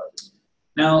उठने के बारे में.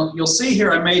 Now you'll see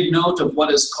here I made note of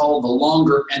what is called the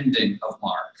longer ending of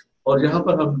Mark. और यहाँ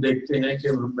पर हम देखते हैं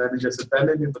कि मैंने जैसे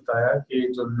पहले भी बताया कि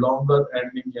जो लॉन्गर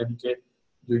एंडिंग यानी कि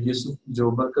जो यीशु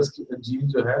जो मरकस की इंजील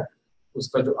जो है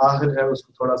उसका जो आखिर है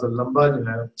उसको थोड़ा सा लंबा जो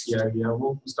है किया गया,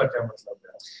 वो उसका क्या मतलब है,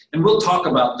 And we'll talk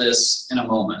about this in a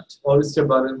moment. और इसके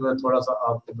बारे में मैं थोड़ा सा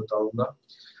आपको बताऊंगा।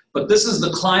 But this is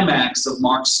the climax of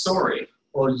Mark's story.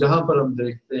 और यहाँ पर हम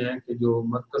देखते हैं कि जो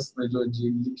मरकस ने जो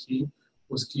इंजील लिखी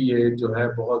उसकी ये जो है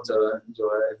बहुत ज़्यादा जो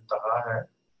है इंतहा है।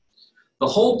 The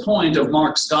whole point of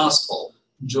Mark's gospel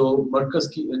जो मरकस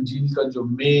की इंजील का जो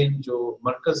मेन जो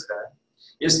मरकस है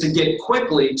is to get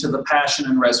quickly to the passion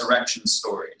and resurrection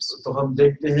stories. तो हम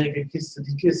देखते हैं कि किस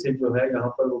तरीके से जो है यहाँ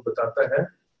पर वो बताता है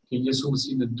कि यीशु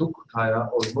मसीह ने दुख उठाया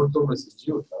और मुर्दों में से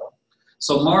जी उठा।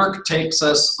 So Mark takes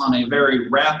us on a very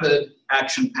rapid,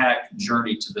 action-packed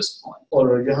journey to this point.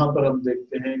 और यहाँ पर हम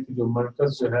देखते हैं कि जो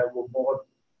मरकस जो है वो बहुत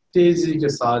तेजी के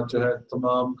साथ जो है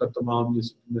तमाम का तमाम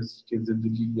यीशु मसीह की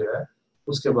जिंदगी जो है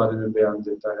उसके बारे में बयान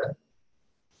देता है।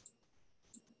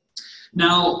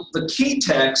 Now, the key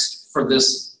text for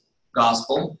this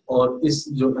gospel और इस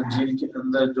जो इंजील के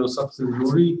अंदर जो सबसे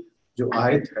जरूरी जो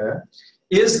आयत है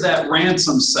is that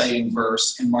ransom saying verse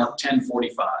in Mark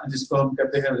 10:45. जिसको हम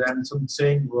कहते हैं रैंसम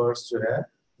सेइंग वर्स जो है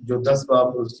जो 10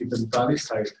 बाब उसकी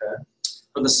 45 आयत है।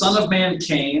 For the Son of Man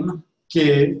came कि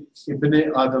इब्ने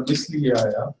आदम इसलिए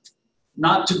आया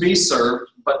not to be served,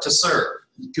 but to serve.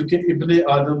 क्योंकि इब्ने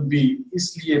आदम भी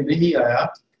इसलिए नहीं आया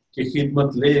कि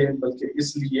खिदमत ले बल्कि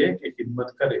इसलिए कि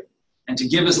खिदमत करे And to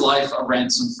give his life a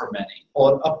ransom for many.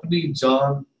 और अपनी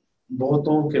जान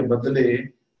बहुतों के बदले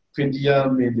फिदिया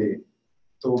में दे।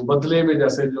 तो बदले में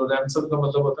जैसे जो रैंसम का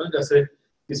मतलब होता है जैसे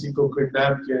किसी को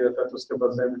किडनैप किया जाता है तो उसके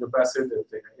बदले में जो पैसे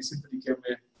देते हैं, इसी तरीके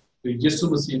में तो यीशु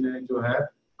मसीह ने जो है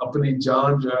अपनी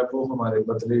जान जो है वो हमारे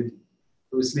बदले दी,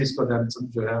 तो इसलिए इसको रैंसम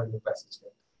जो है वो पैसे कहते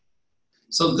हैं।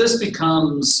 So this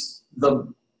becomes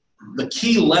the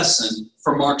key lesson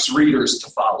for Mark's readers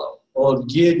to follow. और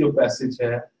ये जो पैसेज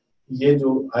है, ये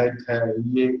जो आयत है,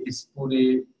 ये इस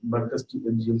पूरे मरकस की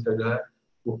इंजील का जो है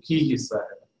वो की हिस्सा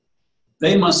है।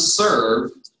 They must serve,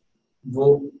 वो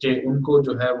कि उनको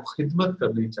जो है वो खिदमत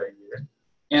करनी चाहिए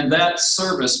and that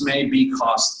service may be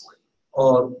costly.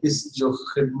 और इस जो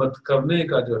खिदमत करने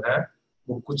का जो है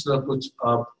वो कुछ ना कुछ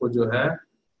आपको जो है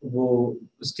वो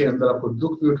उसके अंदर आपको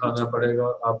दुख भी उठाना पड़ेगा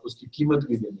और आप उसकी कीमत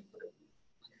भी देनी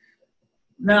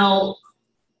पड़ेगी। Now,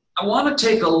 I want to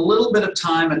take a little bit of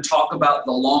time and talk about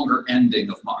the longer ending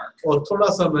of Mark. और थोड़ा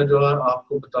सा मैं जो है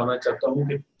आपको बताना चाहता हूँ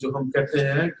कि जो हम कहते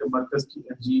हैं कि मरकस की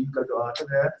इंजील का जो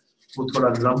आखिर है वो थोड़ा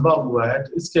लंबा हुआ है,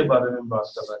 तो इसके बारे में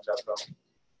बात करना चाहता हूँ।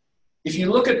 If you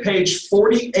look at page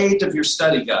 48 of your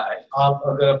study guide, आप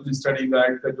अगर अपनी स्टडी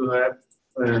गाइड का जो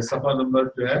है सफा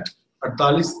नंबर जो है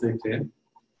 48 देखें,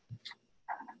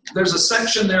 there's a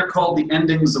section there called the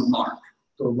endings of Mark.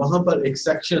 तो वहां पर एक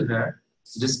सेक्शन है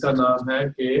जिसका नाम है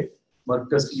कि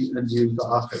मरकस की इंजील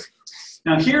का आखिर।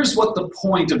 Now, here's what the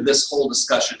point of this whole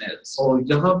discussion is. और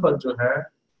यहाँ पर जो है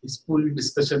इस पूरी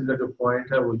डिस्कशन का जो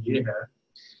पॉइंट है वो ये है,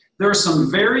 There are some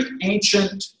very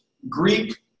ancient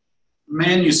Greek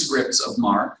manuscripts of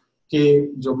Mark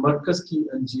कि जो मरकस की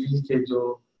इंजील के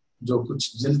जो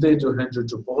कुछ जिल्दें जो हैं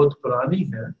जो बहुत पुरानी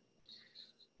हैं,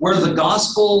 where the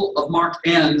Gospel of Mark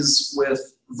ends with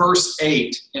verse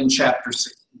 8 in chapter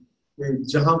 6.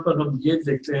 जहाँ पर हम ये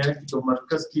देखते हैं कि जो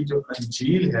मरकस की जो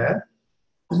इंजील है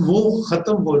वो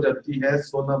खत्म हो जाती है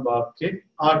 16 बाब के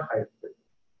 8 आयत पे।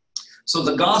 So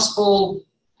the Gospel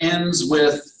ends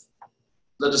with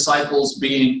the disciples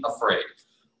being afraid.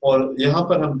 और यहाँ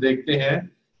पर हम देखते हैं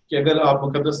कि अगर आप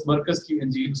मुकद्दस मरकस की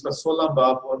इंजील उसका 16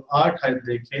 बाब और 8 आयत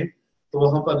देखें तो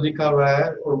वहां पर लिखा हुआ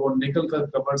है और वो निकल कर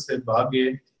कब्र से भागे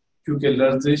क्योंकि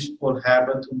लर्जिश और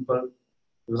हैबत उन पर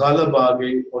गालिब आ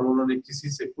गई और उन्होंने किसी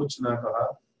से कुछ ना कहा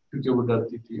क्योंकि वो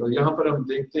डरती थी। और यहाँ पर हम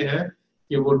देखते हैं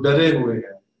कि वो डरे हुए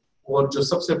हैं। और जो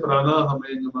सबसे पुराना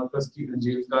हमें जो मरकस की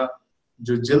इंजील का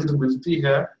जो जिल्द मिलती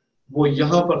है वो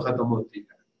यहाँ पर खत्म होती है।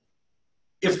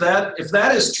 If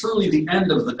that is truly the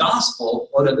end of the gospel,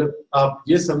 और अगर आप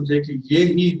ये समझे कि ये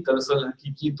ही दरअसल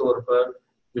हकीकी तौर पर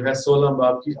जो है 16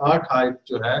 बाब की 8 आयत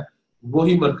जो है वो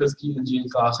ही मरकज की इंजील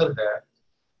का आखिर है,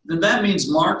 then that means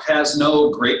Mark has no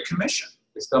Great Commission.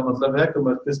 इसका मतलब है कि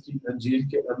मरकज की इंजील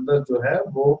के अंदर जो है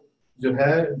वो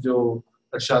जो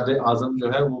इरशाद आज़म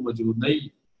जो है वो मौजूद नहीं।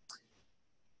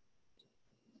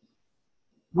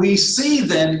 We see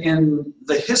then in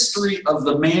the history of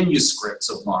the manuscripts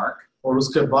of Mark, और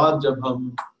उसके बाद जब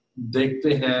हम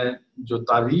देखते हैं जो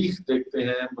तारीख देखते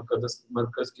हैं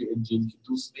मरकज की इंजील की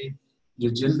दूसरी जो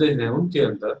जिल्दें हैं उनके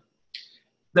अंदर,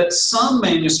 that some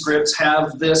manuscripts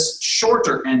have this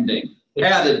shorter ending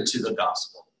added to the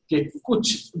gospel. कि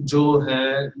कुछ जो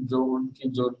है जो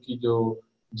उनकी जो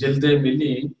जिल्दें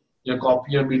मिली या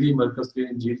कॉपियां मिली मरकज के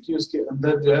इंजील की, उसके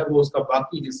अंदर जो है वो उसका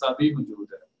बाकी हिस्सा भी मौजूद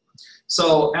है। So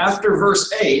after verse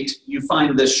 8, you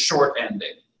find this short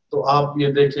ending. तो आप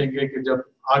ये देखेंगे कि जब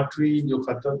 8वीं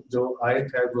जो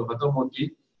आयत है वो खत्म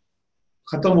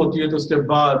होती है तो उसके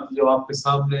बाद जो आपके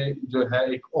सामने जो है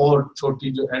एक और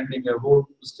छोटी जो एंडिंग है वो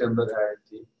उसके अंदर आयत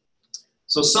थी।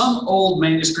 So some old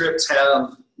manuscripts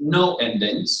have no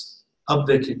endings. अब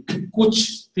देखिए कुछ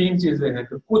 3 चीजें हैं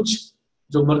कि कुछ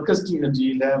जो मरकज की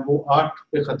अंजील है वो 8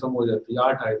 पे खत्म हो जाती है,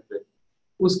 8 आयत पे।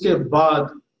 उसके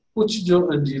बाद कुछ जो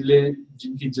अंजीलें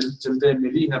जिनकी जल्दें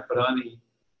मिली हैं पुरानी,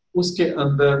 उसके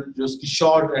अंदर जो उसकी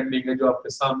शॉर्ट एंडिंग है जो आपके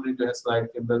सामने जो है स्लाइड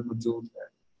के अंदर मौजूद है।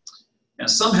 Now,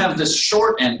 some have this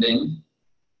short ending,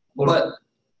 but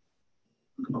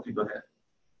okay, go ahead.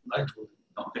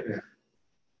 Okay. Yeah.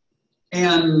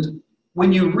 And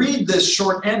when you read this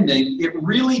short ending, it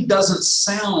really doesn't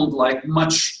sound like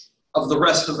much of the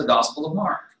rest of the Gospel of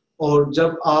Mark. और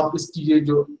जब आप इसकी ये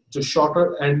जो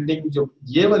shorter ending जो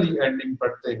ये वाली ending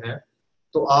पढ़ते हैं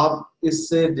तो आप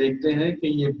इससे देखते हैं कि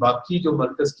ये बाकी जो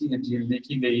मरकज की अंजील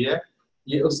लिखी गई है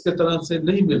ये उसके तरह से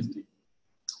नहीं मिलती।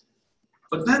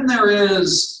 But then there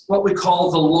is what we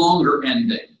call the longer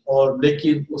ending. और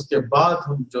लेकिन उसके बाद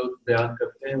हम जो बयान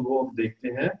करते हैं वो हम देखते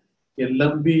हैं कि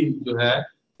लंबी जो है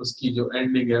उसकी जो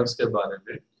एंडिंग है उसके बारे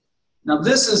में। Now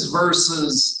this is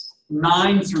verses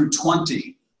 9 through 20.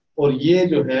 और ये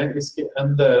जो है इसके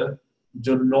अंदर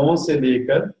जो 9 से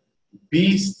लेकर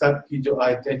 20 तक की जो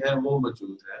आयतें हैं वो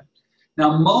मौजूद है। Now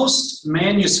most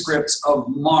manuscripts of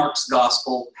Mark's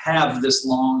Gospel have this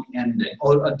long ending.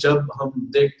 और जब हम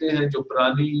देखते हैं जो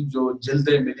पुरानी जो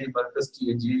जिल्दें मिली मरकज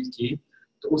की इंजील की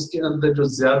तो उसके अंदर जो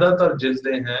ज्यादातर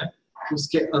जिल्दें हैं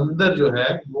उसके अंदर जो है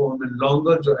वो हमें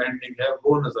लॉन्गर जो एंडिंग है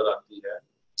वो नजर आती है।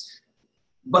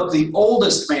 But the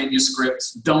oldest manuscripts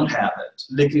don't have it.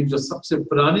 लेकिन जो सबसे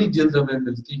पुरानी जिल्द हमें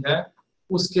मिलती है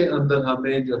उसके अंदर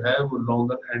हमें जो है वो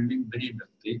लॉन्गर एंडिंग नहीं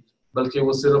मिलती, बल्कि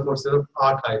वो सिर्फ और सिर्फ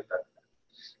 8 आयत तक है।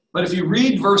 But if you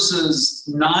read verses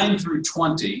 9 through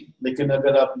 20, लेकिन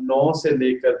अगर आप 9 से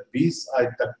लेकर 20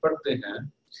 आयत तक पढ़ते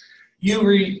हैं,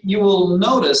 you will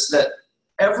notice that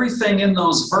everything in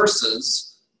those verses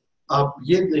आप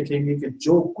ये देखेंगे कि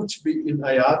जो कुछ भी इन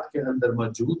आयात के अंदर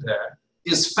मौजूद है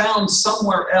is found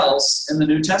somewhere else in the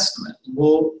New Testament. वो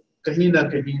कहीं ना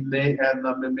कहीं नए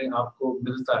ऐहदनामे में आपको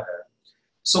मिलता है।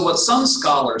 So what some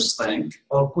scholars think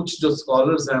और कुछ जो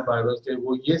स्कॉलर्स हैं बाइबल के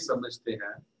वो ये समझते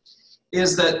हैं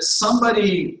is that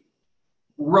somebody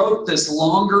wrote this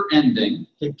longer ending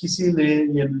कि किसी ने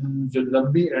ये जो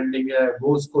लंबी एंडिंग है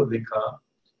वो उसको लिखा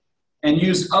and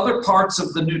used other parts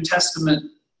of the New Testament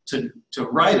to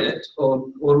write it,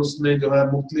 और उसने जो है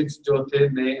मुख्तलिफ जो थे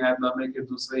नए ऐहदनामे के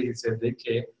दूसरे हिस्से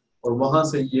देखे और वहां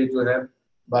से ये जो है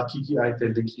बाकी की आयतें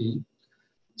लिखी,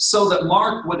 so that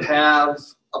Mark would have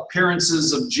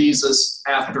appearances of Jesus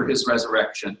after his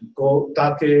resurrection. तो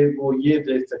ताकि वो ये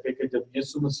देख सके कि जब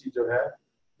यीशु मसीह जो है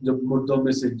जब मुर्दों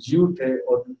में से जी उठे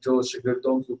और जो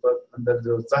शिगिर्दों के ऊपर अंदर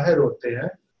जो जाहिर होते हैं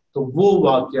तो वो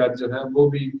वाकयात जो है वो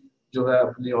भी जो है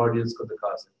अपनी ऑडियंस को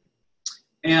दिखा सके।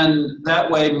 And that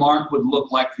way Mark would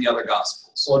look like the other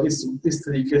Gospels. और इस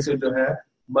तरीके से जो है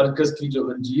मरकज की जो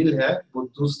अंजील है वो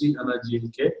दूसरी अनाजील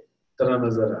के तरह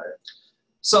नजर आए।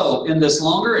 So in this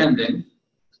longer ending,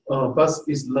 बस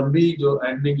इस लंबी जो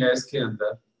एंडिंग है इसके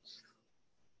अंदर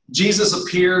Jesus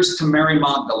appears to Mary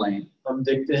Magdalene. हम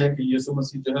देखते हैं कि यीशु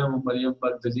मसीह जो है वो मरियम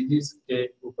मगदलीनी के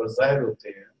ऊपर जाहिर होते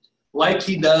हैं, like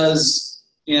he does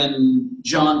in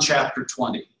John chapter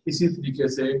 20. इसी तरीके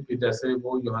से कि जैसे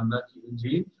वो यूहन्ना की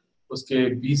इंजील उसके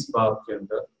 20 बाब के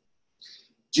अंदर।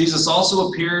 Jesus also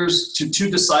appears to 2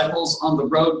 disciples on the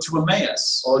road to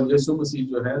Emmaus. और यीशु मसीह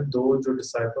जो है 2 जो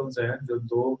डिसाइपल्स हैं जो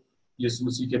 2 यीशु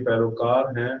मसीह के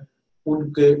पैरोकार हैं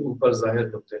उनके ऊपर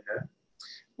जाहिर होते हैं,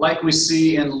 like we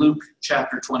see in Luke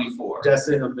chapter 24.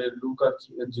 जैसे हमें लूका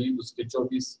की इंजील उसके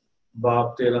 24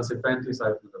 बाब 13 से 35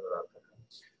 आयत में नजर आता है।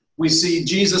 We see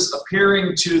Jesus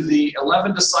appearing to the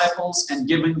 11 disciples and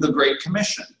giving the Great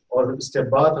Commission. और इसके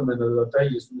बाद हमें नजर आता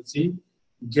है यीशु मसीह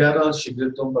 11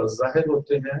 शिगिर्दों पर जाहिर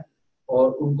होते हैं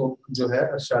और उनको जो है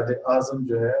अरशाद आज़म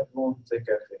जो है वो उनसे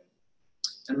कहते हैं।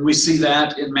 And we see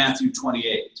that in Matthew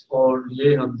 28. और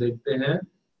ये हम देखते हैं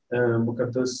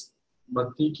मुकद्दस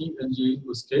मत्ती की इंजील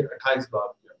उसके 28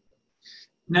 बाब के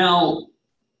अंदर। Now,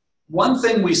 one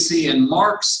thing we see in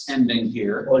Mark's ending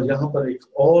here और यहाँ पर एक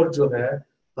और जो है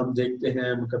हम देखते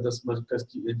हैं मुकद्दस मरकज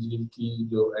की इंजील की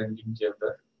जो एंडिंग के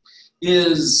अंदर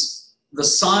is the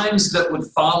signs that would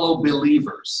follow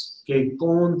believers. कि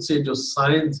कौन से जो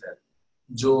साइंस है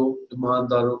जो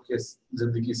ईमानदारों के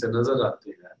जिंदगी से नजर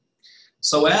आते हैं।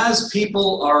 So as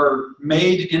people are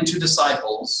made into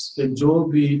disciples, कि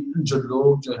जो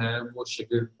लोग जो हैं वो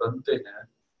शागिर्द बनते हैं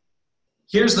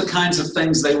here's the kinds of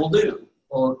things they will do.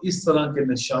 और इस तरह के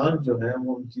निशान जो हैं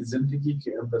वो उनकी जिंदगी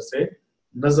के अंदर से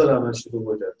नजर आना शुरू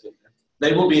हो जाते हैं।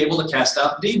 They will be able to cast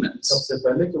out demons. सबसे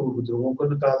पहले कि वो बुजुर्गों को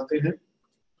निकालते हैं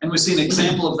And we see an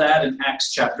example of that in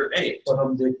Acts chapter 8. और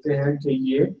हम देखते हैं कि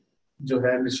ये जो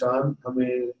है निशान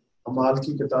हमें अमाल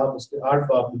की किताब उसके 8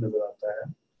 बाब में नजर आता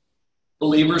है।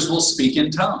 Believers will speak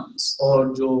in tongues.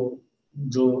 और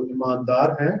जो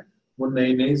ईमानदार हैं वो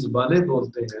नई जुबानें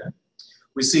बोलते हैं।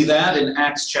 We see that in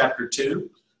Acts chapter 2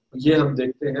 ये हम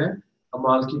देखते हैं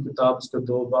अमाल की किताब उसके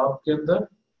 2 बाब के अंदर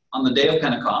on the day of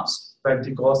Pentecost.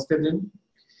 Pentecost के दिन।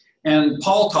 And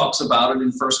Paul talks about it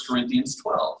in 1 Corinthians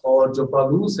 12. और जो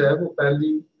पौलुस है वो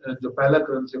पहला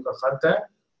कुरिन्थियों का खत है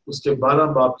उसके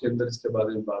 12 बाब के अंदर इसके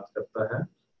बारे में बात करता है।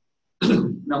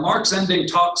 Now Mark's ending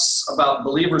talks about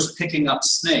believers picking up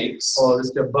snakes. और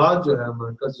इसके बाद जो है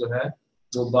मरकज जो है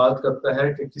वो बात करता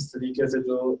है कि किस तरीके से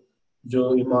जो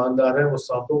ईमानदार है वो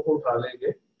सांपों को उठा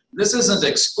लेंगे। This isn't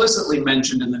explicitly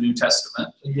mentioned in the New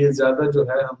Testament, ये ज्यादा जो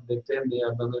है हम देखते हैं नए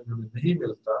आदम में हमें नहीं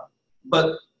मिलता,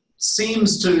 but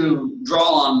seems to draw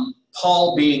on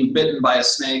Paul being bitten by a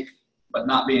snake but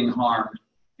not being harmed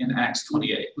in Acts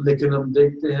 28. लेकिन हम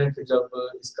देखते हैं कि जब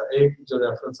इसका एक जो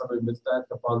रेफरेंस हमें मिलता है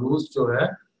कि पौलुस जो है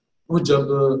वो जब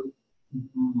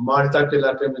माल्टा के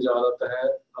इलाके में जा रहा है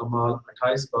अमाल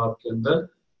 28 बाब के अंदर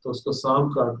तो उसको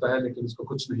सांप काटता है लेकिन उसको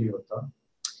कुछ नहीं होता।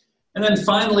 And then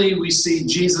finally we see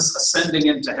Jesus ascending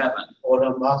into heaven, और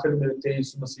हम आखिर में देखते हैं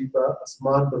यीशु मसीह का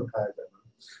आसमान पर उठाया जाना,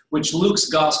 which Luke's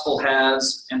gospel has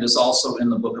and is also in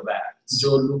the book of Acts.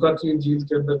 जो लूका की इंजील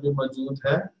के अंदर भी मौजूद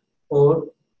है और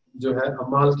जो है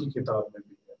अमाल की किताब में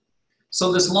भी है।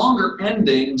 So this longer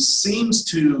ending seems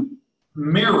to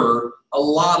mirror a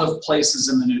lot of places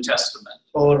in the New Testament.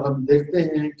 और हम देखते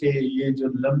हैं कि ये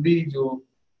जो लंबी जो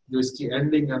इसकी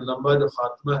एंडिंग है, लंबा जो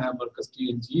खात्मा है मरकज की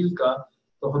इंजील का,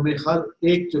 तो हमें हर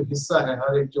एक जो हिस्सा है,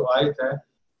 हर एक जो आयत है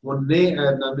वो नए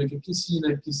ऐतनामे के किसी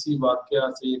न किसी वाकया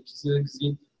से या किसी न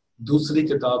किसी दूसरी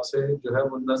किताब से जो है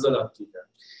वो नजर आती है।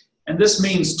 And this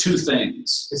means two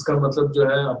things. इसका मतलब जो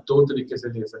है आप 2 तरीके से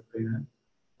ले सकते हैं।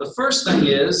 The first thing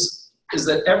is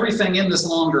that everything in this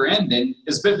longer ending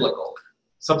is biblical.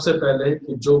 सबसे पहले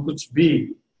कि जो कुछ भी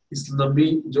इस लंबी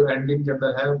जो एंडिंग के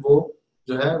अंदर है वो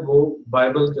जो है वो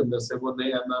बाइबल के अंदर से, वो नए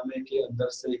ऐतनामे के अंदर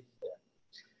से है।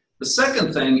 The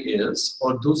second thing is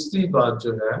और दूसरी बात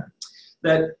जो है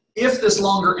that if this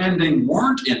longer ending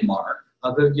weren't in Mark,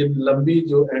 अगर ये लंबी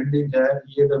जो एंडिंग है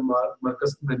ये अगर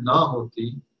मरकज में ना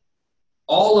होती,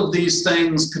 all of these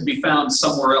things could be found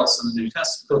somewhere else in the New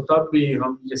Testament. तो तब भी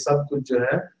हम ये सब कुछ जो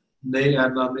है नए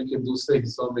ऐतनामे के दूसरे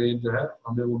हिस्सों में जो है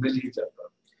हमें वो मिल ही जाता।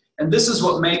 And this is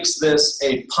what makes this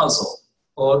a puzzle.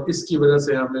 और इसकी वजह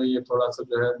से हमें ये थोड़ा सा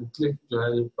जो है मुख्तलिफ जो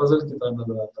है ये पजल की तरह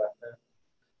नजर आता है।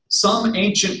 Some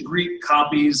ancient Greek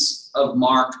copies of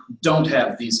Mark don't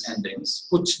have these endings.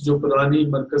 कुछ जो पुरानी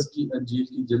मरकज की अंजील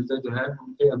की जिल्दें जो है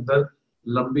उनके अंदर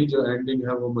लंबी जो एंडिंग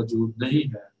है वो मौजूद नहीं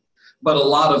है, But a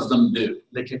lot of them do.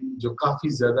 लेकिन जो काफी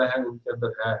ज्यादा है उनके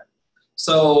अंदर है।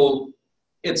 So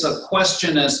it's a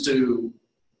question as to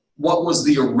what was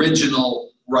the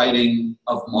original writing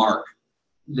of Mark.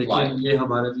 लेकिन ये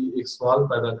हमारे लिए एक सवाल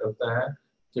पैदा करता है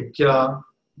कि क्या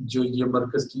जो ये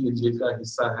मरकज की इंजील का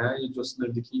हिस्सा है ये जो उसने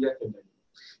लिखी है कि नहीं।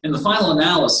 In the final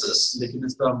analysis, लेकिन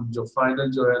इसका हम जो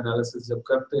फाइनल जो है एनालिसिस जब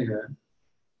करते हैं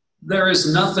there is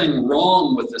nothing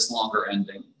wrong with this longer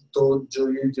ending. तो जो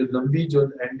ये जो लंबी जो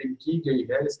एंडिंग की गई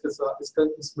है इसके साथ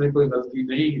इसमें कोई गलती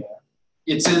नहीं है।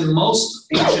 It's in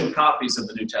most ancient copies of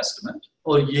the New Testament.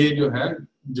 और ये जो है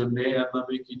जो नए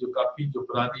ऐतनामे की जो काफी जो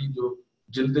पुरानी जो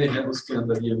जिल्दें हैं उसके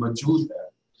अंदर ये मौजूद है।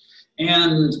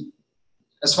 And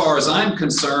as far as I'm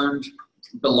concerned,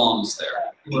 belongs there.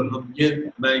 और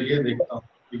मैं ये देखता हूँ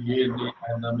कि ये नए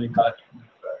ऐतनामे का है।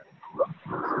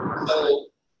 So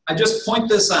I just point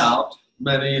this out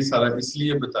मैंने ये सारा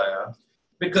इसलिए बताया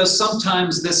because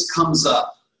sometimes this comes up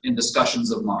in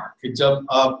discussions of Mark. कि जब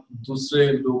आप दूसरे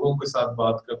लोगों के साथ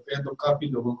बात करते हैं तो काफी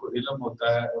लोगों को इल्म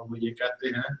होता है और वो ये कहते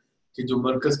हैं कि जो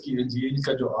मरकज की इंजील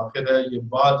का जो आखिर है ये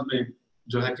बाद में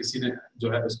जो है किसी ने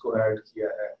जो है इसको ऐड किया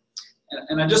है।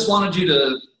 And I just wanted you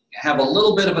to have a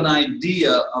little bit of an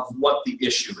idea of what the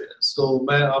issue is. तो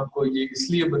मैं आपको ये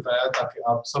इसलिए बताया ताकि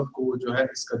आप सबको जो है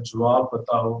इसका जवाब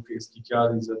पता हो कि इसकी क्या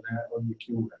रीजन है और ये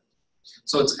क्यों है।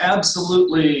 So it's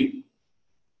absolutely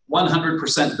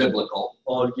 100% biblical.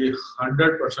 और ये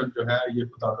 100% जो है ये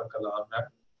खुदा का कलाम है।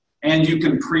 And you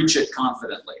can preach it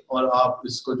confidently. और आप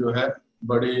इसको जो है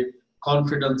बड़े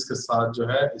कॉन्फिडेंस के साथ जो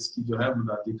है इसकी जो है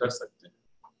मुनादी कर सकते हैं।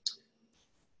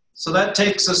 So that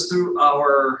takes us through our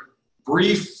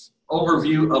brief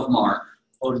overview of Mark.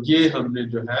 और ये हमने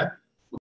जो है